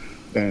too.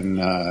 And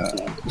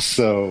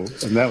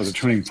that was a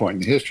turning point in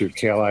the history of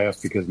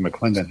KLIF because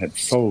McClendon had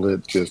sold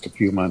it just a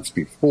few months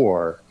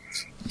before,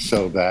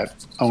 so that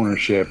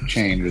ownership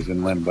changes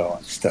in limbo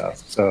and stuff.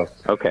 So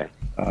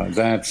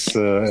that's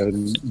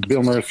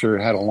Bill Mercer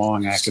had a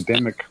long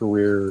academic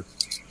career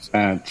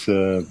at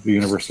the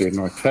University of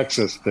North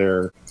Texas.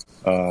 There,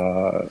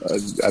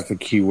 I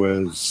think he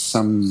was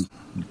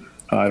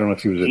I don't know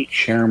if he was a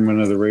chairman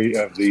of the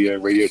radio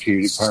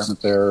TV department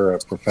there, or a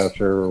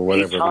professor, or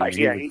whatever.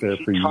 He was there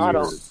for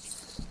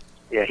years.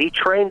 He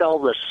trained all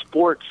the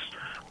sports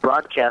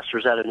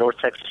broadcasters out of North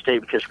Texas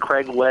State because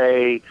Craig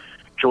Way,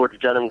 George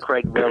Dunham,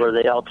 Craig Miller,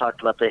 they all talked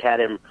about they had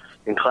him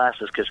in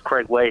classes because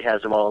Craig Way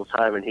has him all the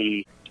time, and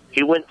he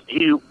went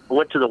to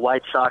the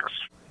White Sox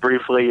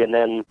briefly, and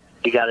then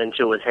he got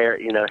into it with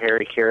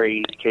Harry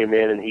Carey came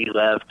in and he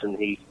left, and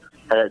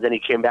then he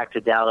came back to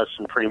Dallas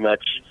and pretty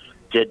much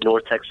did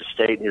North Texas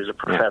State, and he was a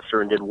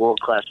professor and did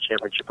world-class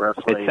championship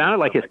wrestling. It sounded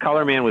like his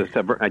color man was,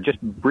 I just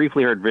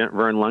briefly heard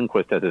Vern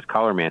Lundquist as his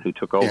color man who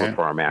took over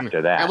for him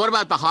after that. And what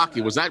about the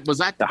hockey? Was that the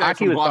guy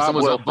hockey from was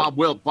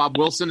Boston? Bob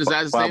Wilson, is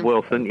that his name? Bob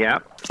Wilson, yeah.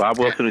 Bob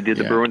Wilson, who did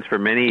the Bruins for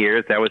many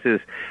years. That was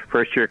his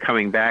first year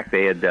coming back.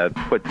 They had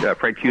put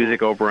Fred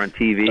Cusick over on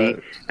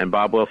TV, and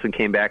Bob Wilson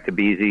came back to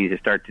BZ to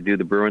start to do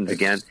the Bruins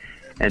again.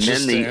 And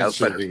then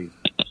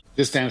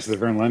just to answer the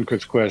Vern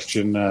Lundquist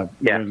question,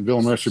 when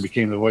Bill Mercer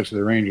became the voice of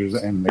the Rangers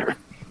and the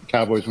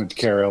Cowboys went to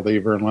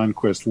KRLD, Vern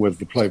Lundquist was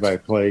the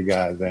play-by-play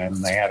guy then,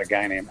 and they had a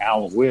guy named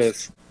Al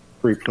Wyth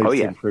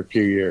replaced him for a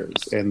few years.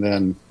 And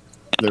then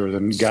there was a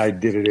guy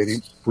did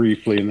it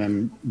briefly, and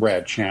then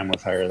Brad Cham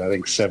was hired, I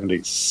think,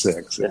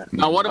 76. Yeah.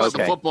 Now, what about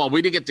the football?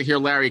 We didn't get to hear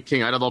Larry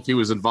King. I don't know if he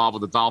was involved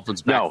with the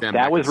Dolphins back then. No,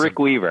 that was Rick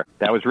Weaver.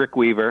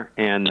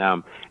 And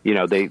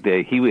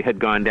he had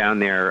gone down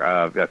there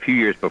a few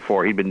years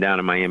before. He'd been down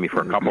in Miami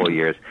for a couple of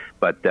years.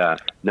 But,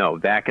 no,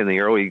 back in the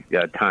early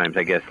times,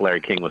 I guess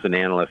Larry King was an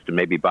analyst, and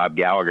maybe Bob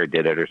Gallagher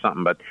did it or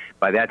something. But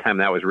by that time,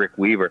 that was Rick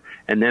Weaver.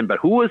 But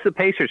who was the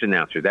Pacers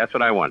announcer? That's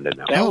what I wanted to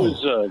know. That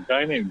was a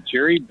guy named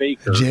Jerry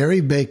Baker.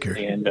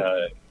 And,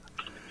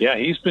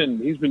 he's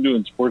been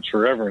doing sports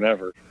forever and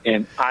ever.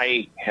 And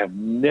I have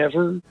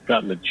never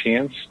gotten the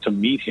chance to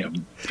meet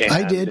him. And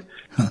I did.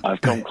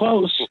 I've come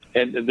close.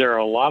 And there are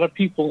a lot of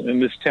people in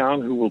this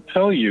town who will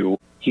tell you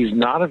he's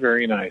not a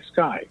very nice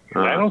guy.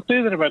 And I don't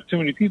say that about too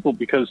many people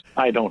because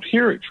I don't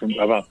hear it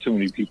about too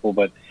many people,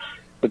 but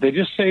they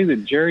just say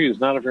that Jerry is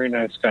not a very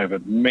nice guy.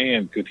 But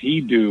man, could he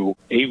do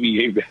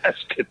ABA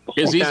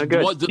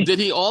basketball? Did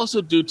he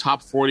also do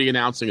top 40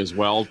 announcing as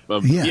well?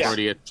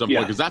 40 at some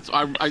point, because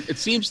it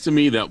seems to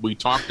me that we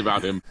talked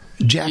about him.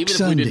 Jack even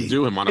Sunday. if we didn't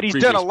do him on He's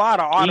done a lot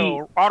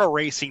of auto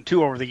racing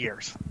too over the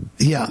years.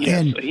 Yeah,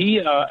 and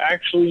he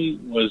actually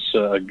was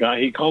a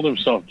guy. He called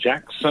himself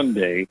Jack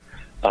Sunday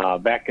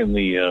back in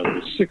the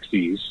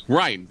 60s.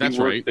 Right, that's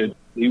right.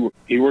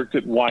 He worked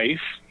at Wife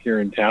here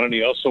in town, and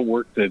he also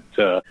worked at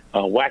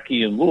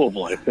Wacky in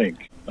Louisville, I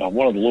think,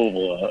 one of the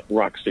Louisville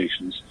rock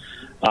stations.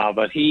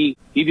 But he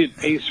did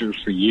Pacers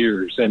for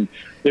years, and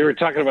they were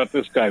talking about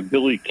this guy,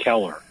 Billy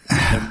Keller.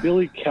 And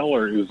Billy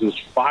Keller is this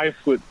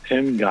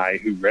 5'10" guy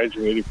who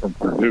graduated from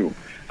Purdue.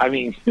 I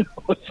mean,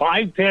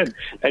 5'10",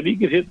 and he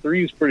could hit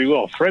threes pretty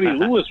well. Freddie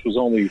Lewis was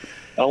only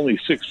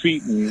 6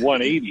 feet and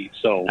 180,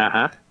 so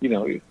you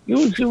know, it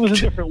was a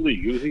different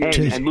league.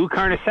 And Lou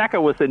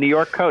Carnesecca was the New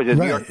York coach, the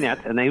New York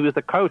Nets, and then he was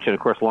the coach, and of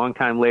course, a long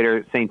time later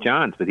at St.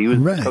 John's, but he was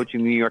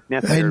coaching the New York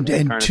Nets at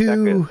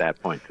that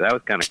point. So that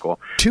was kind of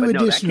cool. Two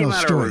additional that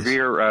came stories.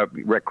 Out of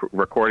Revere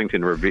recordings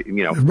in Revere,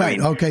 you know,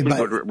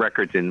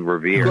 records in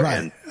Revere,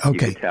 and you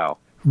could tell.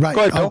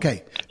 Right.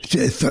 Okay.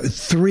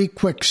 3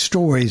 quick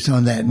stories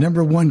on that.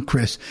 Number one,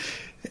 Chris,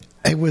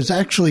 it was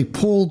actually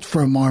pulled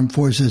from Armed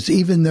Forces,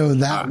 even though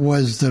that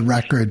was the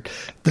record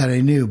that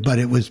I knew, but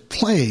it was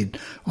played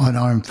on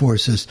Armed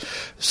Forces.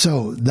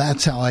 So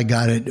that's how I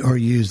got it or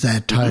used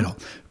that title.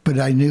 But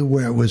I knew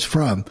where it was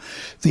from.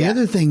 The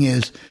other thing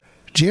is,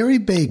 Jerry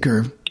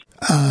Baker,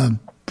 a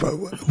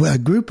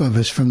group of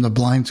us from the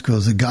blind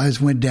schools, the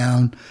guys went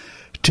down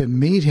to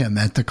meet him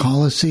at the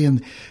Coliseum,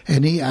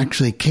 and he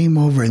actually came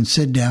over and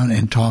sat down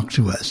and talked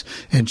to us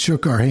and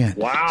shook our hand.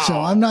 Wow! So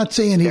I'm not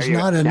saying he's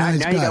not a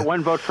nice guy. Now you got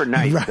one vote for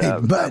nice, right?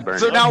 But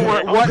so now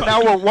we're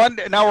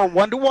 1-1. And I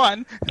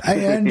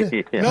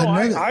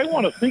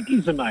want to think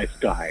he's a nice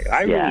guy.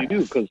 I really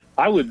do, because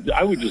I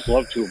would just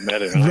love to have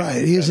met him.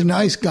 Right, he's a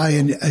nice guy,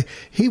 and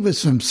he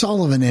was from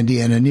Sullivan,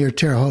 Indiana, near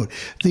Terre Haute.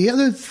 The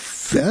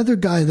other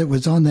guy that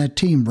was on that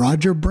team,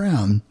 Roger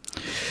Brown,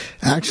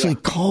 actually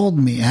called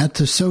me at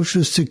the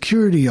Social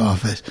Security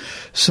office.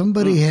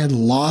 Somebody had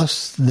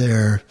lost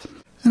their,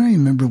 I don't even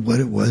remember what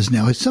it was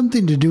now. It's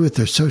something to do with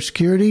their Social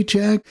Security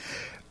check.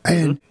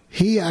 And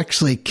he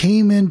actually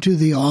came into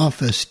the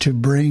office to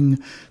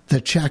bring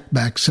the check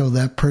back so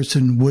that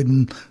person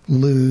wouldn't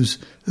lose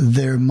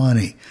their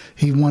money.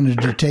 He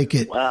wanted to take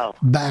it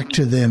back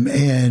to them,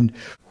 and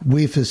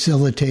we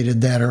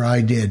facilitated that, or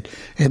I did.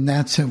 And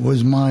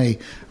was my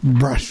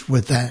brush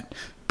with that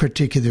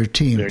particular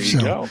team. There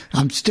you go.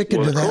 I'm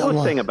sticking to that. The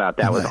coolest thing about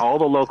that was all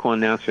the local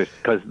announcers,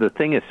 because the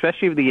thing,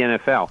 especially with the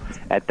NFL,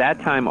 at that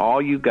time,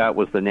 all you got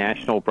was the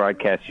national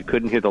broadcast. You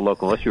couldn't hear the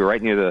local unless you were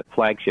right near the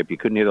flagship. You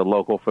couldn't hear the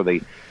local for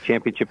the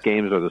championship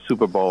games or the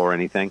Super Bowl or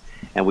anything.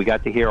 And we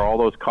got to hear all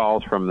those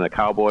calls from the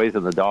Cowboys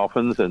and the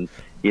Dolphins and,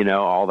 you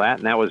know, all that.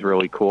 And that was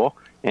really cool.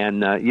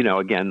 And, you know,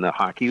 again, the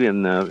hockey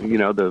and,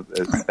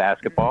 the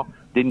basketball.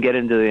 Didn't get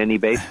into any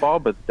baseball,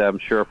 but I'm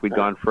sure if we'd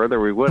gone further,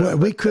 we would have. Well,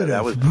 we could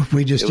have.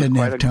 We just didn't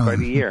have time. Quite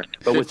a year.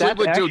 But with that,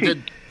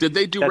 did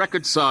they do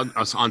records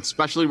on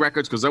specialty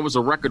records? Because there was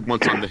a record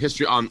once on the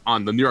history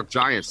on the New York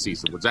Giants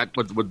season. Would that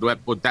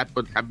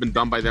have been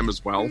done by them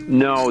as well?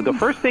 No, the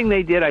first thing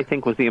they did, I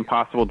think, was the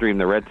Impossible Dream.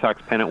 The Red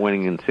Sox pennant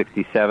winning in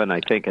 '67,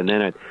 I think, and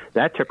then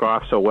that took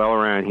off so well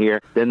around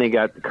here. Then they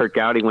got Kurt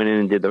Gowdy went in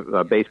and did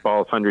the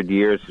baseball's 100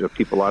 years. So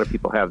a lot of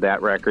people have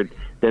that record.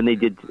 Then they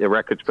did the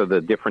records for the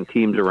different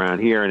teams around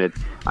here, and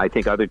I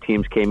think other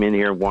teams came in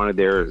here and wanted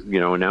their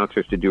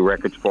announcers to do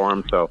records for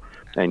them. So,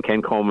 and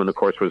Ken Coleman, of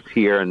course, was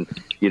here, and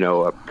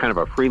kind of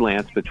a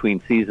freelance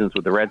between seasons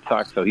with the Red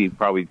Sox. So he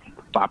probably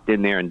popped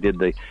in there and did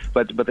the.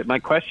 But my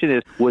question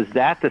is, was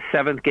that the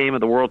 7th game of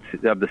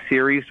the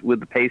series with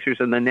the Pacers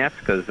and the Nets?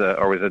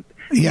 Or was it?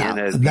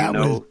 Yeah,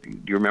 do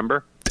you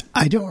remember?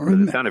 I don't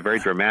remember. It sounded very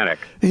dramatic.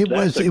 It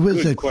was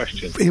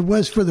question. It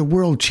was for the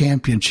World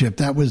Championship.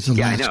 That was the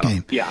last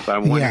game. Yeah, but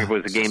I'm wondering if it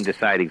was a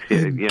game-deciding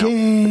series.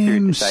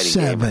 Game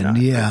 7.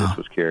 Yeah, I just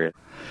was curious.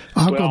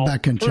 I'll go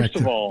back and check. First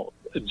of all,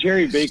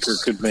 Jerry Baker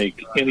could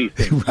make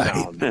anything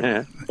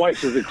sound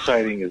twice as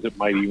exciting as it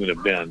might even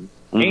have been,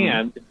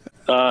 and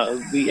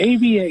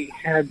the ABA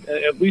had,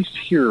 at least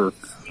here,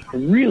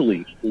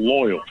 really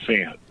loyal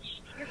fans.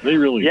 They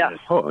really did.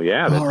 Oh,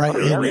 yeah. All right.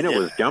 The arena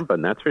was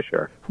jumping, that's for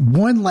sure.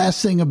 One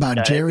last thing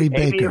about Jerry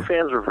Baker. ABA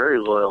fans were very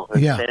loyal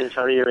in San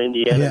Antonio,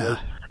 Indiana. Yeah.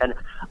 And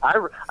I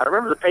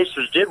remember the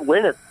Pacers did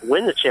win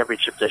the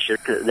championship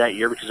that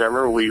year because I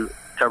remember we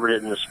covered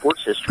it in the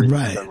sports history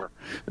this summer.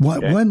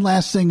 One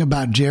last thing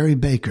about Jerry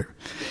Baker.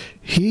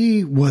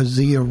 He was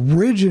the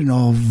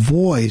original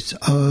voice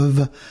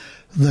of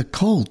the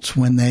Colts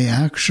when they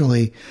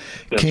actually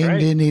came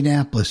to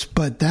Indianapolis,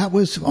 but that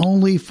was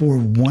only for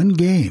one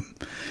game.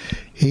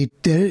 He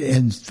did it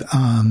in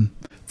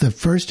the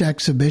first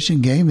exhibition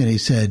game, and he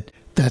said,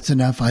 "That's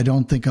enough. I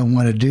don't think I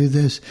want to do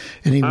this."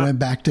 And he went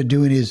back to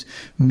doing his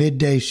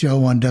midday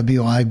show on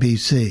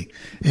WIBC,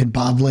 and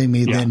Bob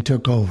Lamy then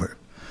took over.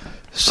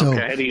 So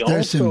and he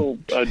also,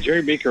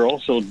 Jerry Baker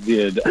also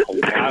did a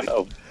lot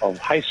of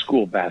high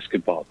school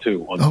basketball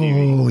too on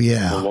TV. Oh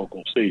yeah, the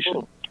local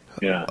station.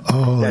 Yeah.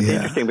 That's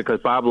interesting because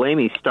Bob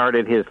Lamy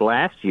started his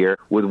last year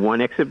with one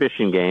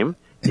exhibition game.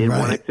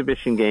 One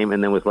exhibition game,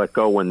 and then was let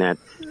go when that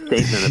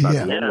statement about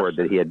the N-word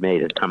that he had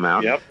made had come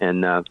out. Yep.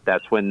 And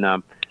that's when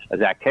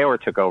Zach Taylor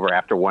took over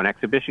after one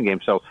exhibition game.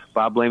 So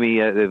Bob Lamy,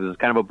 it was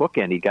kind of a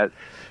bookend. He got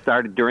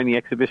started during the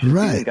exhibition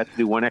season, got to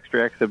do one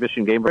extra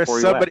exhibition game before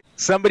he left.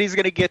 Somebody's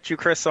going to get you,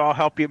 Chris, so I'll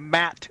help you.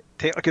 Matt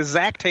Taylor, because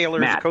Zach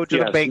Taylor is the coach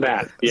of the Bengals.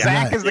 Matt. Yeah.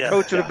 Zach is the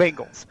coach of the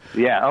Bengals.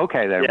 Yeah,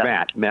 okay, there,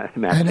 Yeah. Matt.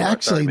 And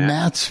actually,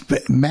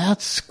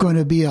 Matt's going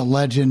to be a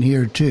legend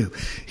here too.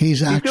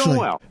 He's doing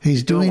well.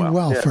 He's doing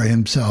well for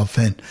himself.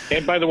 And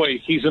by the way,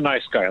 he's a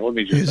nice guy. Let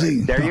me just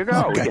say. There you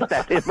go. Okay. Get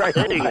that in right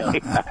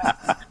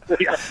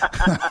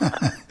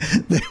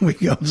there we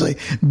go. So,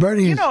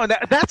 Bernie, You know,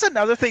 that's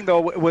another thing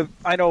though. With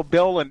I know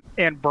Bill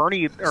and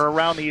Bernie are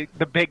around the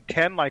Big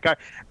Ten.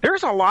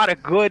 There's a lot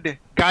of good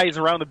guys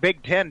around the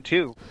Big Ten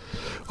too.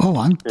 Oh,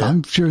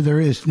 I'm sure there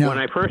is. Now, When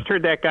I first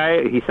heard that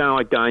guy, he sounded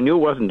like Don. I knew it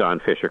wasn't Don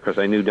Fisher because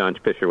I knew Don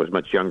Fisher was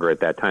much younger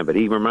at that time, but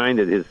his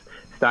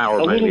style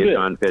reminded me of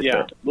Don Fisher.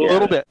 Yeah, a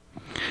little bit.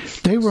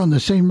 they were on the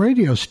same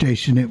radio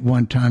station at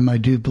one time, I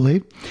do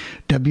believe.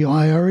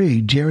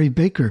 WIRE, Jerry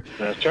Baker.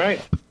 That's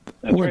right.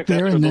 Worked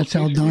there, and that's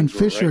how Don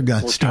Fisher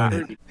got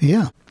started.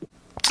 Yeah.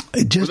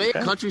 Were they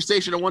a country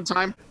station at one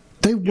time?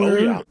 They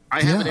were.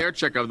 I have an air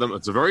check of them.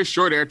 It's a very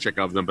short air check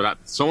of them, but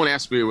someone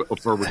asked me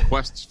for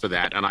requests for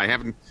that, and I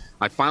haven't.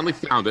 I finally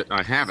found it.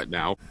 I have it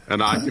now,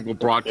 and I think we'll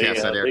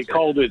broadcast that air They check.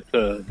 called it.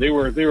 They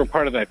were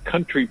part of that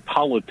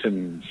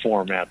Countrypolitan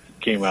format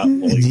that came out.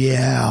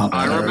 Yeah,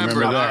 I remember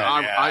that.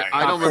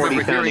 I don't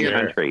remember hearing it.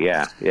 Country,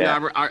 yeah.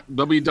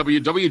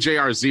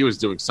 WJRZ was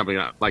doing something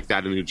like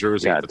that in New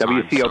Jersey. Yeah, at the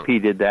time,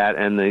 WCOP did that,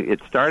 and it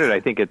started, I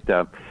think, at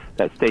that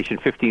station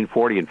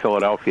 1540 in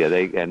Philadelphia.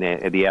 The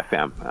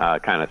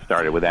FM kind of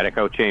started with that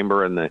echo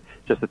chamber and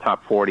just the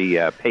top 40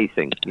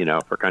 pacing,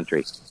 for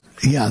country.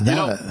 Yeah,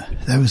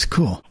 that was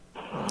cool.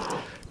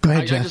 Go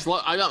ahead, Jeff.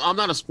 I'm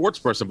not a sports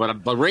person,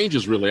 but the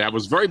Rangers really. I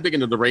was very big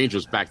into the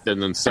Rangers back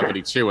then in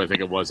 '72, I think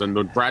it was, and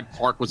when Brad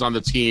Park was on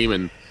the team,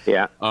 and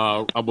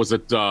was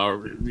it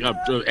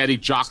Eddie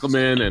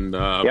Jockleman and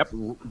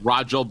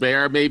Rod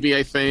Gilbert, maybe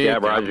I think. Yeah,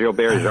 Rod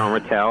Gilbert, Jean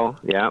Rattel.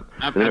 Yeah,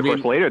 and then of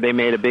course later they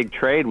made a big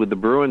trade with the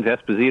Bruins.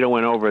 Esposito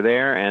went over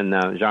there, and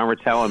Jean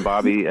Rattel and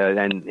Bobby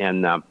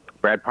and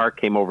Brad Park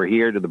came over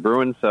here to the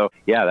Bruins. So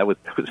yeah, that was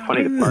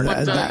funny.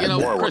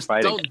 Chris,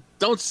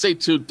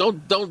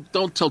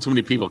 don't tell too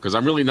many people because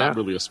I'm really not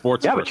really a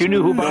sports. Yeah, person. but you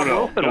knew who Bob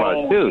Wilson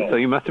was too, so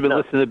you must have been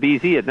listening to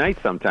BZ at night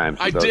sometimes.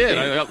 I did.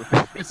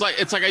 It's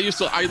like I used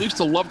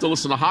to love to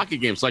listen to hockey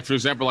games. Like for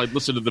example, I'd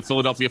listen to the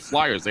Philadelphia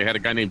Flyers. They had a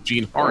guy named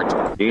Gene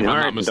Hart.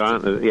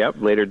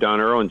 Later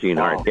Don Earl and Gene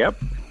Hart.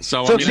 Yep.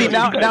 So see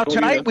now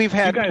tonight we've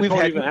had.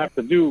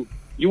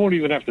 You won't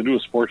even have to do a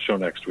sports show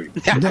next week.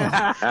 See,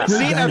 now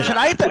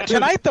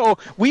tonight though,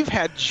 we've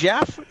had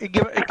Jeff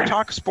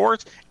talk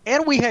sports,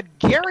 and we had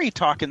Gary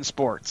talking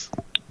sports.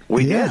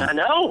 We did. I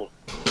know.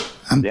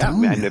 I'm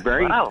telling you.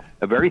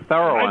 A very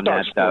thorough on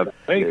that.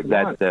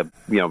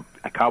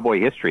 Cowboy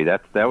history.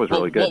 That was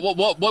really good.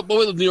 What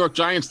were the New York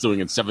Giants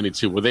doing in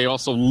 '72? Were they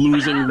also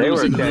losing?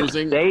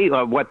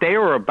 What they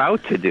were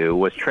about to do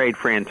was trade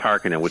Fran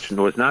Tarkenton, which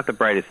was not the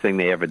brightest thing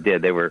they ever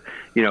did. They were,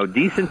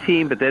 decent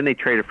team, but then they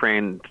traded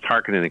Fran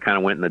Tarkenton and kind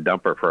of went in the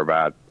dumper for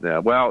about.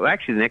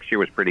 Actually, the next year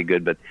was pretty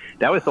good, but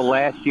that was the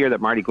last year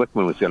that Marty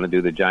Glickman was going to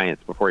do the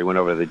Giants before he went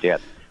over to the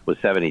Jets. Was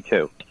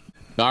 '72.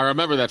 I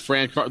remember that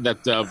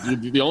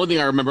the only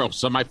thing I remember.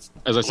 So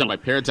as I said, my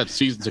parents had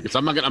season tickets.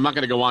 I'm not going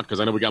to go on because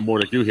I know we got more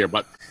to do here.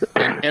 But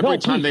every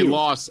time they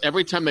lost,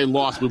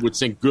 we would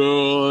sing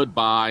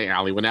 "Goodbye,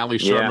 Allie" when Allie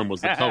Sherman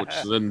was the coach.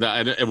 And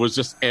it was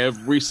just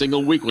every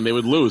single week when they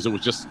would lose, it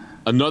was just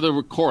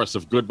another chorus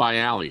of "Goodbye,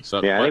 Allie." So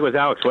I think it was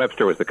Alex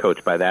Webster was the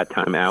coach by that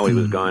time. Allie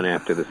was gone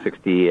after the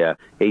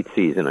 '68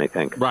 season, I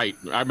think. Right,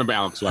 I remember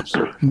Alex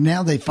Webster.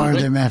 Now they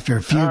fired him after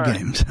a few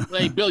games.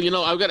 Hey, Bill,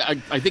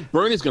 I think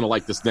Bernie's going to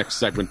like this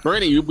next segment.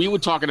 Bernie, we were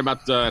talking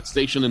about that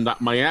station in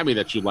Miami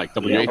that you like,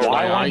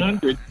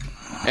 WHYI.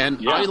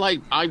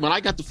 And when I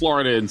got to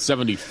Florida in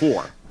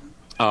 '74,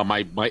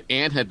 my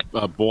aunt had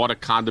bought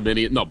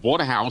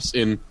a house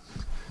in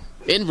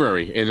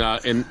Invery in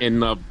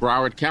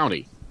Broward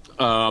County.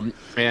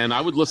 And I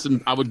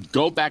would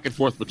go back and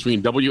forth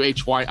between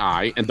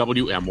WHYI and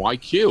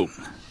WMYQ.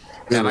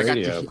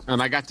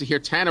 And I got to hear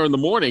Tanner in the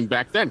morning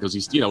back then because he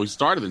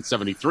started in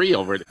 '73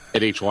 over at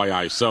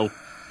HYI. So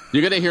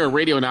you're going to hear a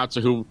radio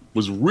announcer who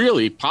was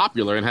really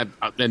popular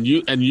and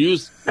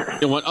used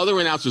when other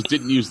announcers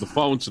didn't use the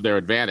phones to their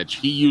advantage.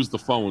 He used the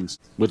phones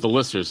with the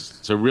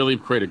listeners to really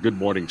create a good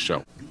morning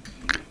show.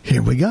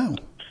 Here we go.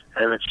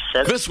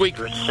 This week,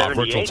 our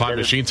virtual time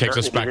machine takes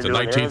us back to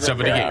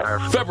 1978,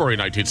 February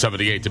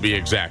 1978 to be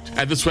exact.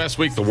 And this past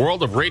week, the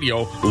world of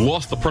radio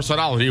lost the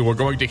personality we're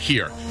going to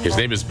hear. His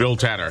name is Bill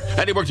Tanner,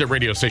 and he worked at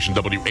radio station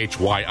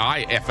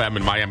WHYI FM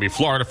in Miami,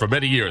 Florida for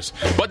many years.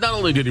 But not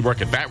only did he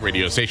work at that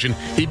radio station,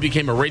 he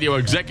became a radio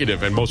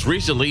executive, and most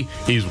recently,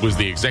 he was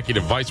the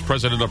executive vice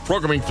president of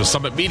programming for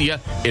Summit Media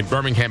in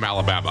Birmingham,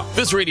 Alabama.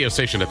 This radio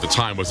station at the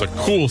time was a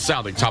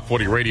cool-sounding top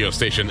 40 radio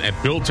station, and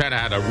Bill Tanner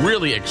had a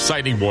really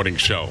exciting morning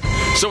show.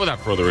 So without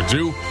further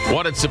ado,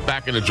 why don't sit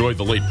back and enjoy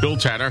the late Bill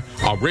Tanner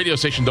on radio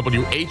station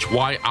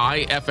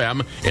WHYI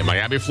FM in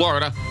Miami,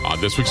 Florida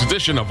on this week's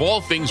edition of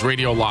All Things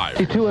Radio Live.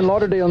 62 in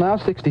Lauderdale now,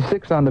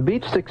 66 on the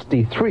beach,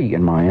 63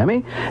 in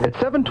Miami. At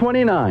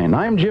 7:29,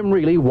 I'm Jim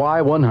Reilly,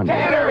 Y100.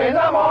 Tanner in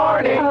the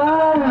morning.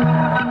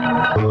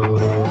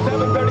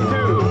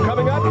 7:32, coming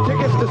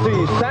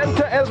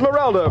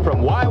Esmeralda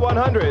from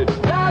Y100.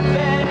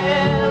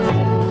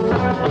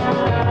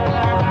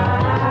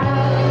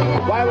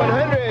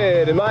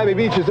 Y100 in Miami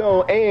Beach's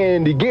own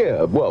Andy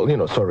Gibb. Well,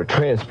 sort of a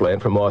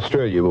transplant from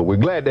Australia, but we're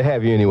glad to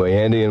have you anyway,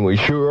 Andy, and we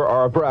sure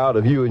are proud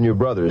of you and your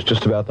brothers.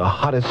 Just about the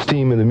hottest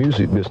steam in the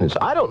music business.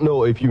 I don't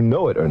know if you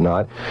know it or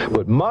not,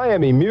 but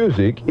Miami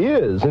music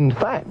is, in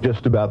fact,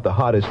 just about the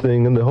hottest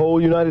thing in the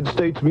whole United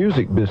States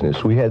music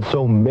business. We had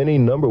so many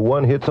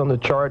 #1 hits on the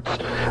charts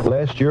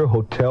last year.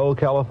 Hotel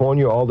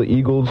California, all the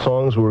Eagles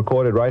songs were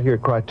recorded right here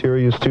at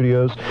Criteria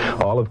Studios.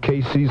 All of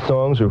Casey's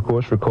songs are, of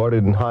course,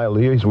 recorded in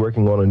Hialeah. He's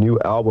working on a new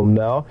album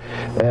now.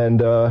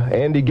 And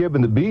Andy Gibb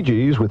and the Bee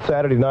Gees with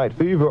Saturday Night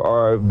Fever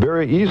are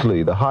very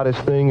easily the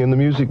hottest thing in the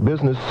music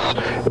business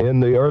in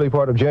the early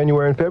part of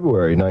January and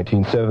February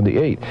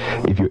 1978.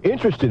 If you're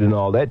interested in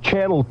all that,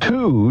 Channel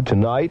 2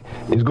 tonight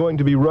is going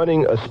to be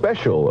running a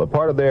special, a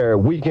part of their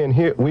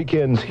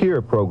Weekends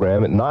Here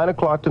program at 9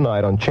 o'clock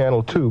tonight on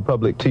Channel 2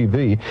 Public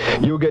TV.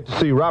 You'll get to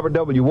see Robert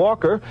W.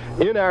 Walker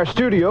in our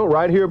studio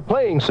right here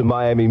playing some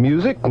Miami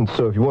music. And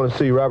so if you want to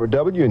see Robert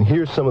W. and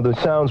hear some of the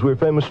sounds we're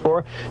famous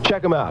for,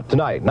 check them out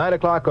tonight, 9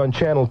 o'clock on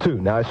Channel 2.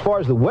 Now, as far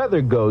as the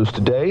weather goes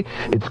today,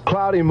 it's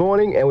cloudy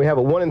morning, and we have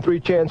a 1 in 3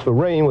 chance for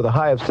rain with a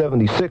high of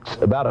 76,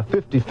 about a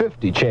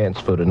 50-50 chance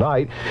for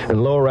tonight,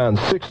 and low around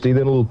 60,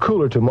 then a little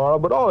cooler tomorrow.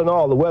 But all in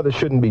all, the weather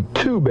shouldn't be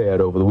too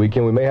bad over the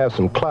weekend. We may have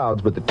some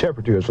clouds, but the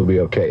temperatures will be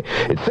okay.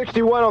 It's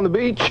 61 on the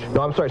beach.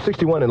 No, I'm sorry,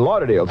 61 in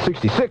Lauderdale,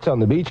 66 on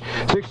the beach,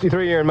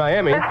 63 here in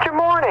Miami. Mr.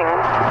 Morning.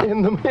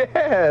 In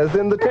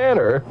the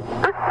Tanner. I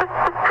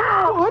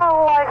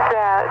like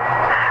that.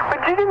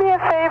 Would you do me a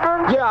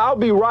favor? Yeah, I'll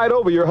be right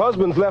over. Your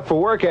husband's left for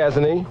work,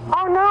 hasn't he?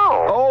 Oh,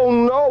 no. Oh,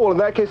 no. Well, in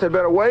that case, I'd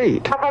better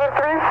wait. How about a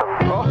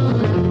threesome? What?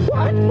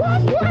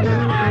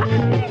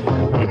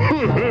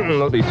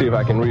 Let me see if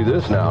I can read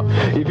this now.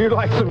 If you'd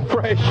like some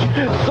fresh,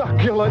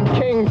 succulent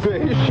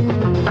kingfish,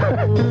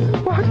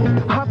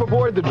 hop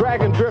aboard the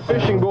Dragon Drift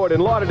Fishing Board in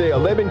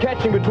Lauderdale. They've been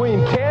catching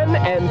between 10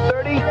 and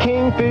 30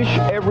 kingfish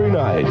every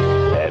night.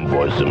 And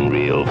for some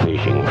real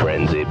fishing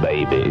frenzy,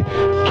 baby,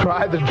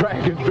 try the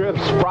Dragon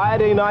Drift's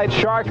Friday night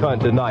shark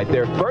hunt tonight.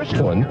 Their first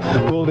one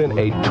pulled in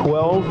a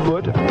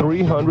 12-foot,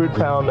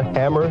 300-pound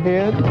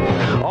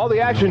hammerhead. All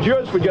the action's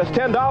yours for just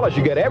 $10.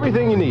 You get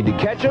everything you need to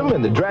catch them,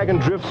 and the Dragon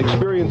Drift's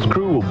experienced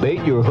crew will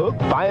bait your hook,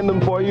 find them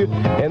for you,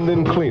 and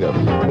then clean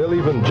them. They'll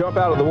even jump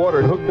out of the water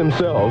and hook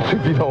themselves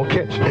if you don't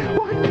catch it.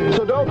 What?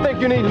 So don't think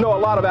you need to know a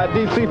lot about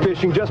deep-sea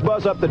fishing. Just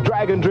buzz up the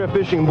Dragon Drift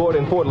Fishing Board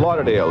in Fort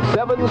Lauderdale,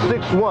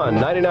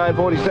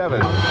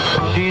 761-9947.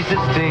 She's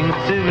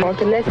distinctive. Or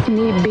to let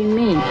me be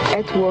me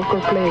at work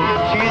or play.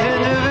 She's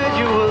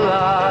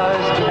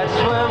individualized at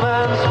swim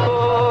and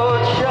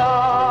sport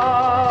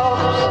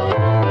shops.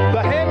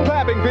 The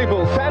hand-clapping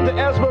people, Santa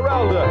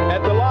Esmeralda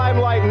at the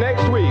Limelight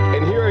next week.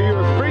 And here are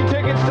your free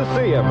tickets to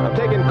see him. I'm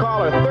taking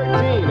caller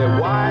 13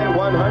 at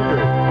Y100.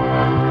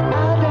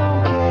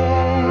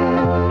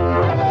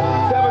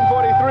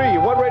 743,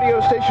 what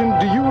radio station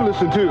do you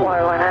listen to?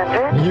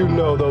 Y100. You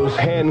know those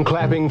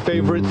hand-clapping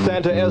favorites,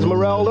 Santa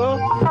Esmeralda?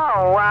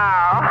 Oh,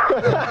 wow.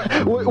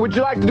 Would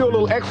you like to do a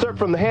little excerpt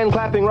from the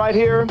hand-clapping right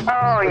here?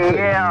 Oh,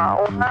 yeah.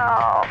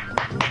 Wow.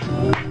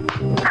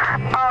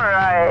 All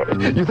right.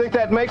 You think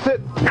that makes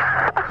it?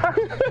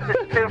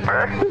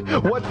 Super.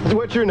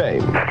 What's your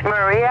name?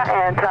 Maria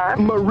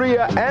Anton.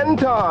 Maria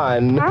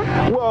Anton.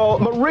 Hmm? Well,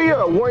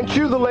 Maria, weren't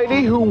you the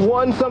lady who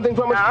won something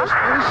from us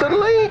just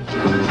recently?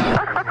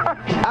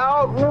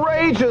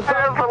 Outrageous.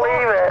 I don't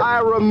believe it. I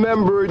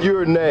remembered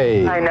your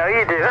name. I know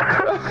you do.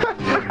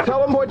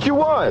 Tell them what you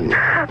won. Oh,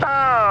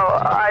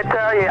 I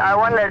tell you, I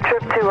won that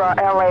trip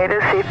to L.A.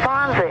 to see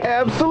Fonzie.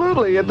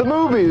 Absolutely, at the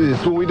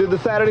movies when we did the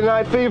Saturday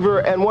Night Fever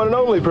and One and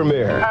Only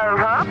premiere.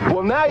 Uh-huh.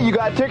 Well, now you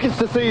got tickets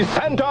to see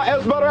Santa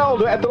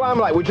Esmeralda at the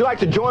Limelight. Would you like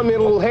to join me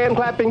in a little hand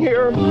clapping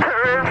here? Terrific.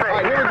 All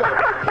right, here we go.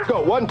 Let's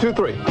go. 1, 2,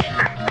 3.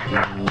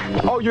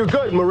 Oh, you're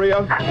good,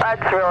 Maria.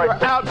 That's really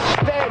You're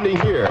outstanding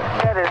here.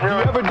 That is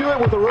really Do you ever do it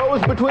with a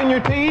rose between your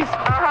teeth?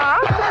 Uh-huh.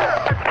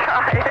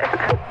 Try it.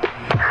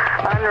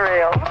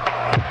 Unreal.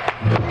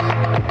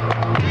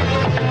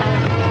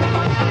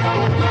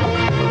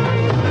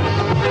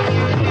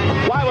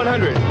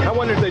 Y100. I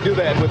wonder if they do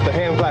that with the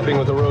hand clapping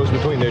with the rose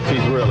between their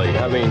teeth, really.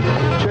 I mean,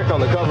 check on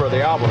the cover of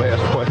the album has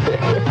one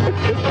there.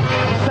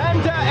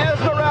 Santa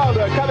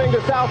Esmeralda coming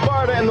to South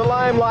Florida in the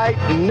Limelight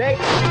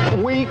next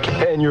week,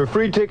 and your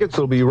free tickets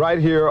will be right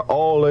here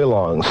all day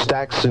long.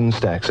 Stacks and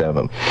stacks of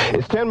them.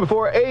 It's 10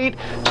 before 8.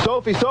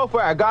 Sophie Sofa,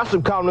 our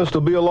gossip columnist,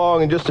 will be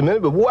along in just a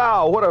minute, but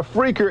wow, what a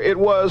freaker it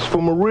was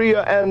for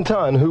Maria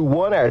Anton, who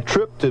won our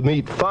trip to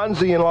meet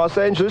Fonzie in Los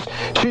Angeles.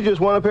 She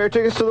just won a pair of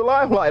tickets to the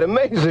Limelight.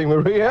 Amazing,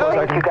 Maria.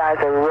 Thank you you guys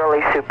are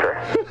really super.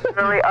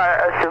 Really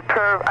are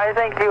superb. I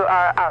think you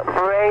are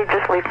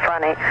outrageously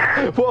funny.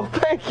 Well,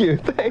 thank you.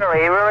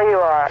 Really you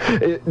are.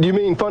 You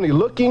mean funny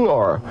looking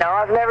or? No,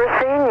 I've never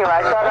seen you.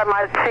 I thought I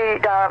might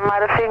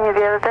have seen you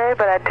the other day,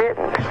 but I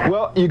didn't.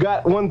 Well, you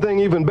got one thing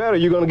even better.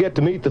 You're going to get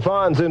to meet the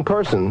Fonz in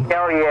person.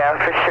 Oh,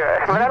 yeah, for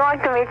sure. But I'd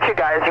like to meet you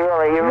guys,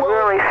 really. You're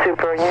really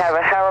super, and you have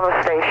a hell of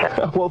a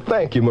station. Well,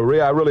 thank you,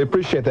 Maria. I really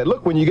appreciate that.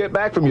 Look, when you get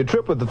back from your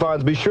trip with the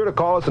Fonz, be sure to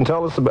call us and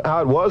tell us about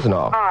how it was and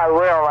all. Oh,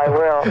 I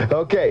will.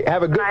 Okay,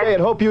 have a good day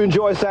and hope you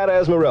enjoy Santa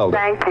Esmeralda.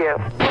 Thank you.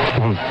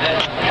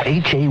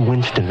 H.A.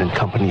 Winston and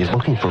Company is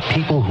looking for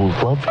people who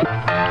love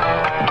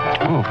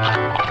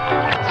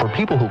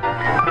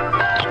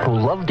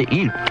to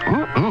eat.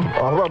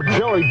 I love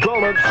jelly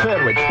donut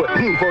sandwich.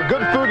 For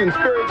good food and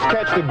spirits,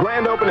 catch the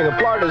grand opening of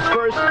Florida's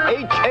first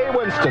H.A.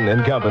 Winston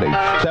and Company.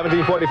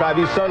 1745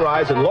 East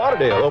Sunrise in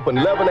Lauderdale. Open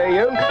 11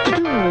 a.m. to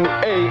 2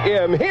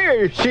 a.m.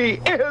 Here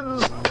she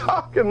is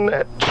talking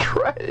that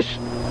trash.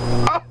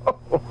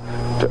 Oh,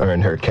 to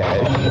earn her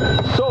cash.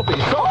 Sophie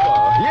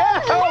Sofa. Yeah.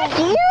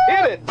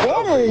 Hit it.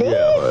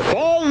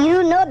 Say,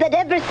 you know that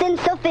ever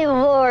since Sophie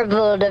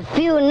warbled a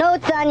few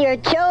notes on your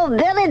show,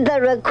 Billy,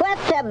 the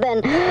requests have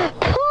been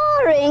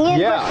pouring in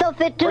for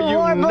Sophie to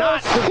warble,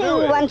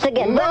 sing once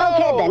again. Well,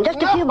 okay then,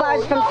 just a few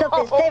bars from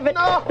Sophie's favorite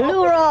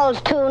Lou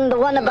Rawls tune, the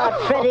one about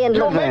Freddie and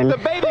Laverne. You'll make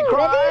the baby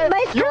cry. Ready,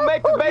 maestro? You'll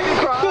make the baby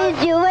cry.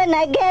 Sees you when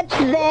I get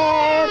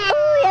there.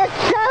 Oh, yes,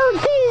 I'll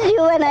sees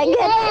you when I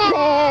get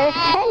there.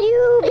 And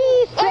you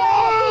be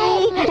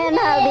Freddie, and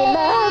I'll be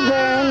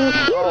Laverne.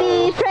 You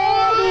be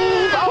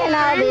Freddie, and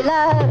I'll be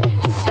Laverne.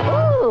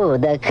 Ooh,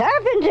 the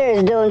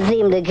Carpenters don't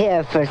seem to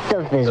care for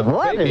Sophie's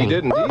warbling. He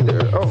didn't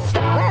either. Oh.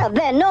 Well,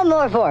 then, no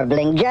more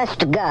warbling,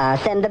 just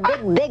goss. And the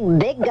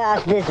big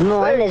goss this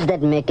morning is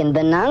that Mick and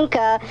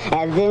Bianca,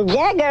 as in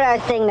Jagger, are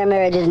saying their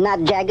marriage is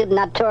not jagged,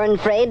 not torn,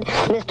 frayed.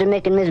 Mr.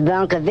 Mick and Miss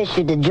Bianca have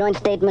issued a joint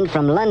statement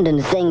from London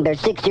saying their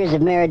 6 years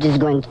of marriage is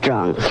going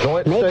strong.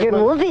 Major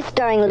movie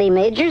starring Lee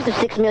Majors of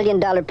 $6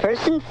 million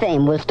person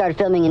fame will start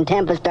filming in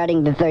Tampa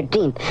starting the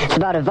 13th. It's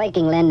about a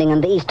Viking landing on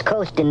the East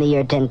Coast in the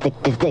year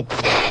 1066.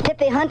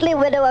 Tippy Huntley,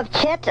 widow of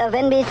Chet of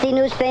NBC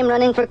News fame,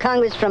 running for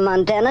Congress from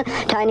Montana.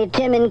 Tiny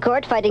Tim in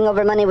court fighting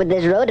over money with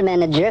his road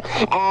manager.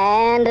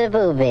 And a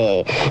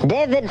booby.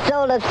 David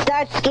Soul of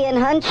Starsky and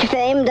Hutch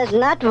fame does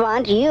not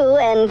want you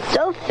and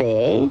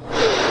Sophie,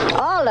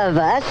 all of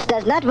us,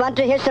 does not want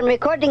to hear some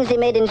recordings he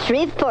made in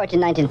Shreveport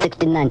in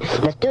 1969.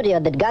 The studio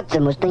that got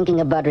them was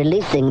thinking about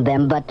releasing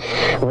them, but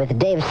with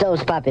Dave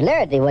Soul's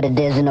popularity, what it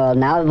is and all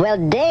now, well,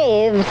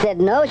 Dave said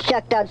no,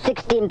 shucked out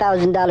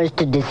 $16,000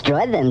 to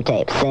destroy them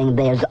tapes, saying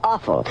they're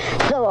awful.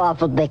 So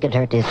awful they could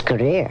hurt his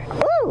career.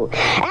 Ooh!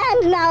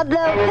 And now the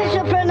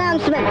official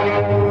pronouncement.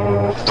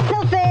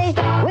 Sophie,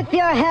 with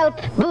your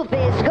help, Boopy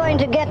is going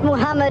to get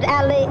Muhammad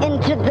Ali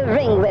into the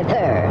ring with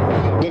her.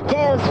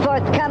 Details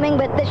forthcoming,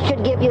 but this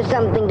should give you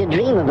something to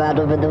dream about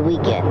over the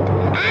weekend.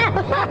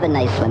 Have a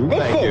nice one.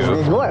 This is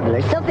Liz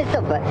Warbler, Sophie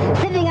Sofa,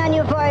 sitting on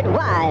you for it,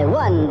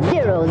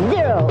 Y100.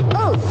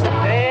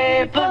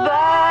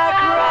 Paperback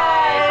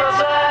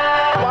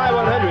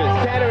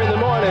Y100, Tanner in the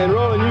morning,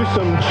 rolling you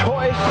some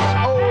choice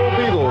old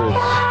Beatles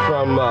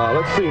from,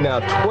 let's see now,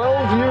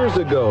 12 years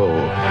ago.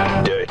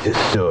 Dirty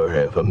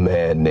story of a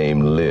man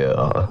named Lear,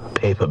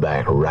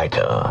 paperback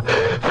writer.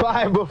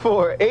 5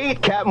 before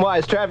 8, Captain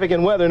Y's traffic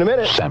and weather in a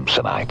minute.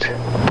 Samsonite.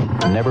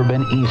 Never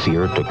been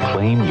easier to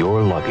claim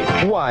your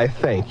luggage. Why,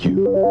 thank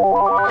you.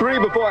 3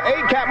 before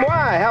 8, Captain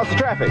Y, how's the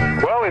traffic?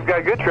 Well, we've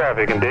got good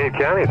traffic in Dade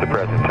County at the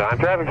present time.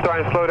 Traffic's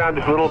starting to slow down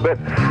just a little bit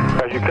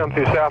as you come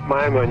through South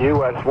Miami on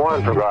US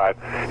 1 for Drive,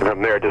 and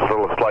from there just a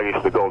little sluggish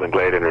to the Golden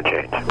Glade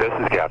interchange. This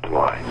is Captain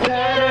Y.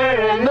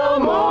 Better in the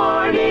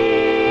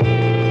morning.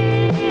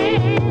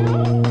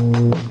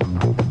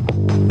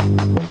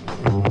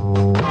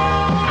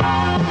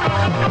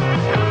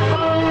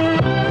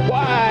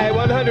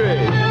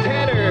 Y100,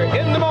 Tanner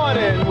in the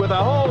morning with a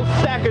whole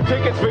stack of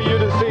tickets for you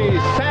to see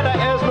Santa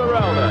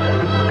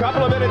Esmeralda.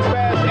 Couple of minutes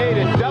past 8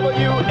 at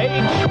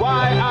WHYI,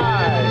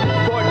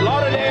 Fort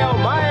Lauderdale,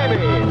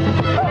 Miami.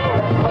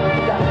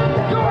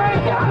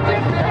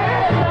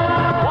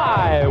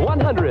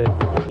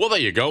 Y100. Well, there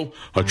you go.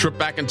 A trip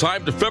back in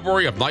time to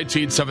February of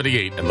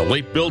 1978, and the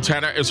late Bill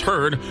Tanner is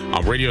heard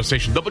on radio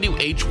station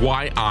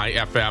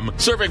WHYI-FM,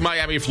 serving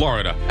Miami,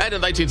 Florida. And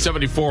in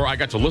 1974, I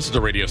got to listen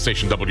to radio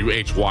station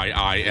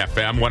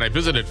WHYI-FM when I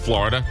visited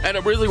Florida, and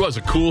it really was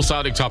a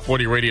cool-sounding top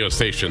 40 radio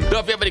station. Now,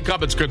 if you have any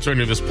comments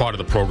concerning this part of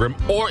the program,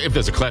 or if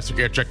there's a classic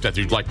air check that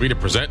you'd like me to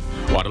present,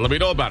 why don't let me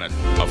know about it.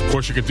 Of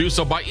course, you can do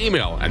so by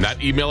email, and that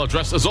email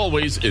address, as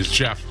always, is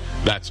Jeff.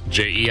 That's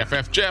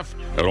Jeff, Jeff,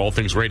 at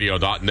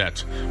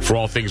allthingsradio.net. For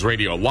All Things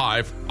Radio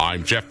Live,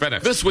 I'm Jeff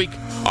Bennett. This week,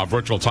 our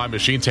virtual time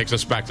machine takes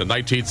us back to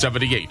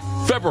 1978,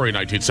 February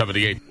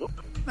 1978.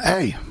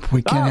 Hey,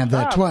 we can't have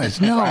that twice.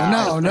 No.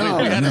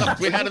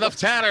 We had enough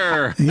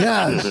Tanner.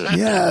 Yes.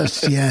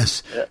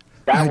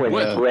 That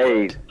was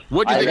great.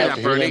 What do you think of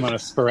that, Bernie? On a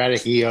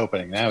sporadic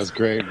E-opening. That was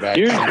great back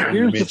Here's in the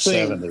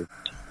mid-70s.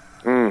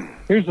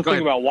 Here's the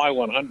thing about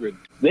Y100.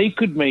 They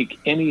could make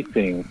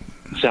anything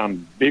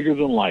sound bigger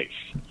than life.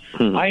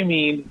 I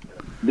mean,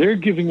 they're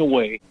giving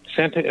away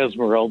Santa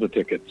Esmeralda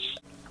tickets.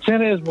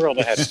 Santa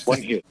Esmeralda had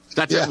one hit.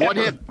 That's it. One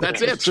hit.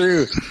 That's it.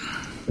 True.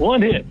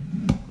 One hit.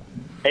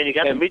 And you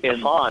got to meet the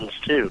Fonz,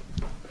 too.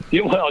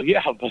 Yeah, well,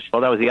 yeah. But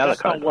Well, that was the other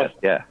that's not contest.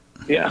 Yeah.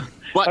 Yeah.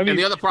 But I mean, and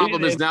the other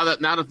problem is now that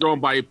they're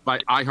thrown by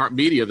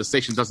iHeartMedia, the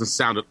station doesn't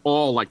sound at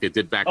all like they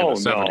did back in the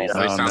 70s.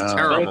 They sound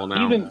terrible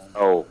now.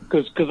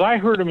 Because I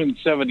heard them in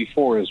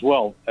 '74 as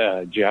well,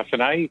 Jeff,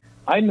 and I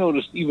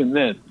noticed even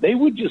then they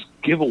would just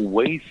give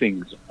away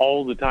things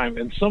all the time,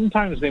 and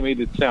sometimes they made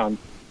it sound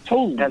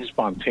totally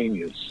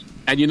spontaneous.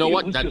 And you know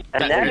what?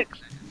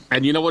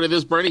 And you know what it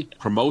is, Bernie?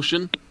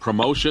 Promotion.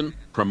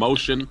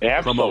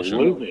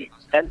 Absolutely.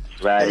 And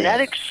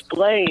that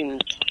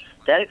explains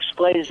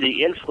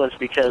the influence,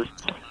 because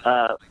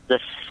the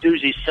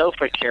Susie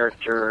Sofa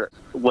character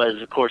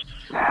was, of course,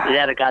 they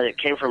had a guy that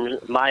came from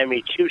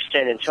Miami to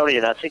San Antonio,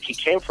 and I think he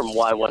came from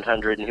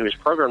Y100, and he was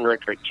program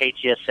director at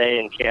KTSA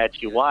and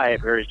KITY.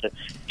 There's a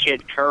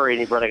Kid Curry, and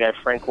he brought a guy,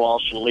 Frank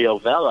Walsh and Leo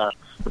Vela,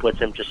 with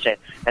him to stand.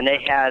 And they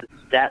had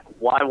that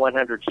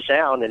Y100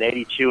 sound in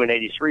 82 and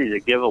 83 to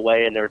give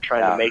away, and they were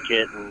trying to make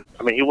it. And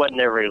I mean, he wasn't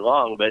there very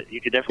long, but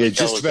you could definitely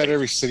tell. Just about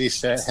every city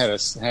had a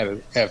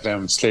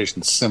FM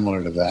station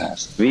similar to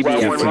that. When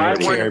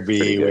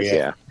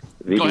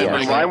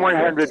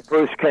Y100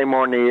 first came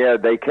on the air,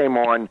 they came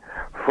on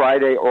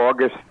Friday,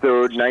 August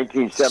 3rd,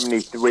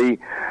 1973,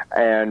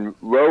 and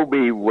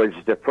Roby was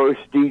the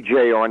first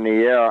DJ on the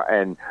air,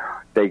 and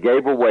they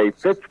gave away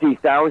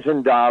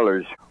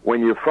 $50,000.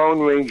 When your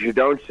phone rings, you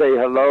don't say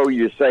hello,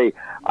 you say,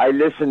 I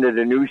listened to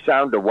the new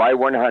sound of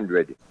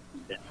Y100.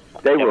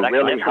 They were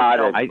really hot.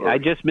 I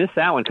just missed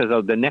that one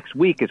because the next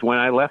week is when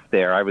I left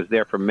there. I was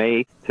there from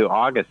May to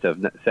August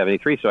of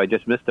 '73, so I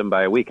just missed them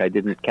by a week. I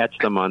didn't catch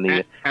them on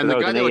the. And the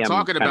guy they were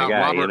talking about,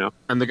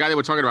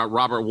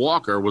 Robert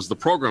Walker, was the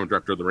program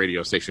director of the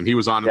radio station. He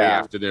was on in the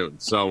afternoon,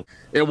 so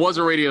it was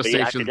a radio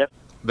station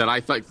that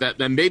I thought that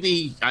then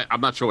maybe I'm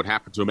not sure what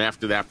happened to him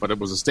after that, but it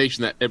was a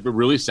station that it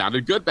really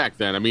sounded good back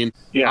then. I mean,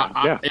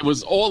 it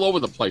was all over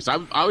the place.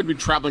 I would be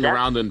traveling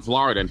around in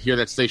Florida and hear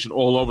that station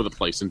all over the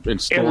place in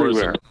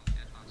stores.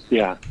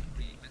 Yeah.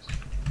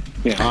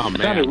 Oh, man.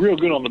 It sounded real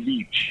good on the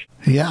beach.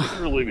 Yeah. It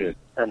really did.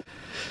 And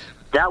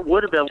that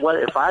would have been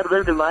if I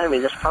lived in Miami.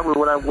 That's probably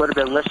what I would have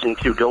been listening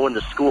to going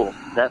to school.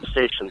 That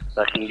station,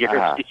 I can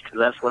guarantee, because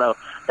that's what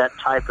that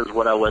type is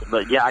what I was.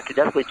 But yeah, I could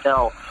definitely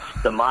tell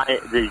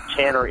the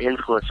Tanner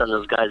influence on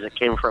those guys that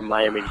came from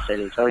Miami to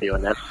San Antonio,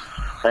 and that's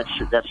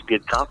a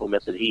good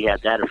compliment that he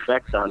had that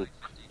effect on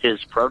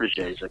his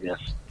proteges, I guess.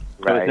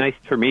 Right. It was nice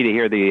for me to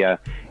hear the,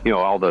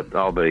 all the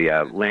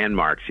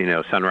landmarks,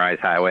 Sunrise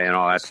Highway and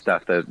all that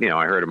stuff. That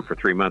I heard them for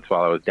 3 months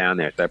while I was down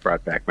there, so that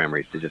brought back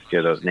memories to just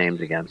hear those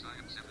names again.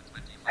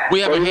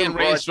 We have a hand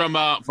raised from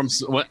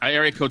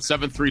area code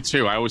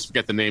 732. I always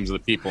forget the names of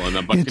the people.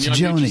 But it's can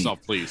you unmute Joni. yourself,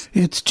 please?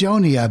 It's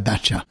Joni, I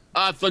betcha.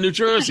 For New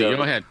Jersey.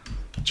 Go ahead.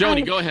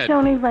 Joni, go ahead.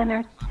 Joni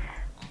Leonard.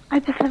 I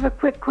just have a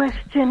quick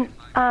question.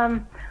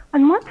 On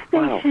what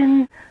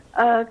station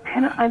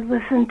can I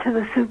listen to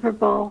the Super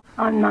Bowl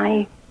on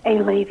my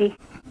A-Lady?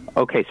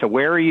 Okay, so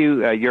where are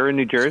you? You're in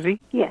New Jersey?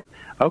 Yes.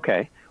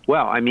 Okay.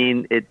 Well, I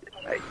mean,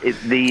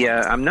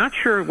 I'm not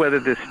sure whether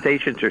the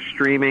stations are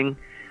streaming.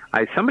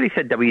 Somebody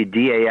said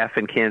WDAF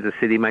in Kansas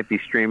City might be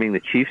streaming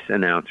the Chiefs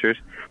announcers,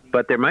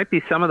 but there might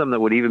be some of them that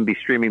would even be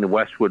streaming the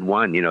Westwood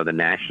One, the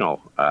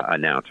national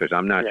announcers.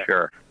 I'm not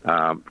sure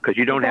because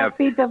you don't have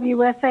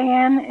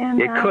WFAN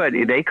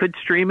and they could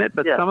stream it,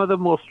 but some of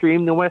them will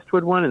stream the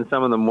Westwood One and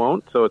some of them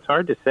won't. So it's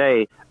hard to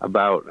say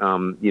about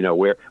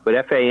where.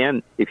 But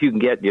FAN, if you can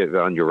get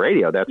on your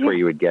radio, that's where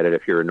you would get it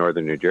if you're in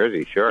northern New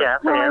Jersey. Sure. Yeah,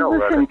 I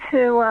listen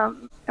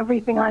to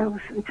everything I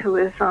listen to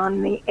is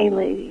on the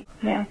A-Lady.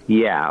 Yeah.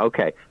 Yeah.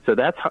 Okay. So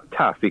that's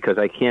tough because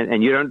I can't,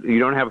 and you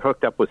don't have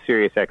hooked up with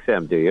Sirius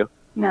XM, do you?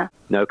 No.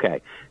 Okay,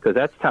 because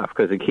that's tough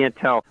because I can't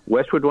tell.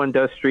 Westwood One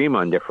does stream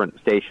on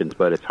different stations,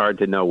 but it's hard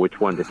to know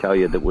which one to tell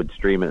you that would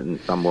stream it and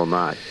some will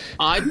not.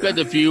 I bet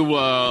if you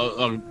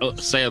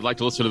say I'd like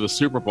to listen to the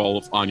Super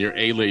Bowl on your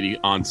A-Lady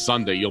on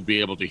Sunday, you'll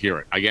be able to hear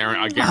it. I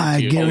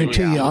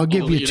guarantee you. I'll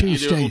give you two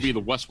stations. It will be the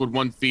Westwood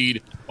One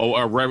feed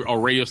or a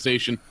radio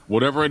station,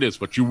 whatever it is,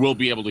 but you will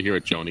be able to hear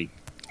it, Joni.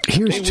 They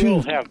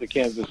will have the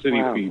Kansas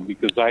City feed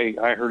because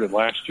I heard it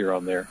last year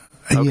on there.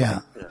 Okay. Yeah.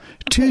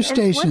 Two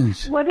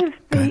stations. What is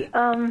the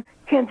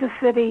Kansas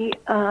City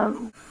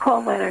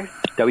call letters?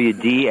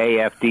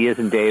 WDAF, D as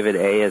in David,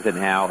 A as in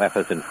Al, F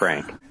as in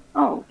Frank.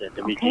 Oh,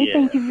 okay.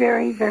 Thank you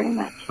very, very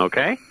much.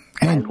 Okay.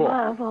 I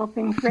love all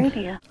things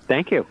radio.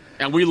 Thank you.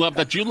 And we love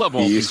that you love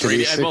all things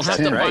radio. And we'll have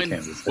to find.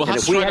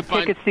 If we had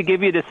tickets to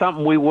give you to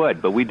something, we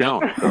would, but we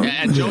don't.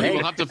 And Joni,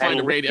 we'll have to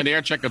find an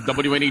air check of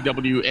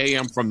WNEW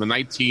AM from the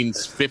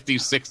 1950s,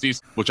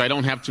 60s, which I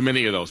don't have too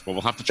many of those, but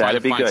we'll have to try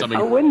to find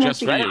something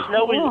just for you.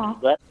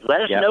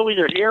 Let us know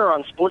either here or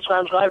on Sports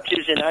Times Live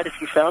Tuesday night if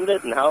you found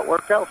it and how it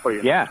worked out for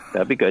you. Yeah,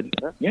 that'd be good.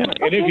 Yeah,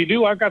 and if you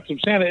do, I've got some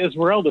Santa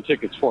Esmeralda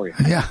tickets for you.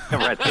 Yeah.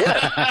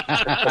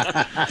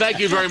 Thank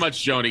you very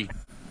much, Joni.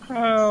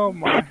 Oh,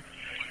 my.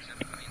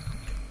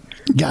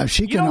 Yeah,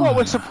 she can. You know what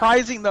was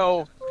surprising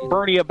though,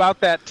 Bernie, about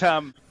that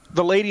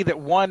the lady that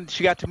won,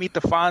 she got to meet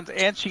the Fonz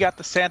and she got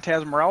the Santa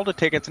Esmeralda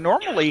tickets.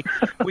 Normally,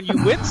 when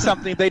you win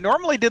something, they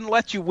normally didn't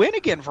let you win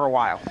again for a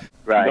while.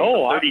 Right.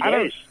 No, 30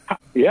 days.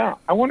 Yeah,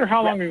 I wonder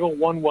how long ago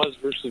one was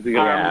versus the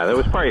other. Yeah, there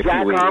was probably a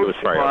few weeks. It was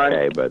probably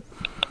okay, but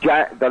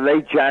the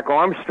late Jack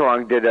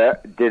Armstrong did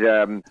a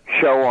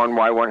show on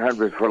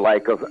Y100 for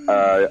like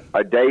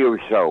a day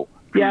or so.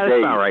 Yeah, that's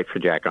about right for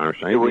Jack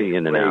Armstrong. He was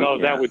in and out. No,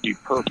 that would be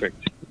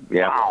perfect.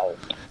 Yeah. Wow.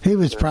 He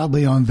was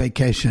probably on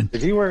vacation.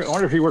 Did he work? I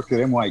wonder if he worked at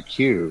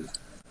NYQ.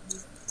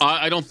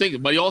 I don't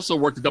think, but he also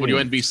worked at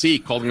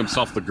WNBC, calling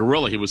himself the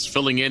Gorilla. He was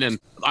filling in, and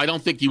I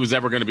don't think he was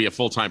ever going to be a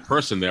full-time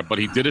person there, but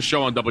he did a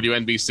show on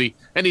WNBC,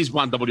 and he's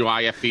on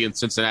WIFE in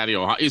Cincinnati,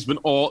 Ohio. He's been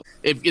all.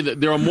 If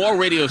there are more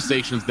radio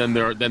stations than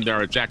there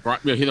are Jack.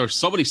 There are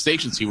so many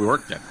stations he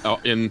worked at.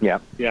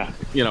 Yeah.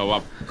 You know,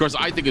 of course,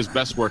 I think his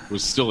best work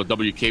was still at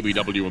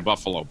WKBW in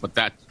Buffalo, but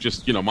that's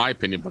just my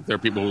opinion. But there are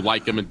people who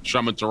like him in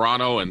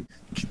Toronto and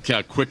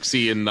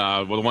Quixie and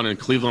the one in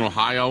Cleveland,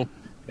 Ohio.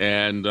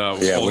 And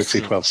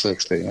Wixie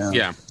 1260.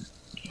 Yeah.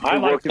 I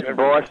worked in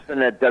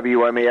Boston at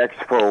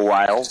WMEX for a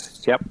while.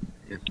 Yep.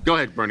 Go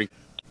ahead, Bernie.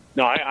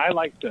 No, I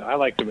liked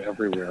him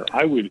everywhere.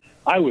 I would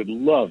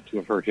love to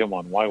have heard him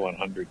on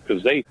Y100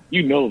 because they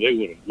would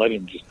have let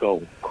him just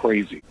go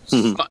crazy.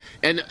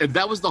 And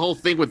that was the whole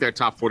thing with their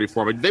top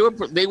 44.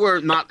 But they were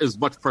not as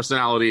much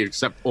personality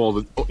except all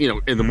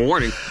the in the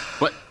morning.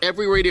 But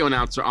every radio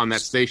announcer on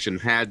that station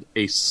had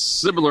a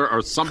similar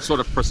or some sort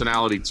of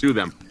personality to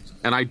them.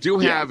 And I do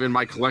have in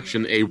my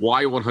collection a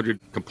Y100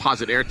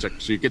 composite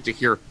AirTech, so you get to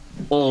hear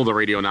all the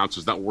radio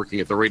announcers not working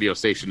at the radio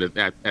station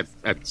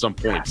at some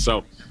point.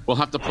 So we'll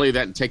have to play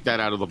that and take that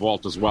out of the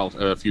vault as well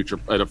at a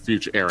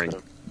future airing.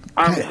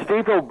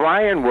 Steve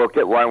O'Brien worked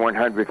at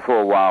Y100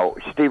 for a while.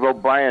 Steve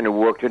O'Brien, who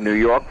worked in New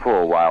York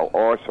for a while,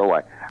 also,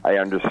 I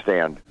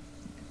understand.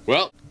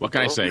 Well, what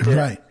can I say?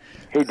 Right.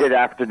 He did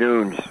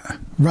afternoons.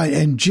 Right.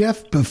 And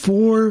Jeff,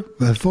 before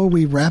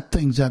we wrap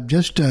things up,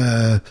 just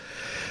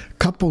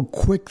couple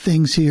quick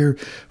things here.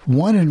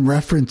 One in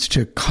reference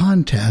to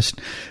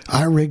contest.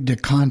 I rigged a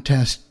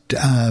contest.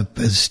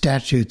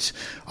 Statutes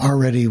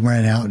already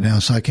ran out now,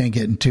 so I can't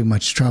get in too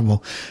much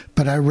trouble.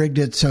 But I rigged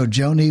it so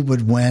Joni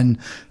would win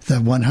the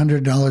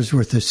 $100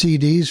 worth of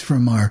CDs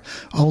from our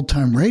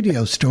old-time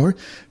radio store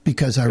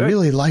because I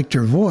really liked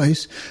her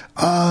voice.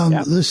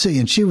 Let's see,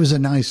 and she was a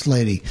nice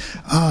lady.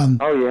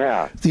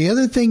 The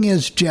other thing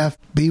is, Jeff,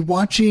 be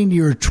watching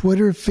your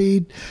Twitter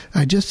feed.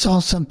 I just saw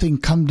something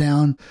come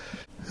down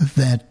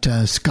that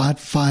Scott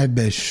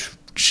Fibish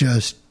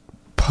just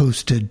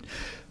posted.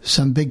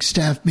 Some big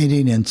staff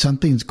meeting and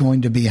something's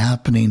going to be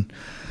happening.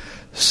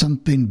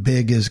 Something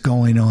big is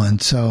going on.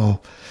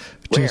 So,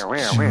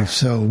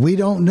 so we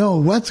don't know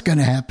what's going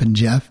to happen,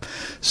 Jeff.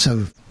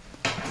 So,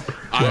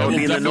 it'll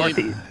be in the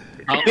Northeast.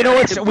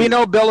 We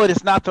know, Bill. It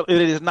is not the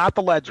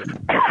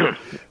Legend.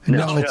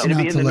 No, it's it'll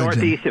not be in the the Legend.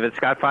 Northeast if it's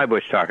Scott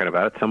Fibush talking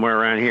about it, somewhere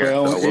around here.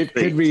 Well, so it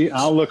could be.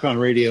 I'll look on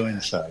Radio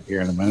Inside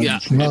here in a minute. Yeah,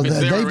 well,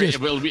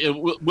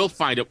 we'll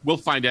find it. We'll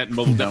find it, and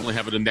we'll definitely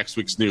have it in next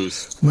week's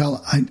news.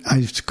 Well, I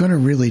was going to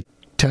really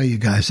tell you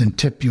guys and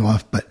tip you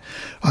off, but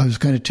I was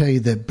going to tell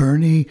you that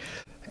Bernie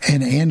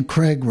and Ann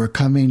Craig were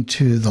coming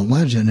to the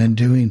Legend and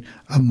doing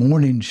a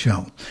morning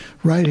show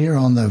right here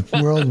on the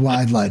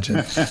Worldwide Legend.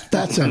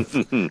 That's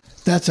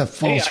a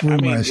false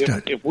rumor I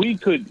started. If we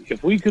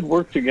could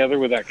work together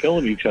without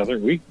killing each other,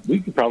 we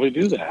could probably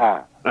do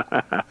that.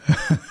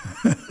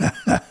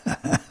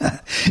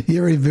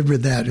 You remember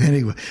that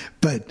anyway,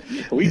 but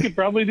we could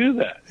probably do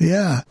that.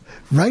 Yeah,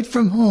 right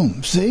from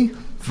home. See,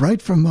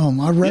 right from home.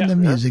 I'll run the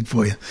music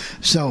for you.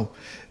 So.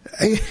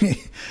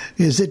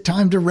 Is it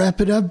time to wrap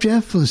it up,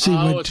 Jeff? Let's see.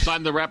 It's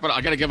time to wrap it up.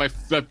 I got to get my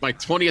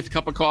 20th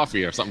cup of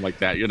coffee or something like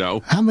that,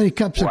 How many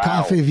cups of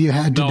coffee have you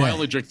had today? No, I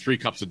only drink 3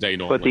 cups a day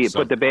normally.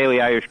 Put the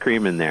Bailey Irish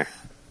cream in there.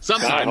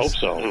 Sometimes. I hope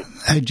so.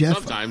 Hey, Jeff,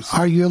 sometimes.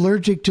 Are you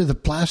allergic to the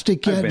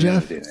plastic yet,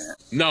 Jeff?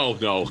 No.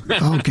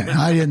 Okay,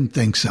 I didn't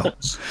think so.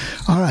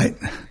 All right.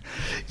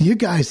 You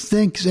guys,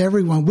 thanks,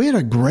 everyone. We had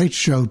a great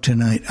show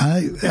tonight.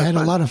 I had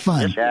a lot of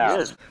fun.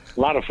 Yeah. A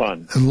lot of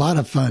fun. A lot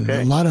of fun.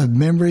 Okay. A lot of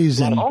memories.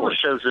 All the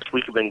shows this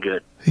week have been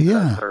good.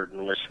 Yeah. I've heard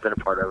and been a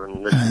part of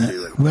and listened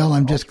to it. Well,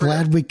 I'm just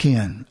glad we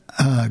can.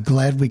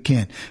 Glad we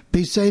can.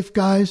 Be safe,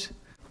 guys.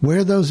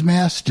 Wear those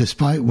masks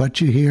despite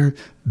what you hear.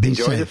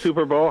 Enjoy the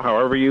Super Bowl,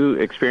 however you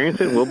experience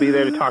it. We'll be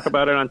there to talk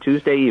about it on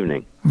Tuesday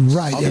evening.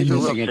 Right. I'll be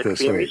missing it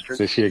this week.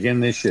 This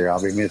year,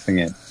 I'll be missing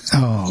it.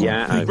 Oh.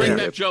 Yeah. Bring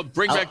back Joe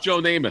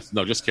Namath.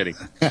 No, just kidding.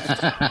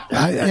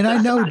 And I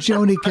know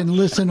Joni can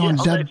listen on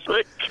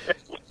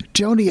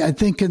Joni, I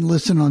think, can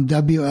listen on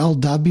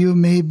WLW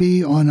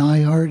maybe on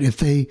iHeart if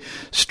they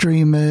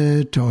stream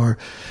it, or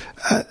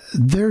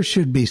there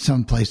should be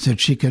some place that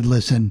she could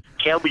listen.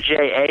 KLBJ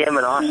AM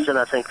in Austin,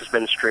 I think, has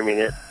been streaming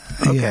it.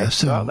 Okay. Yeah,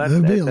 so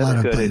there'll be a lot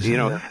of places.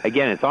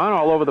 Again, it's on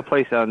all over the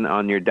place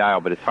on your dial,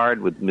 but it's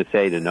hard with Miss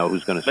A to know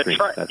who's going to stream.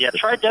 Try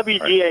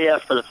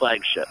WGAF for the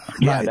flagship.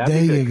 Right,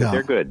 there you go.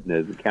 They're good.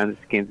 The Kansas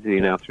City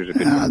announcers are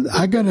good.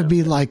 I'm going to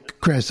be like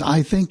Chris.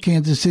 I think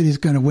Kansas City's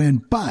going to win,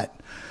 but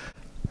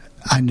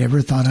I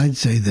never thought I'd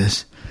say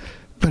this,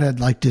 but I'd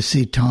like to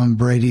see Tom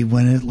Brady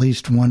win at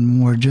least one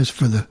more just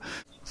for the...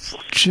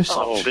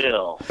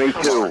 Bill. Me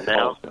too.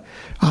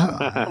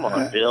 Come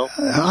on, Bill.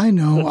 I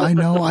know.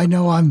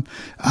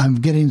 I'm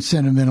getting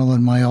sentimental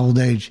in my old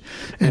age,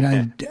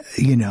 and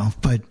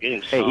but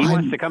hey, he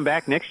wants to come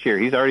back next year.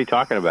 He's already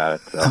talking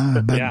about it.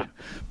 So.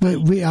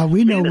 But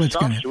we know what's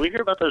going to. Did we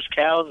hear about those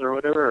cows or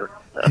whatever?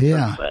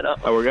 Yeah.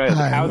 We're good. The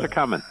cows are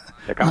coming.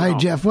 All right,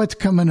 Jeff, what's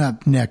coming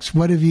up next?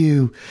 What have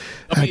you,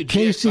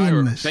 Casey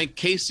and Miss? Thank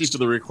Casey for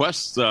the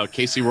requests.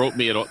 Casey wrote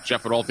me at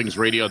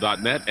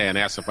jeff@allthingsradio.net and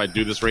asked if I'd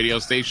do this radio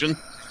station,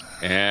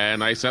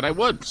 and I said I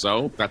would,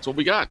 so that's what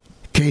we got.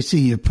 Casey,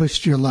 you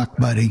pushed your luck,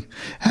 buddy.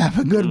 Have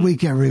a good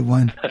week,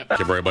 everyone. Thank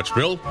you very much,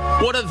 Bill.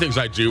 One of the things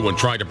I do when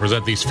trying to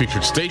present these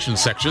featured station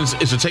sections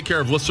is to take care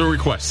of listener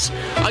requests.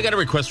 I got a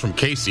request from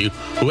Casey,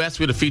 who asked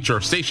me to feature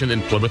a station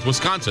in Plymouth,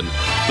 Wisconsin.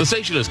 The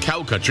station is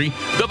Cow Country,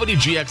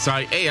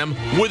 WGXI AM,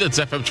 with its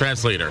FM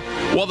translator.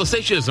 While the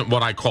station isn't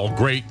what I call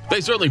great,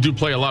 they certainly do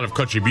play a lot of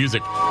country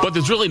music, but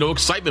there's really no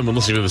excitement when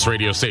listening to this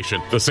radio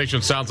station. The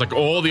station sounds like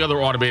all the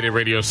other automated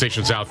radio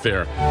stations out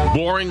there.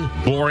 Boring,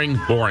 boring,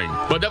 boring.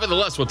 But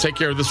nevertheless, we'll take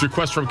care of this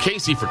request from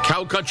Casey for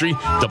Cow Country,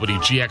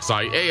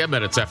 WGXI AM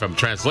and its FM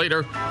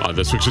translator on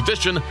this week's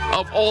edition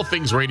of All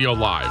Things Radio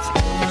Live.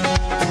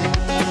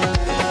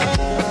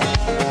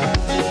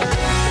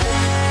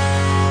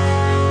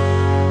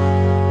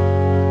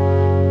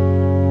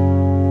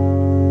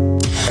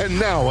 And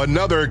now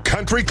another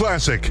country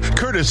classic,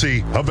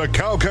 courtesy of the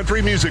Cow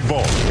Country Music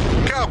Bowl.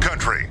 Cow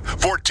Country,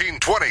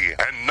 1420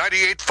 and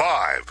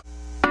 98.5.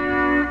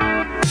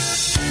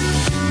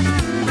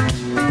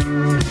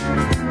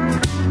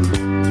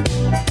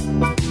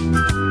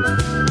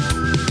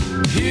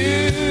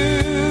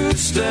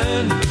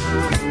 Houston,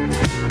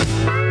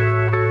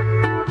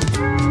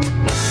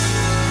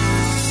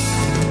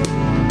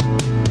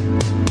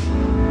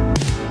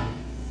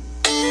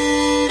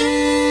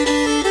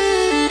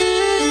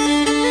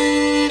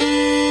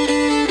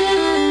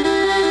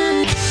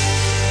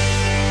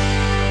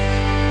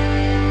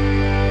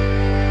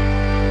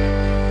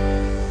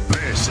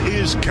 This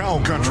is Cow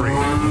Country.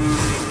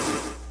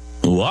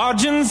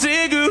 watching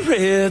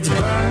cigarettes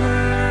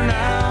burn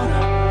out.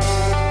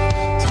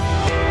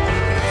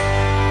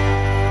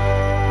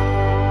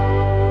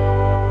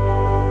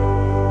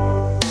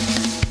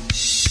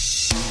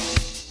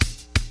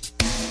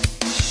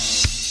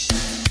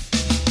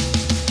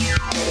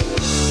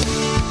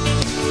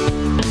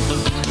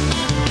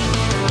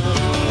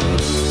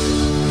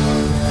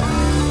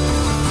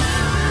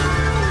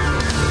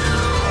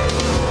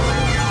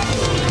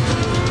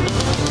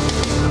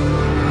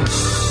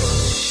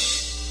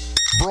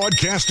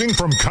 Broadcasting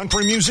from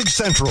Country Music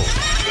Central.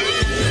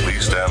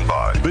 Please stand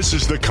by. This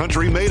is the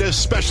country made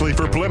especially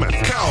for Plymouth.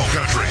 Cow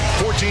Country,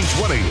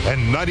 1420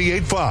 and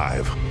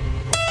 98.5.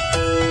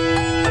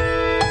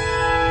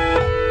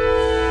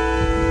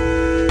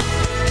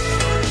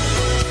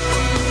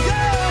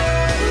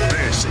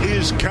 This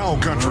is Cow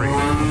Country. I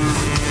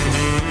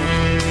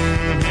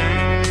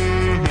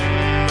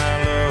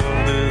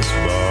love this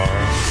bar.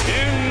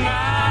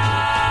 Tonight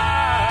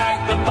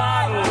the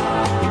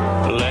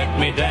bottle let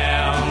me down.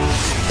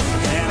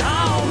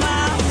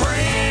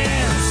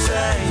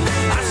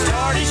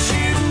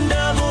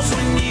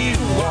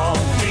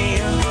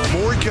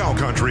 Cow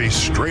Country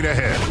straight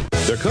ahead.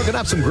 They're cooking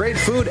up some great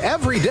food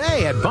every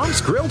day at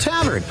Bump's Grill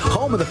Tavern,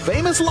 home of the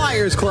famous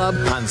Liars Club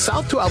on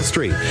South 12th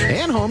Street,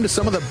 and home to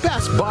some of the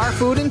best bar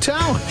food in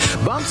town.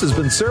 Bump's has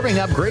been serving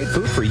up great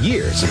food for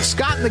years, and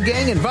Scott and the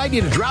gang invite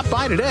you to drop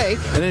by today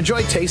and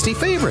enjoy tasty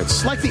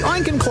favorites like the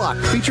Oinkin Clock,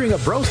 featuring a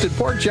roasted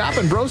pork chop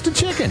and roasted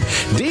chicken.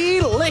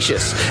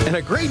 Delicious! And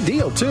a great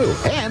deal, too.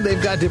 And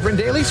they've got different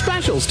daily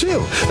specials,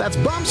 too. That's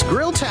Bump's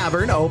Grill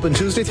Tavern, open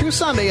Tuesday through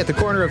Sunday at the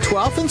corner of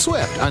 12th and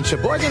Swift on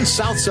Sheboygan's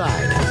South Side.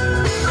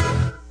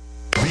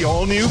 The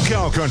all-new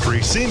Cow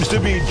Country seems to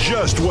be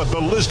just what the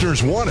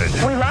listeners wanted.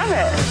 We love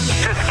it.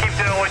 Just keep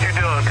doing what you're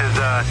doing,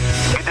 because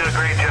you did a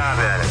great job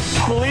at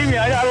it. Believe me,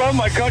 I love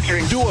my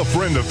country. Do a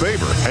friend a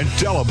favor and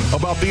tell them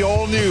about the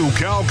all-new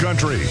Cow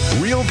Country.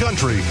 Real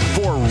country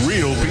for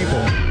real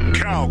people.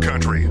 Cow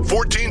Country,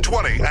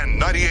 1420 and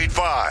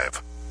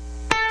 98.5.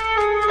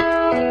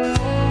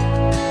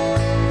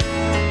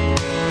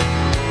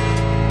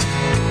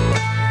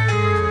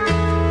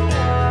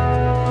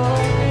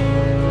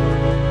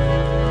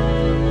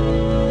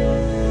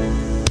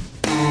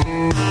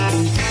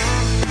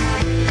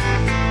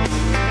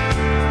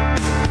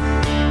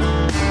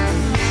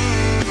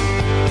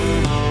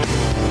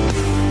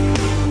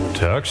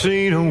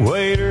 Tuxedo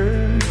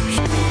waiters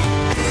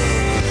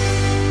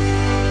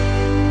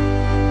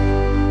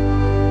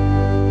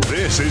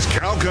This is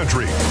Cow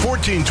Country,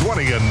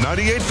 1420 and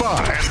 98.5.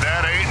 And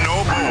that ain't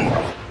no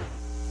bull.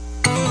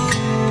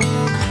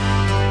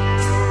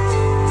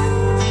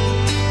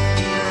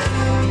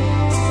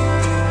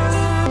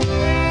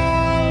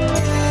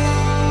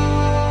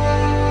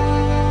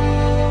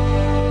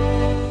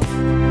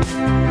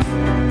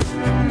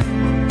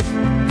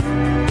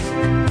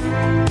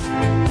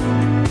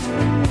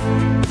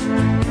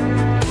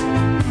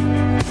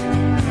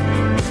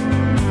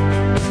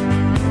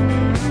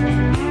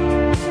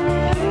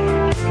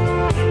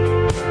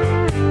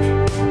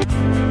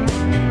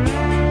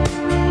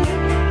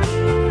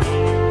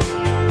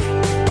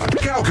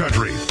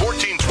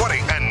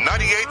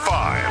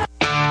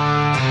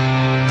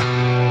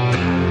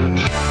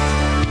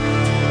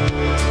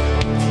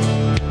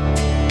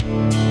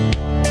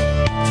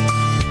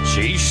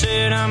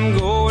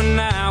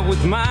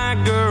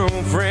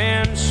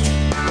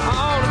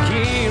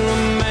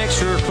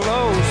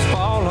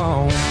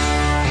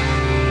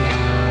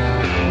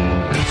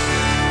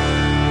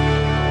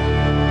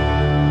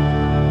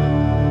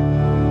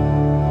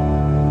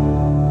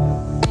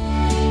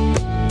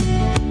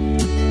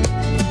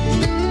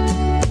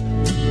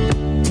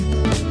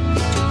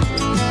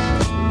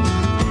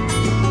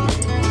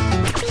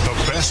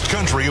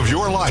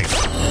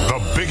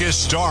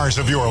 Stars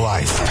of your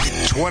life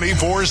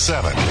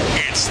 24/7.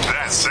 It's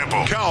that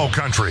simple. Cow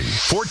Country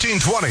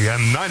 1420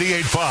 and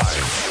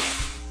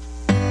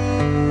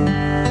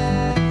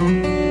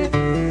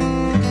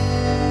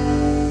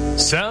 98.5.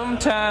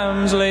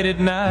 Sometimes late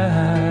at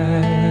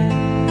night,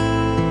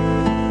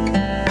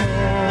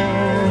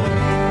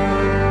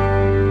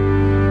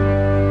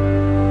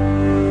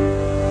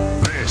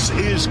 this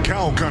is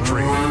Cow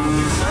Country.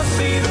 Must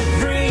be the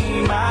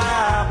dream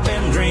I've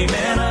been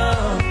dreaming of.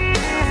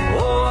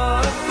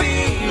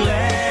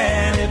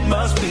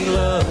 Must be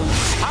love.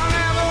 I'll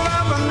never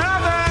love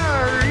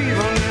another,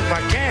 even if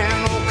I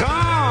can. Oh,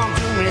 come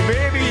to me,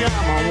 baby,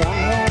 I'm a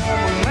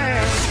one-woman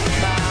man.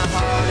 My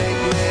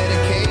heartache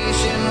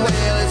medication,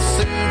 well, it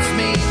suits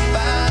me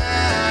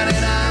fine,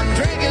 and I'm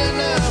drinking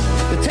enough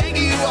to take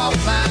you off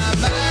my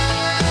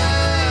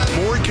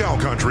mind. More Cow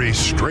Country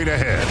straight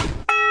ahead.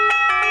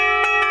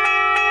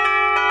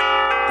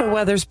 The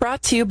weather's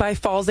brought to you by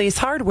Falls Ace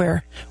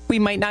Hardware. We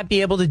might not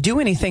be able to do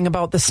anything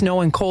about the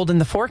snow and cold in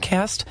the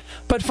forecast,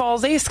 but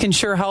Falls Ace can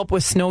sure help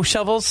with snow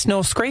shovels,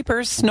 snow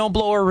scrapers, snow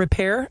blower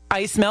repair,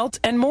 ice melt,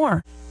 and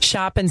more.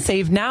 Shop and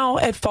save now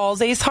at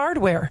Falls Ace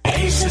Hardware.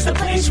 Ace is the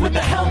place with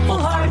the helpful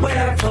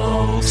hardware,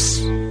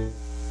 folks.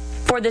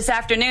 For this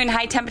afternoon,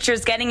 high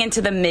temperatures getting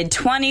into the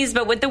mid-20s,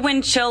 but with the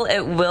wind chill,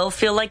 it will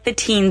feel like the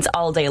teens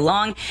all day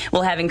long.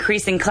 We'll have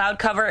increasing cloud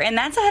cover, and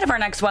that's ahead of our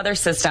next weather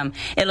system.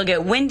 It'll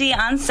get windy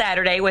on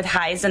Saturday with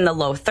highs in the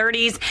low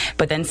 30s,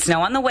 but then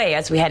snow on the way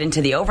as we head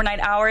into the overnight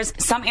hours.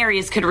 Some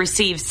areas could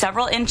receive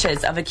several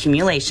inches of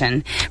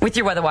accumulation. With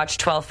your Weather Watch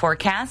 12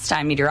 forecast,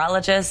 I'm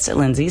meteorologist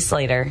Lindsay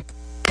Slater.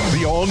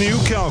 The all-new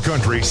Cow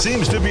Country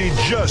seems to be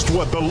just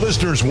what the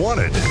listeners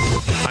wanted.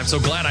 I'm so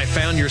glad I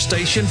found your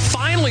station.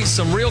 Finally,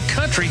 some real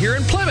country here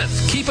in Plymouth.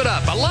 Keep it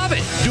up. I love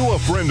it. Do a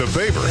friend a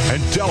favor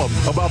and tell them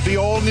about the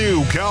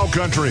all-new Cow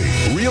Country.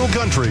 Real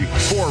country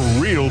for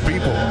real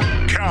people.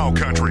 Cow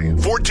Country,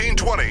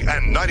 1420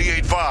 and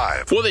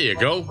 98.5. Well, there you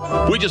go.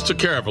 We just took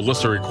care of a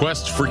listener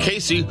request for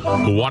Casey,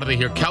 who wanted to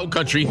hear Cow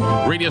Country,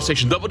 radio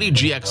station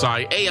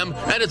WGXI AM,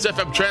 and its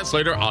FM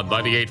translator on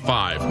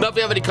 98.5. Now, if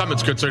you have any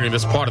comments concerning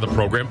this part of the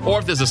program, or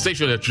if there's a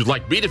station that you'd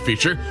like me to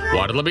feature,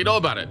 why don't let me know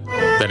about it.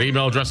 That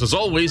email address, as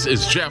always,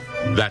 is Jeff,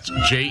 that's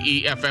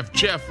Jeff,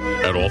 Jeff,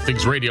 at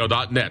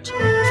allthingsradio.net.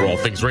 For All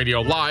Things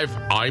Radio Live,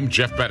 I'm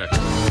Jeff Bennett.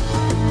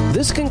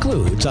 This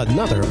concludes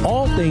another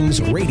All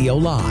Things Radio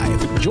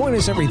Live. Join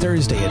us every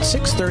Thursday at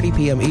 6:30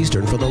 p.m.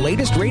 Eastern for the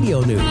latest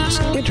radio news,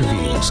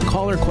 interviews,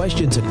 caller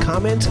questions and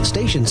comments,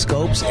 station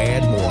scopes,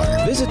 and more.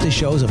 Visit the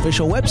show's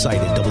official website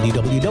at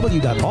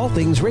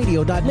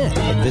www.allthingsradio.net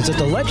and visit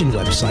the Legend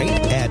website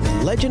at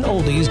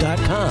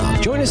legendoldies.com.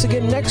 Join us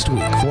again next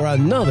week for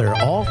another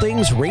All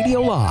Things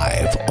Radio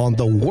Live on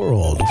the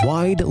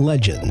Worldwide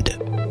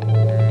Legend.